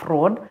big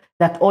fraud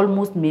that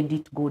almost made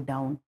it go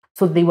down.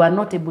 So they were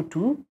not able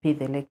to pay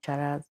the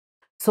lecturers.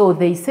 So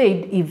they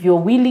said, if you're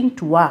willing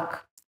to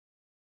work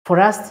for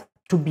us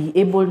to be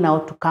able now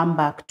to come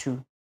back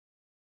to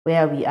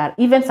where we are.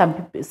 Even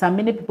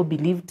many people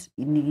believed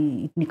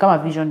ni kama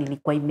Vision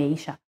ilikuwa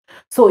imeisha.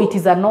 So it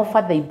is an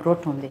offer they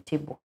brought on the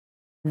table.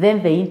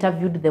 Then they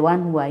interviewed the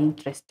one who are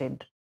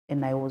interested,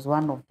 and I was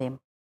one of them.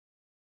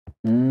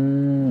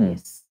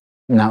 Yes.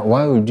 Now,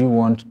 why would you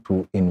want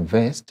to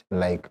invest,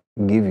 like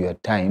give your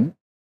time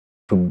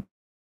to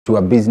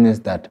a business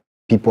that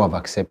people have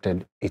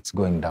accepted it's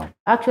going down?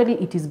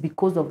 Actually, it is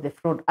because of the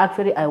fraud.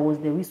 Actually, I was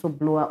the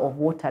whistleblower of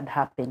what had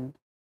happened.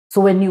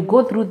 So when you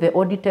go through the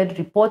audited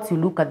reports, you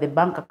look at the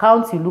bank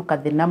accounts, you look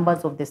at the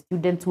numbers of the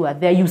students who are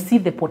there, you see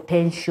the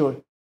potential.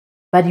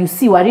 But you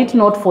see, were it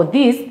not for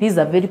this is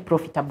a very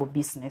profitable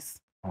business.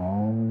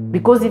 Oh.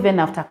 Because even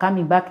after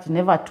coming back, it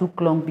never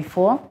took long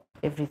before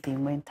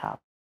everything went up.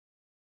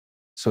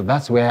 So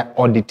that's where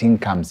auditing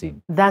comes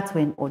in. That's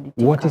when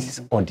auditing What comes is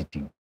in.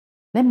 auditing?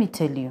 Let me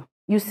tell you.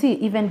 You see,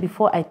 even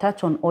before I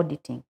touch on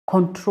auditing,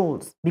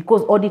 controls,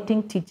 because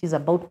auditing teaches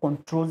about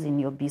controls in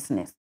your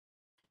business.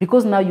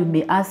 Because now you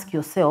may ask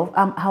yourself,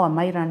 how am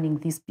I running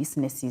these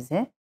businesses,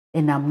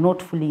 and I'm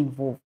not fully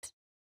involved.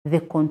 The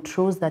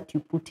controls that you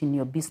put in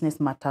your business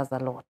matters a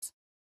lot.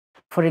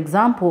 For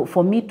example,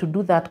 for me to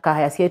do that car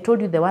hire, see, I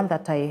told you the one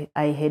that I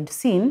had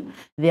seen,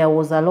 there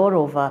was a lot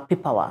of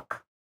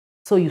paperwork.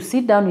 So you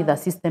sit down with a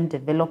system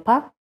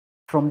developer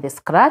from the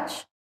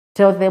scratch,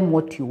 tell them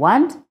what you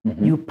want,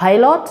 you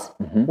pilot,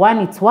 when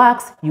it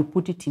works, you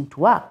put it into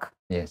work.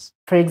 Yes.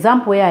 For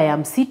example, where I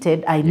am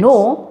seated, I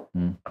know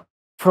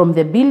from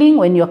the billing,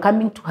 when you're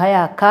coming to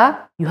hire a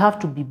car, you have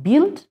to be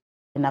billed,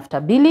 and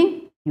after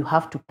billing, you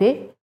have to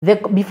pay.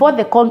 Before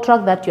the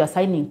contract that you are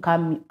signing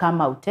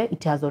come out,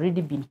 it has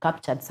already been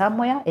captured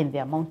somewhere and the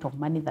amount of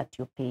money that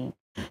you're paying.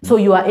 So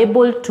you are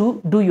able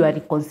to do your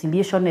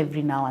reconciliation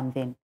every now and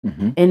then.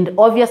 And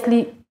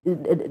obviously,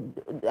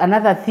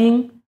 another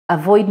thing,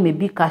 avoid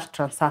maybe cash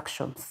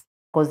transactions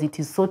because it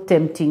is so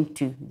tempting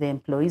to the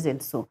employees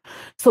and so.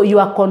 So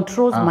your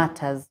controls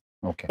matters.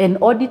 Okay. And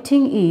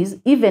auditing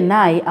is, even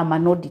I am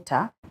an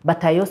auditor,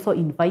 but I also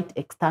invite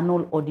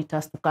external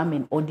auditors to come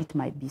and audit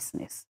my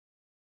business.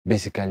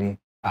 Basically,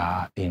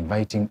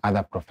 inviting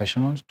other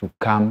professionals to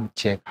come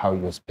check how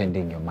you're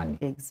spending your money.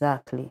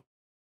 Exactly.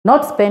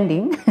 Not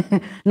spending,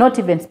 not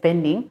even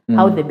spending,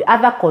 how the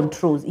other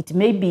controls. It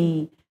may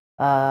be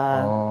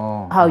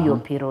how your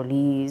payroll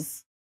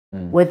is,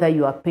 whether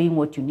you are paying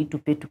what you need to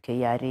pay to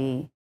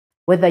KRA,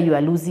 whether you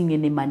are losing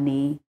any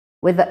money,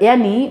 whether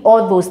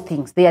all those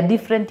things. There are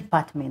different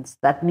departments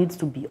that needs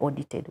to be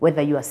audited,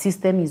 whether your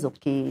system is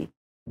okay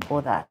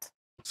or that.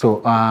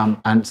 So,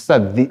 and so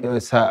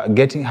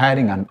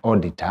hiring an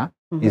auditor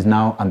is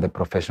now on the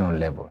professional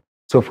level.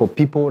 So for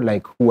people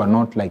like who are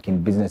not like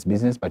in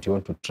business, but you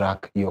want to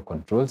track your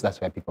controls,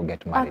 that's where people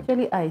get married.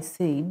 Actually, I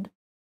said,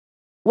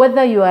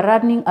 whether you are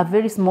running a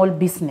very small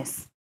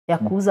business, ya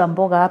kuuza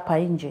mboga hapa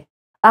nje,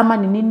 ama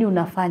ni nini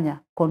unafanya,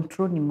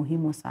 control ni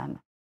muhimu sana.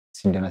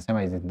 Si ndio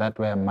nasema, is it that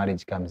where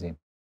marriage comes in?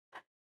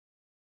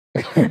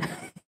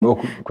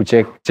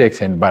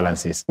 Checks and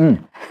balances.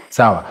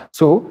 Sawa.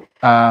 So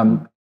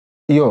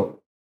hiyo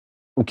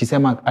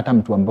ukisema hata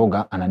mtu wa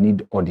mboga ana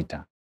need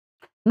auditor.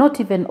 Not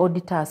even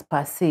auditors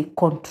per se,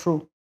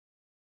 control.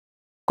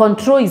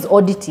 Control is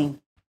auditing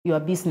your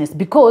business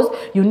because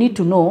you need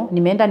to know,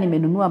 nimeenda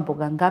nimenunua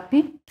mboga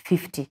ngapi?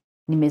 50.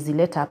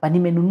 Nimezileta hapa,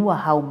 nimenunua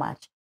how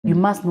much? You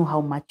must know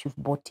how much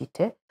you've bought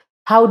it.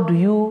 How do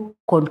you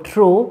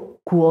control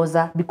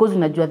kuoza? Because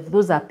unajua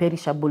those are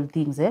perishable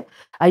things.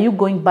 Are you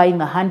going buying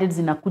 100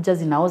 zinakuja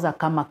zinaoza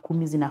kama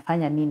 10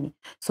 zinafanya nini?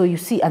 So you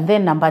see, and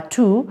then number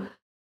 2,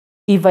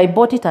 if I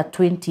bought it at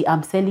 20,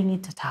 I'm selling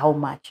it at how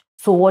much?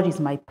 So what is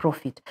my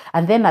profit?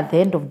 And then at the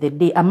end of the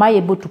day, am I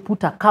able to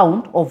put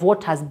account of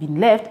what has been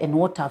left and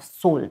what I've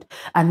sold?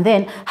 And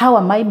then how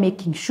am I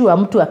making sure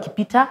mtu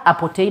akipita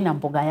apotei na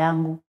mboga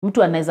yangu?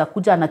 Mtu anaweza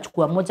kuja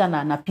anachukua moja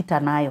na anapita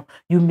nayo.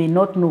 You may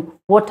not know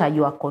what are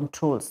your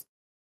controls.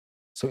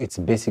 So it's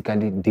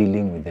basically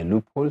dealing with the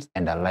loopholes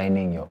and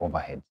aligning your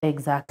overhead.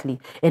 Exactly.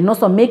 And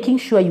also making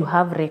sure you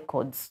have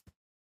records.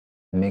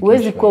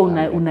 Huwezi kuwa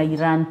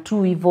unairan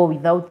tu hivyo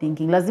without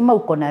thinking. Lazima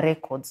uko na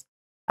records.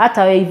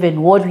 Hata even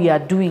what we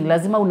are doing,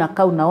 lazima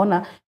unakaa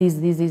unaona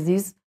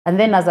this. And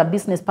then as a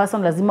business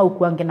person, lazima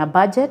ukuange na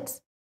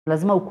budget,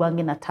 lazima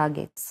ukuange na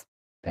targets.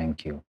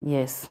 Thank you.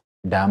 Yes.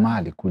 Dama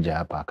alikuja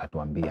hapa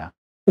akatuambia,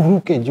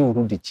 uruke juu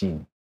urudi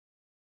chini.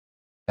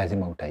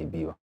 Lazima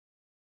utaibiwa.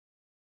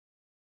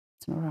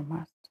 It's not a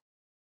must.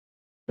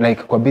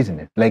 Like kwa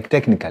business, like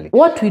technically.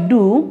 What we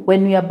do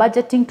when we are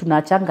budgeting,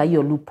 tunachanga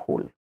hiyo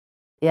loophole.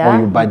 Yeah,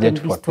 or you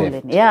budget for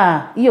theft.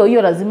 Yeah,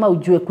 hiyo lazima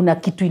ujue kuna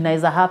kitu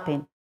inaweza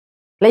happen.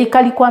 Like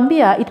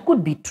alikwambia, it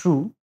could be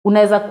true.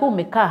 Unaweza kuwa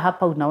umekaa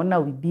hapa unaona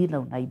uibiwa na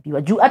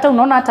unaibiwa. Juu hata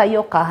unaona hata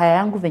hiyo kahaya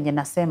yangu venye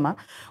nasema,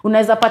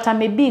 unaweza pata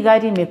maybe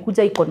gari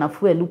imekuja iko na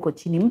fuel huko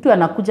chini. Mtu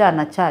anakuja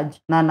ana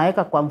charge na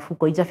anaweka kwa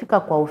mfuko, haijafika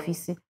kwa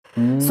ofisi.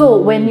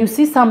 So when you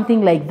see something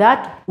like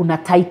that, una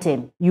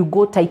tighten. You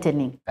go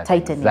tightening.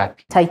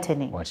 Exactly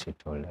tightening. What she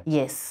told us.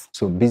 Yes.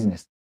 So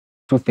business,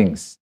 2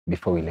 things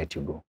before we let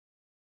you go.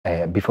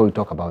 Before we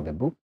talk about the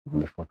book,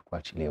 before to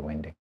actually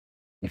wende,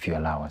 if you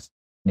allow us.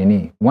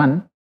 Nini,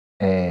 one,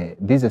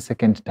 this is the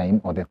second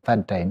time or the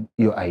third time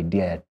your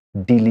idea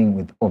dealing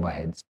with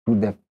overheads to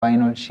the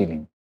final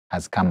shilling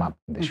has come up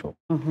in the show.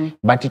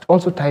 But it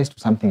also ties to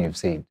something you've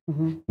said.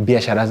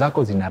 Biashara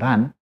zako zina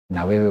run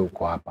na wewe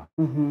uko hapa.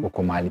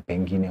 Uko mahali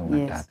pengine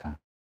unataka. Yes.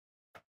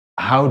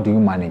 How do you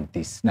manage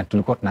this? Na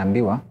tulikuwa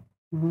tunaambiwa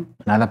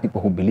and other people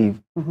who believe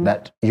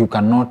that you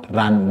cannot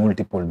run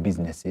multiple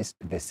businesses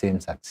to the same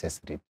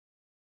success rate.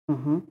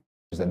 To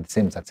the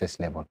same success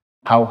level.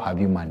 How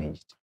have you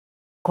managed?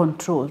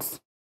 Controls.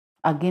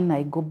 Again,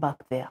 I go back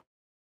there.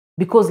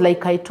 Because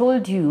like I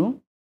told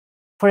you,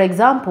 for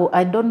example,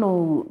 I don't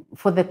know,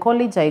 for the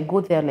college, I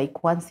go there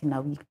like once in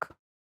a week.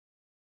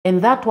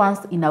 And that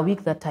once in a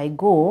week that I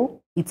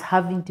go, it's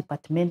having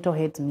departmental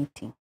heads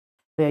meeting,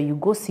 where you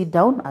go sit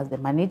down as the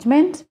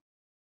management,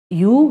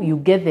 you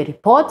get the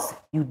reports,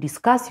 you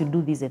discuss, you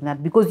do this and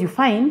that. Because you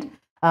find,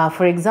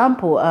 for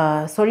example,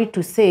 sorry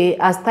to say,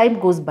 as time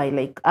goes by,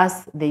 like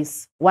us,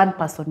 there's one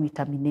person we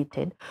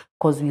terminated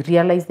because we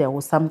realized there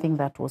was something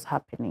that was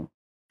happening.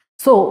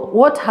 So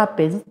what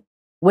happens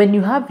when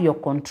you have your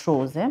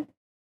controls?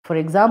 For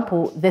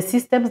example, the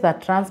systems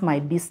that runs my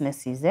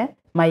businesses,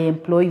 my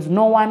employees,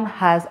 no one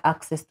has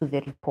access to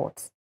the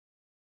reports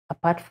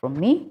apart from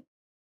me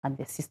and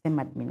the system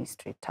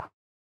administrator,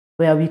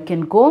 where we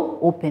can go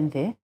open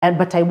there.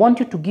 But I want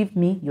you to give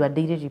me your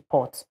daily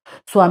reports.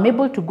 So I'm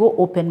able to go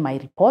open my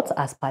reports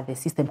as per the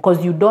system,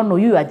 because you don't know,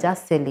 you are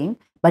just selling,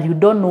 but you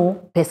don't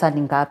know pesa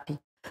ni ngapi.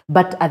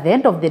 But at the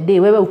end of the day,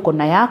 wewe uko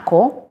na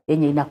yako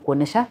yenye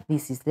inakuonesha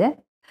this is there.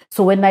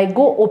 So when I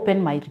go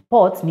open my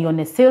reports,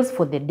 nione sales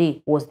for the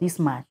day was this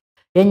much.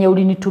 Yenye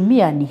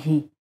ulinitumia ni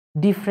hii.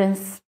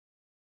 Difference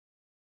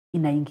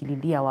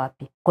inaingililia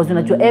wapi? Because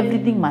unajua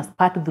everything must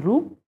pass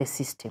through the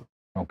system.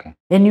 Okay.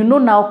 And you know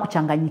now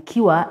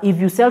kuchanganyikiwa,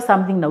 if you sell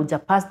something na uja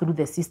pass through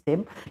the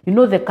system, you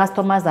know the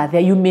customers are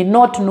there. You may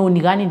not know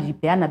ni gani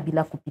nilipeana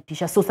bila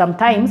kupitisha. So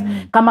sometimes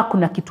kama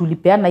kuna kitu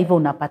ulipeana hivyo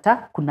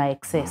unapata kuna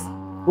excess.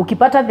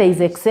 Ukipata there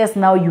is excess,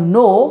 now you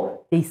know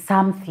there is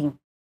something.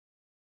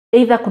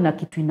 Either kuna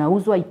kitu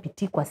inauzwa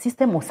ipiti kwa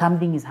system or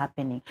something is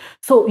happening.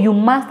 So you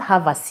must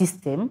have a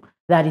system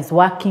that is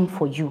working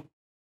for you.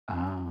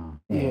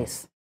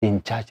 Yes.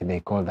 In church they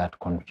call that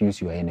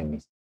confuse your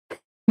enemies.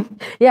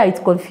 Yeah,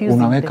 it's confusing.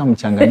 Unaweka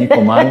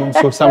mchanganyiko maalum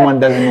so someone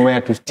doesn't know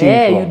where to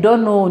steal from. You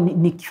don't know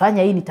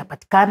nikifanya hii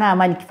nitapatikana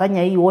ama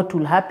nikifanya hii what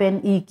will happen,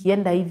 hii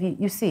kienda hivi,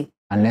 you see.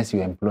 Unless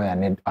you employ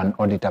an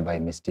auditor by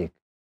mistake.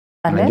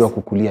 Anajua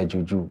kukulia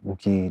juju.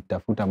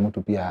 Ukitafuta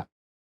mtu pia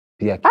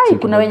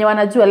kuna wenye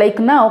wanajua,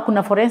 like now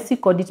kuna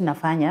forensic audit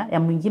nafanya ya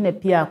mwingine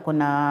pia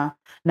kuna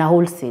na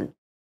wholesale.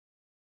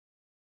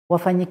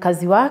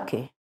 Wafanyikazi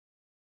wake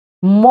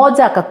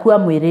mmoja akakuwa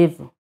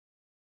mwerevu.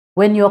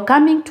 When you're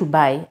coming to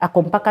buy,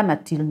 akompaka na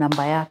till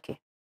number yake.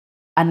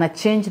 Ana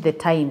change the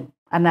time.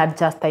 ana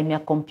adjust time ya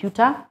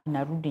computer,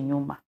 inarudi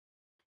nyuma.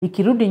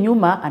 Ikirudi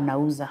nyuma,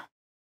 anauza.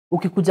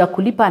 Ukikuja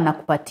kulipa,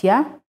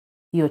 anakupatia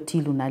hiyo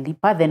till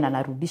unalipa, then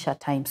anarudisha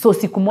time. So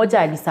siku moja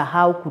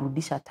alisahau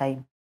kurudisha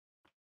time.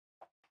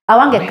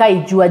 Awangekaa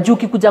ijua, juu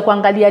ukikuja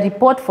kuangalia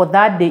report for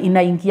that day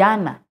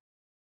inaingiana.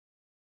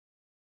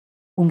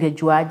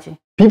 Ungejuaje?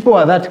 People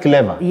are that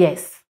clever.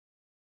 Yes.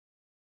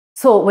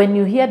 So when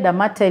you hear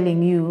Dama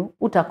telling you,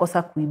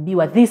 utakosa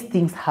kuibiwa, these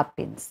things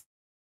happens.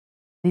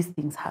 These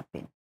things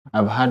happen.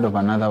 I've heard of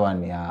another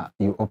one,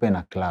 you open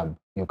a club,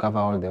 you cover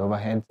all the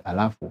overheads,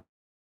 alafu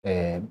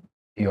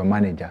your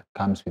manager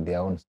comes with their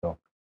own stock.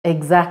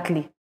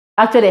 Exactly.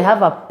 Actually, I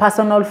have a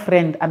personal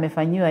friend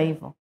amefanyiwa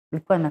hivyo.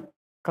 Ilikuwa na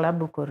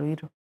club uko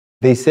Ruiru.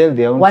 They sell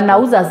their own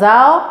Wanauza stock.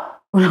 zao,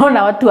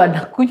 unaona watu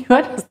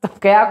wanakunywa na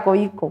stock yako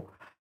iko.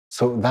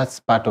 So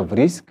that's part of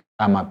risk.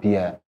 Ama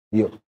pia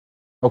you.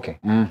 Okay.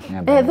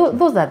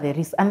 Those are the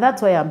risks. And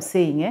that's why I'm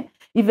saying,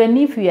 even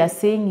if you are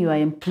saying you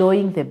are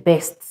employing the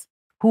best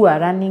who are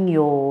running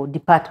your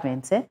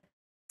departments,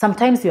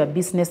 sometimes your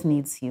business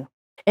needs you.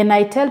 And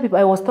I tell people,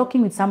 I was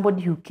talking with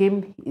somebody who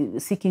came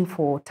seeking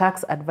for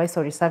tax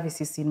advisory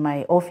services in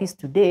my office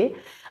today,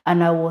 and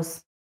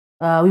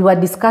we were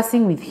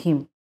discussing with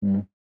him.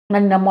 Na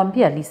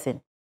ninamwambia, listen,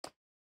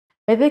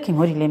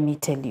 Kingori, let me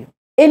tell you,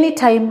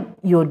 anytime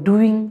you're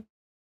doing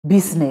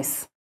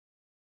business,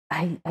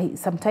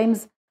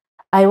 sometimes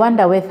I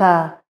wonder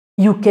whether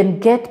you can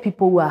get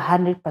people who are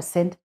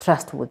 100%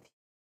 trustworthy.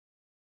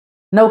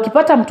 Na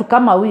ukipata mtu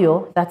kama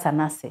huyo, that's an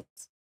asset.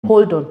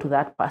 Hold on to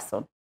that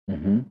person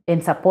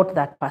and support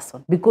that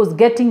person, because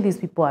getting these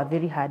people are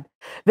very hard.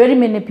 Very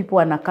many people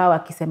wanakaa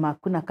wakisema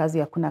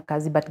hakuna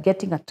kazi, but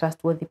getting a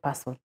trustworthy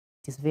person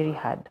is very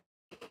hard.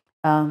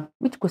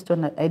 Which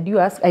question do you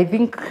ask? I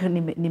think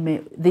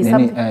there's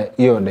something.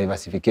 Your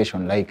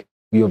diversification, like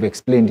you have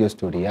explained your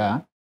story,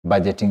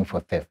 budgeting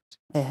for theft.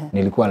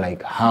 Nilikuwa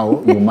like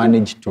how you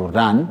manage to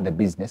run the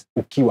business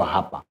ukiwa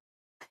hapa.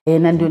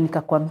 Na ndio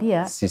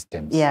nikakwambia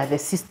systems. Yeah, the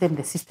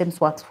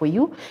systems works for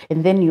you,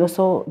 and then you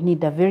also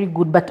need a very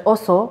good, but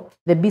also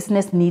the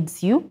business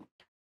needs you.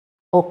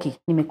 Okay,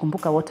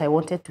 nimekumbuka what I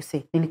wanted to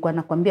say. Nilikuwa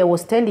nakwambia, I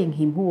was telling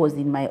him who was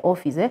in my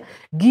office,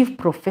 give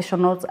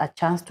professionals a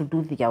chance to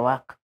do their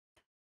work.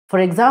 For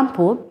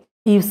example,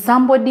 if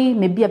somebody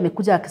maybe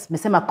amekuja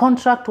akisema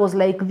contract was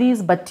like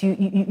this, but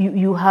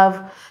you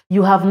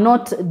have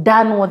not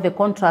done what the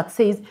contract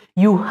says,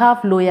 you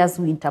have lawyers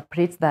who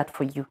interpret that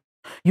for you.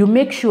 You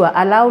make sure,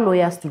 allow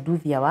lawyers to do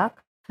their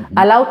work,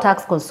 allow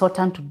tax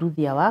consultants to do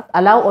their work,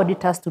 allow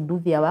auditors to do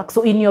their work.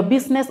 So in your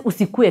business,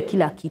 usikue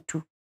kila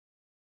kitu.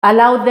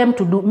 Allow them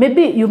to do,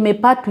 maybe you may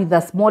part with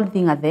a small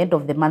thing at the end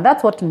of the month.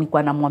 That's what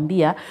nilikuwa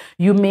namwambia.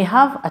 You may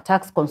have a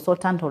tax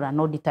consultant or an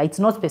auditor. It's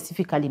not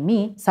specifically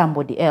me,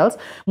 somebody else.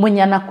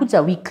 Mwenye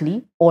anakuja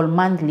weekly or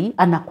monthly,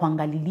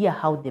 anakuangalilia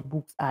how the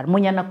books are.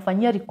 Mwenye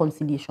anakufanyia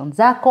reconciliation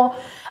zako,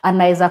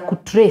 anaweza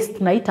kutrace,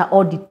 tunaita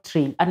audit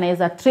trail.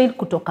 Anaweza trail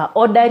kutoka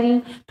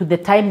ordering to the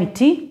time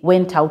it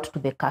went out to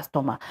the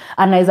customer.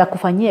 Anaweza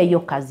kufanyia hiyo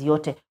kazi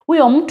yote.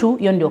 Huyo mtu,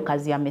 hiyo ndio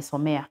kazi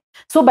amesomea.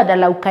 So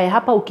badala ukae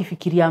hapa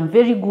ukifikiria I'm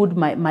very good,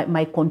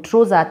 my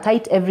controls are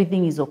tight,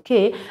 everything is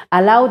okay,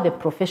 allow the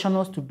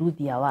professionals to do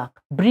their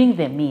work. Bring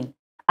them in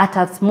at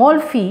a small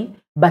fee,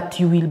 but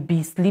you will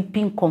be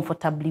sleeping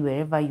comfortably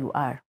wherever you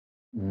are.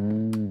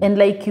 And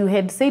like you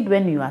had said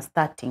when you are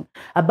starting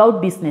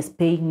about business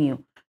paying you,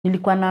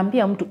 nilikuwa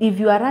naambia mtu, if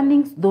you are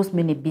running those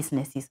many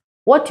businesses,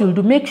 what you'll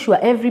do, make sure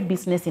every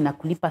business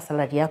inakulipa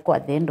salary yako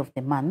at the end of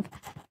the month,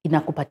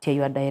 inakupatia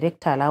your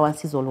director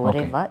allowances or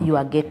whatever, you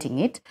are getting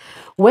it.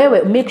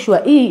 Wewe make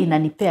sure hii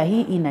inanipea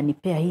hii,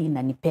 inanipea hii,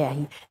 inanipea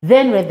hii.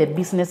 Then when the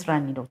business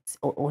run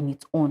on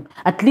its own,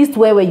 at least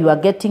wewe you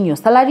are getting your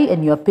salary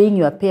and you are paying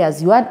your pay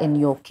as you earn and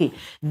you're okay.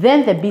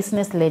 Then the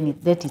business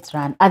let it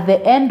run. At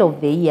the end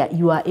of the year,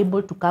 you are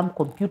able to come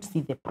compute,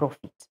 see the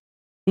profit.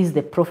 This is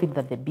the profit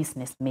that the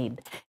business made.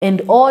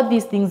 And all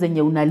these things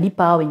wenye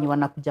unalipa, wenye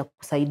wanakuja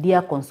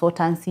kusaidia,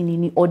 consultancy,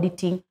 nini,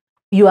 auditing,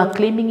 you are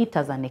claiming it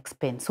as an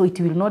expense. So it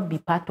will not be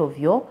part of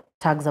your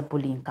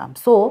taxable income.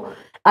 So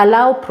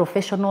allow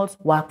professionals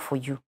work for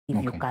you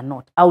if you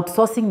cannot.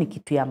 Outsourcing ni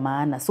kitu ya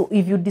maana. So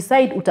if you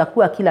decide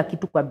utakuwa kila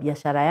kitu kwa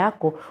biashara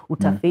yako,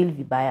 utafail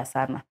vibaya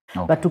sana.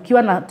 But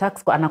ukiwa na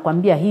tax,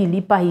 anakwambia hii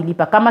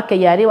lipa. Kama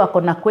KRA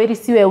wako na query,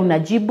 siwe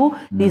unajibu,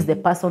 this is the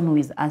person who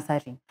is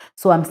answering.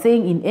 So I'm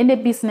saying in any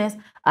business,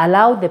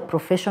 allow the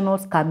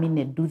professionals come in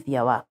and do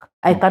their work.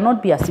 I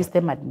cannot be a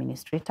system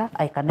administrator.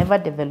 I can never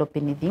develop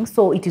anything.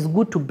 So it is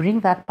good to bring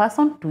that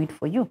person to it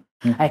for you.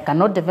 I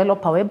cannot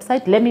develop a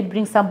website. Let me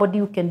bring somebody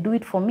who can do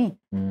it for me.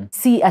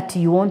 See that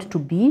you want to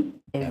be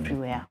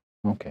everywhere.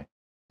 Okay.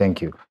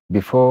 Thank you.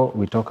 Before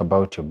we talk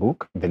about your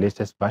book, the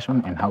latest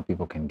version, and how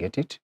people can get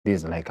it,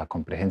 this is like a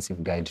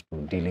comprehensive guide to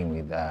dealing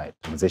with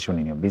taxation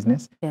in your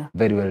business. Yeah.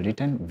 Very well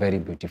written, very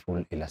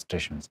beautiful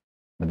illustrations.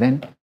 But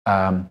then,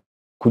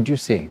 could you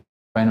say,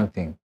 final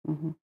thing,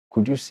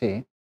 could you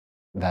say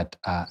that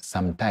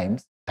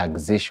sometimes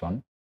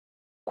taxation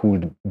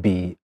could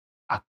be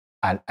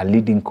a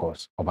leading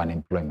cause of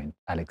unemployment?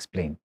 I'll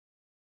explain.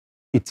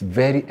 it's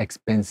very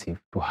expensive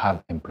to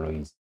have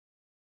employees.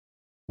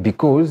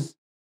 Because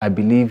I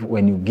believe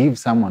when you give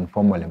someone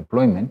formal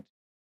employment,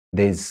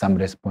 there's some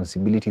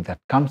responsibility that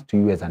comes to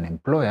you as an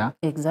employer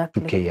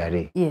Exactly. to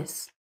KRA.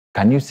 Yes.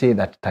 Can you say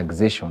that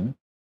taxation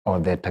or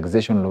the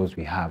taxation laws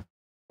we have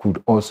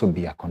could also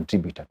be a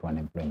contributor to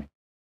unemployment?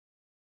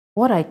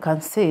 What I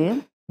can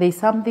say, there's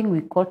something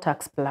we call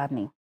tax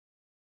planning.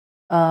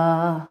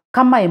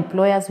 Kama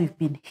employers, we've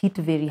been hit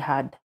very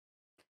hard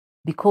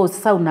because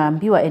sasa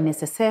unaambiwa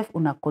NSSF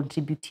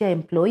unakontributia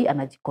employee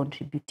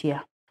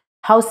anajikontributia.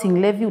 Housing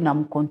levy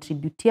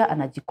unamkontributia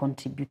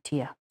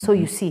anajikontributia. So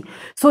you see,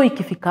 so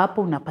ikifika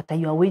hapo unapata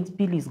your wage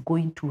bill is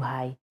going too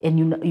high,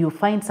 and you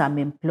find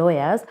some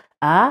employers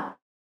are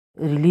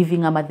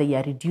relieving ama they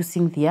are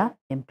reducing their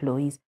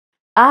employees.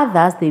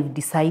 Others, they've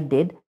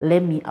decided,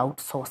 let me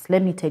outsource.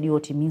 Let me tell you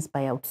what it means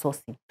by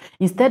outsourcing.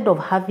 Instead of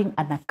having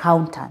an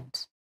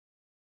accountant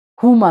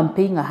whom I'm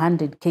paying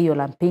 100K or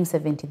I'm paying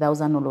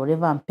 70,000 or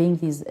whatever, I'm paying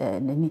this,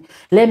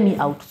 let me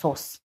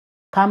outsource.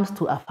 Comes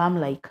to a firm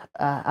like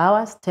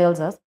ours, tells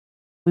us,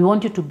 we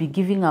want you to be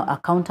giving our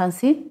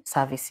accountancy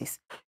services.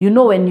 You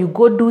know, when you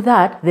go do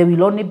that, they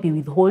will only be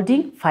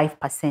withholding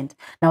 5%.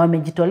 Na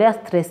wamejitolea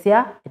stress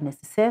ya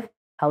NSSF,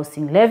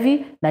 housing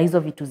levy, na hizo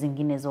vitu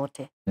zingine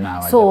zote. Na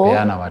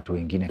wajapeana watu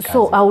wengine kazi.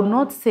 So I would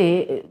not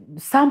say,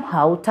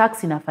 somehow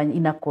tax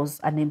ina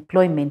cause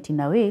unemployment in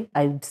a way,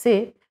 I would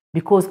say,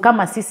 because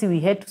kama sisi we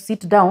had to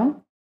sit down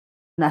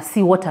na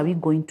see what are we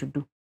going to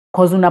do.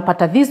 Because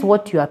unapata this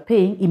what you are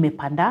paying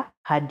imepanda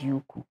hadi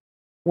huku.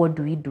 What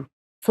do we do?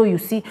 So you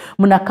see,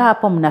 mnakaa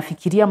hapo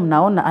mnafikiria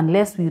mnaona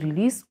unless we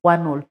release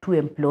 1 or 2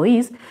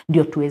 employees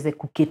ndio tuweze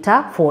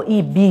kukita for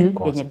bill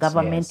yenye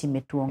government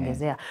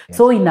imetuongezea. Yes.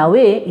 So in a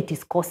way it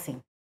is costing.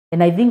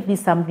 And I think this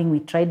is something we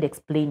tried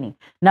explaining.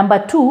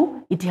 Number 2,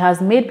 it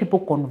has made people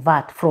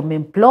convert from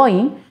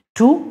employing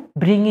to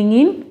bringing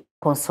in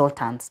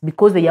consultants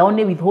because they are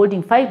only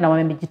withholding 5 na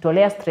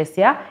wamejitolea stress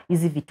ya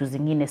hizi vitu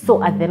zingine.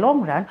 So at the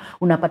long run,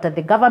 unapata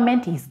the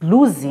government is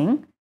losing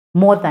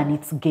more than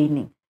it's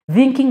gaining.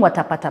 Thinking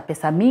watapata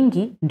pesa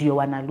mingi ndio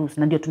wana lose.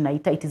 Na ndio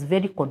tunaita it is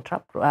very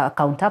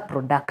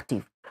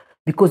counterproductive.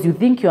 Because you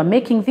think you are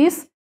making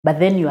this, but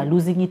then you are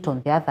losing it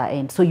on the other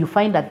end. So you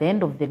find at the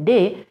end of the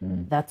day,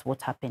 that's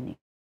what's happening.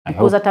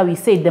 Because after we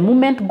say, the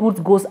moment goods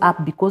goes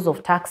up because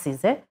of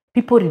taxes,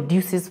 people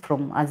reduces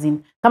from, as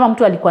in, kama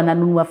mtu alikuwa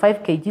ananunua 5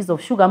 kgs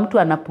of sugar, mtu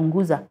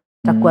anapunguza,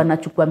 takuwa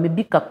anachukua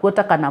maybe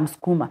kakuota kana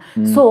msukuma.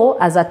 So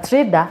as a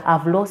trader,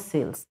 I've lost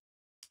sales.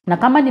 Na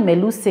kama nime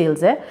lose sales,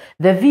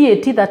 the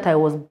VAT that I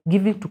was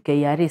giving to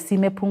KRA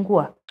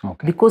simepungua.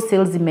 Okay. Because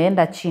sales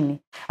imeenda chini.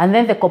 And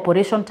then the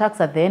corporation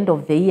tax at the end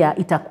of the year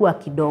itakuwa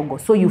kidogo.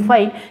 So you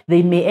find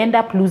they may end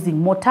up losing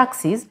more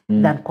taxes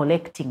than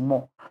collecting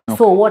more. Okay.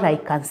 So what I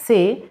can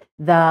say,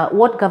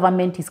 what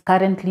government is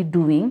currently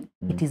doing,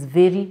 it is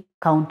very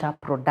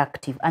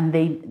counterproductive. And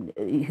they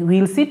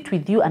will sit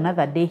with you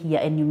another day here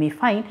and you may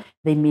find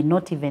they may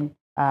not even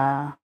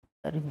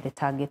reach the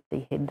target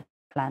they had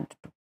planned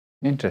to.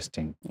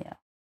 Interesting. Yeah.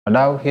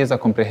 Now here's a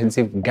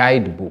comprehensive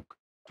guidebook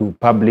to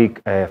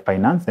public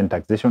finance and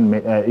taxation.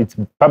 It's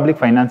public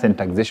finance and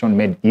taxation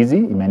made easy.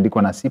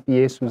 Imeandikwa na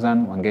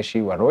CPA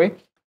Wangeci Warui.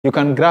 You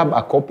can grab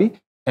a copy.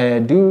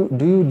 Do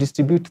you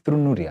distribute through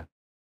Nuria?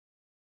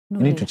 You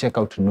need to check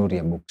out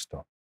Nuria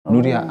bookstore.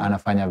 Nuria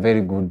anafanya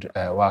very good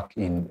work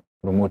in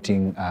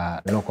promoting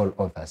local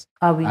authors.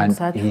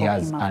 And he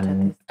has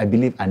I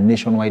believe a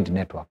nationwide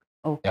network.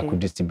 Okay. Ya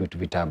kudistribute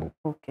vitabu.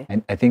 Okay.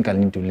 And I think I'll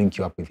need to link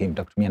you up with him.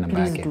 Takutumia namba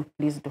yake.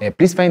 Please do.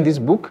 Please find this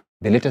book,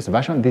 the latest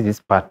version. This is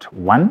part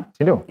 1.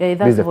 You know? Yeah,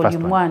 that's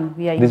volume 1.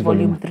 We are in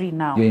volume 3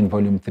 now. You're in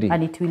volume 3.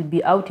 And it will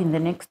be out in the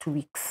next 2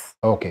 weeks.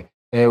 Okay.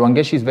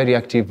 Wangeci is very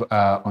active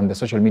on the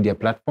social media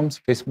platforms.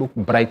 Facebook,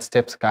 Bright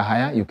Steps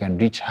Kahaya. You can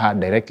reach her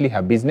directly,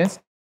 her business.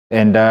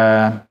 And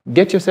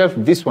get yourself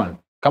this one.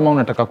 Kama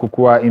unataka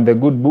kukua in the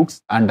good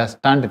books,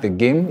 understand the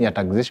game ya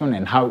taxation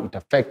and how it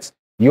affects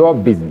your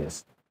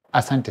business.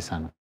 Asante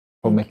sana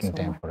for making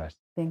time for us.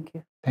 Thank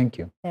you. Thank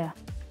you. Yeah.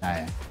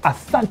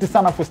 Asante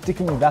sana for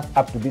sticking with us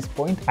up to this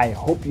point. I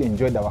hope you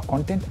enjoyed our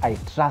content. I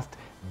trust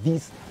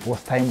this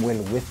was time well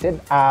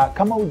wasted.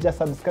 Kama uja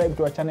subscribe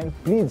to our channel,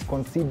 please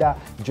consider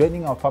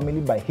joining our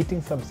family by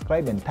hitting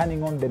subscribe and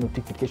turning on the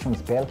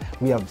notifications bell.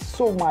 We have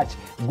so much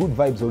good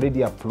vibes already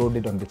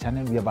uploaded on the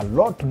channel. We have a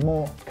lot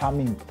more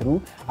coming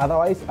through.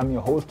 Otherwise, I'm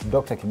your host,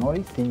 Dr.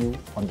 Kinori. See you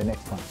on the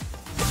next one.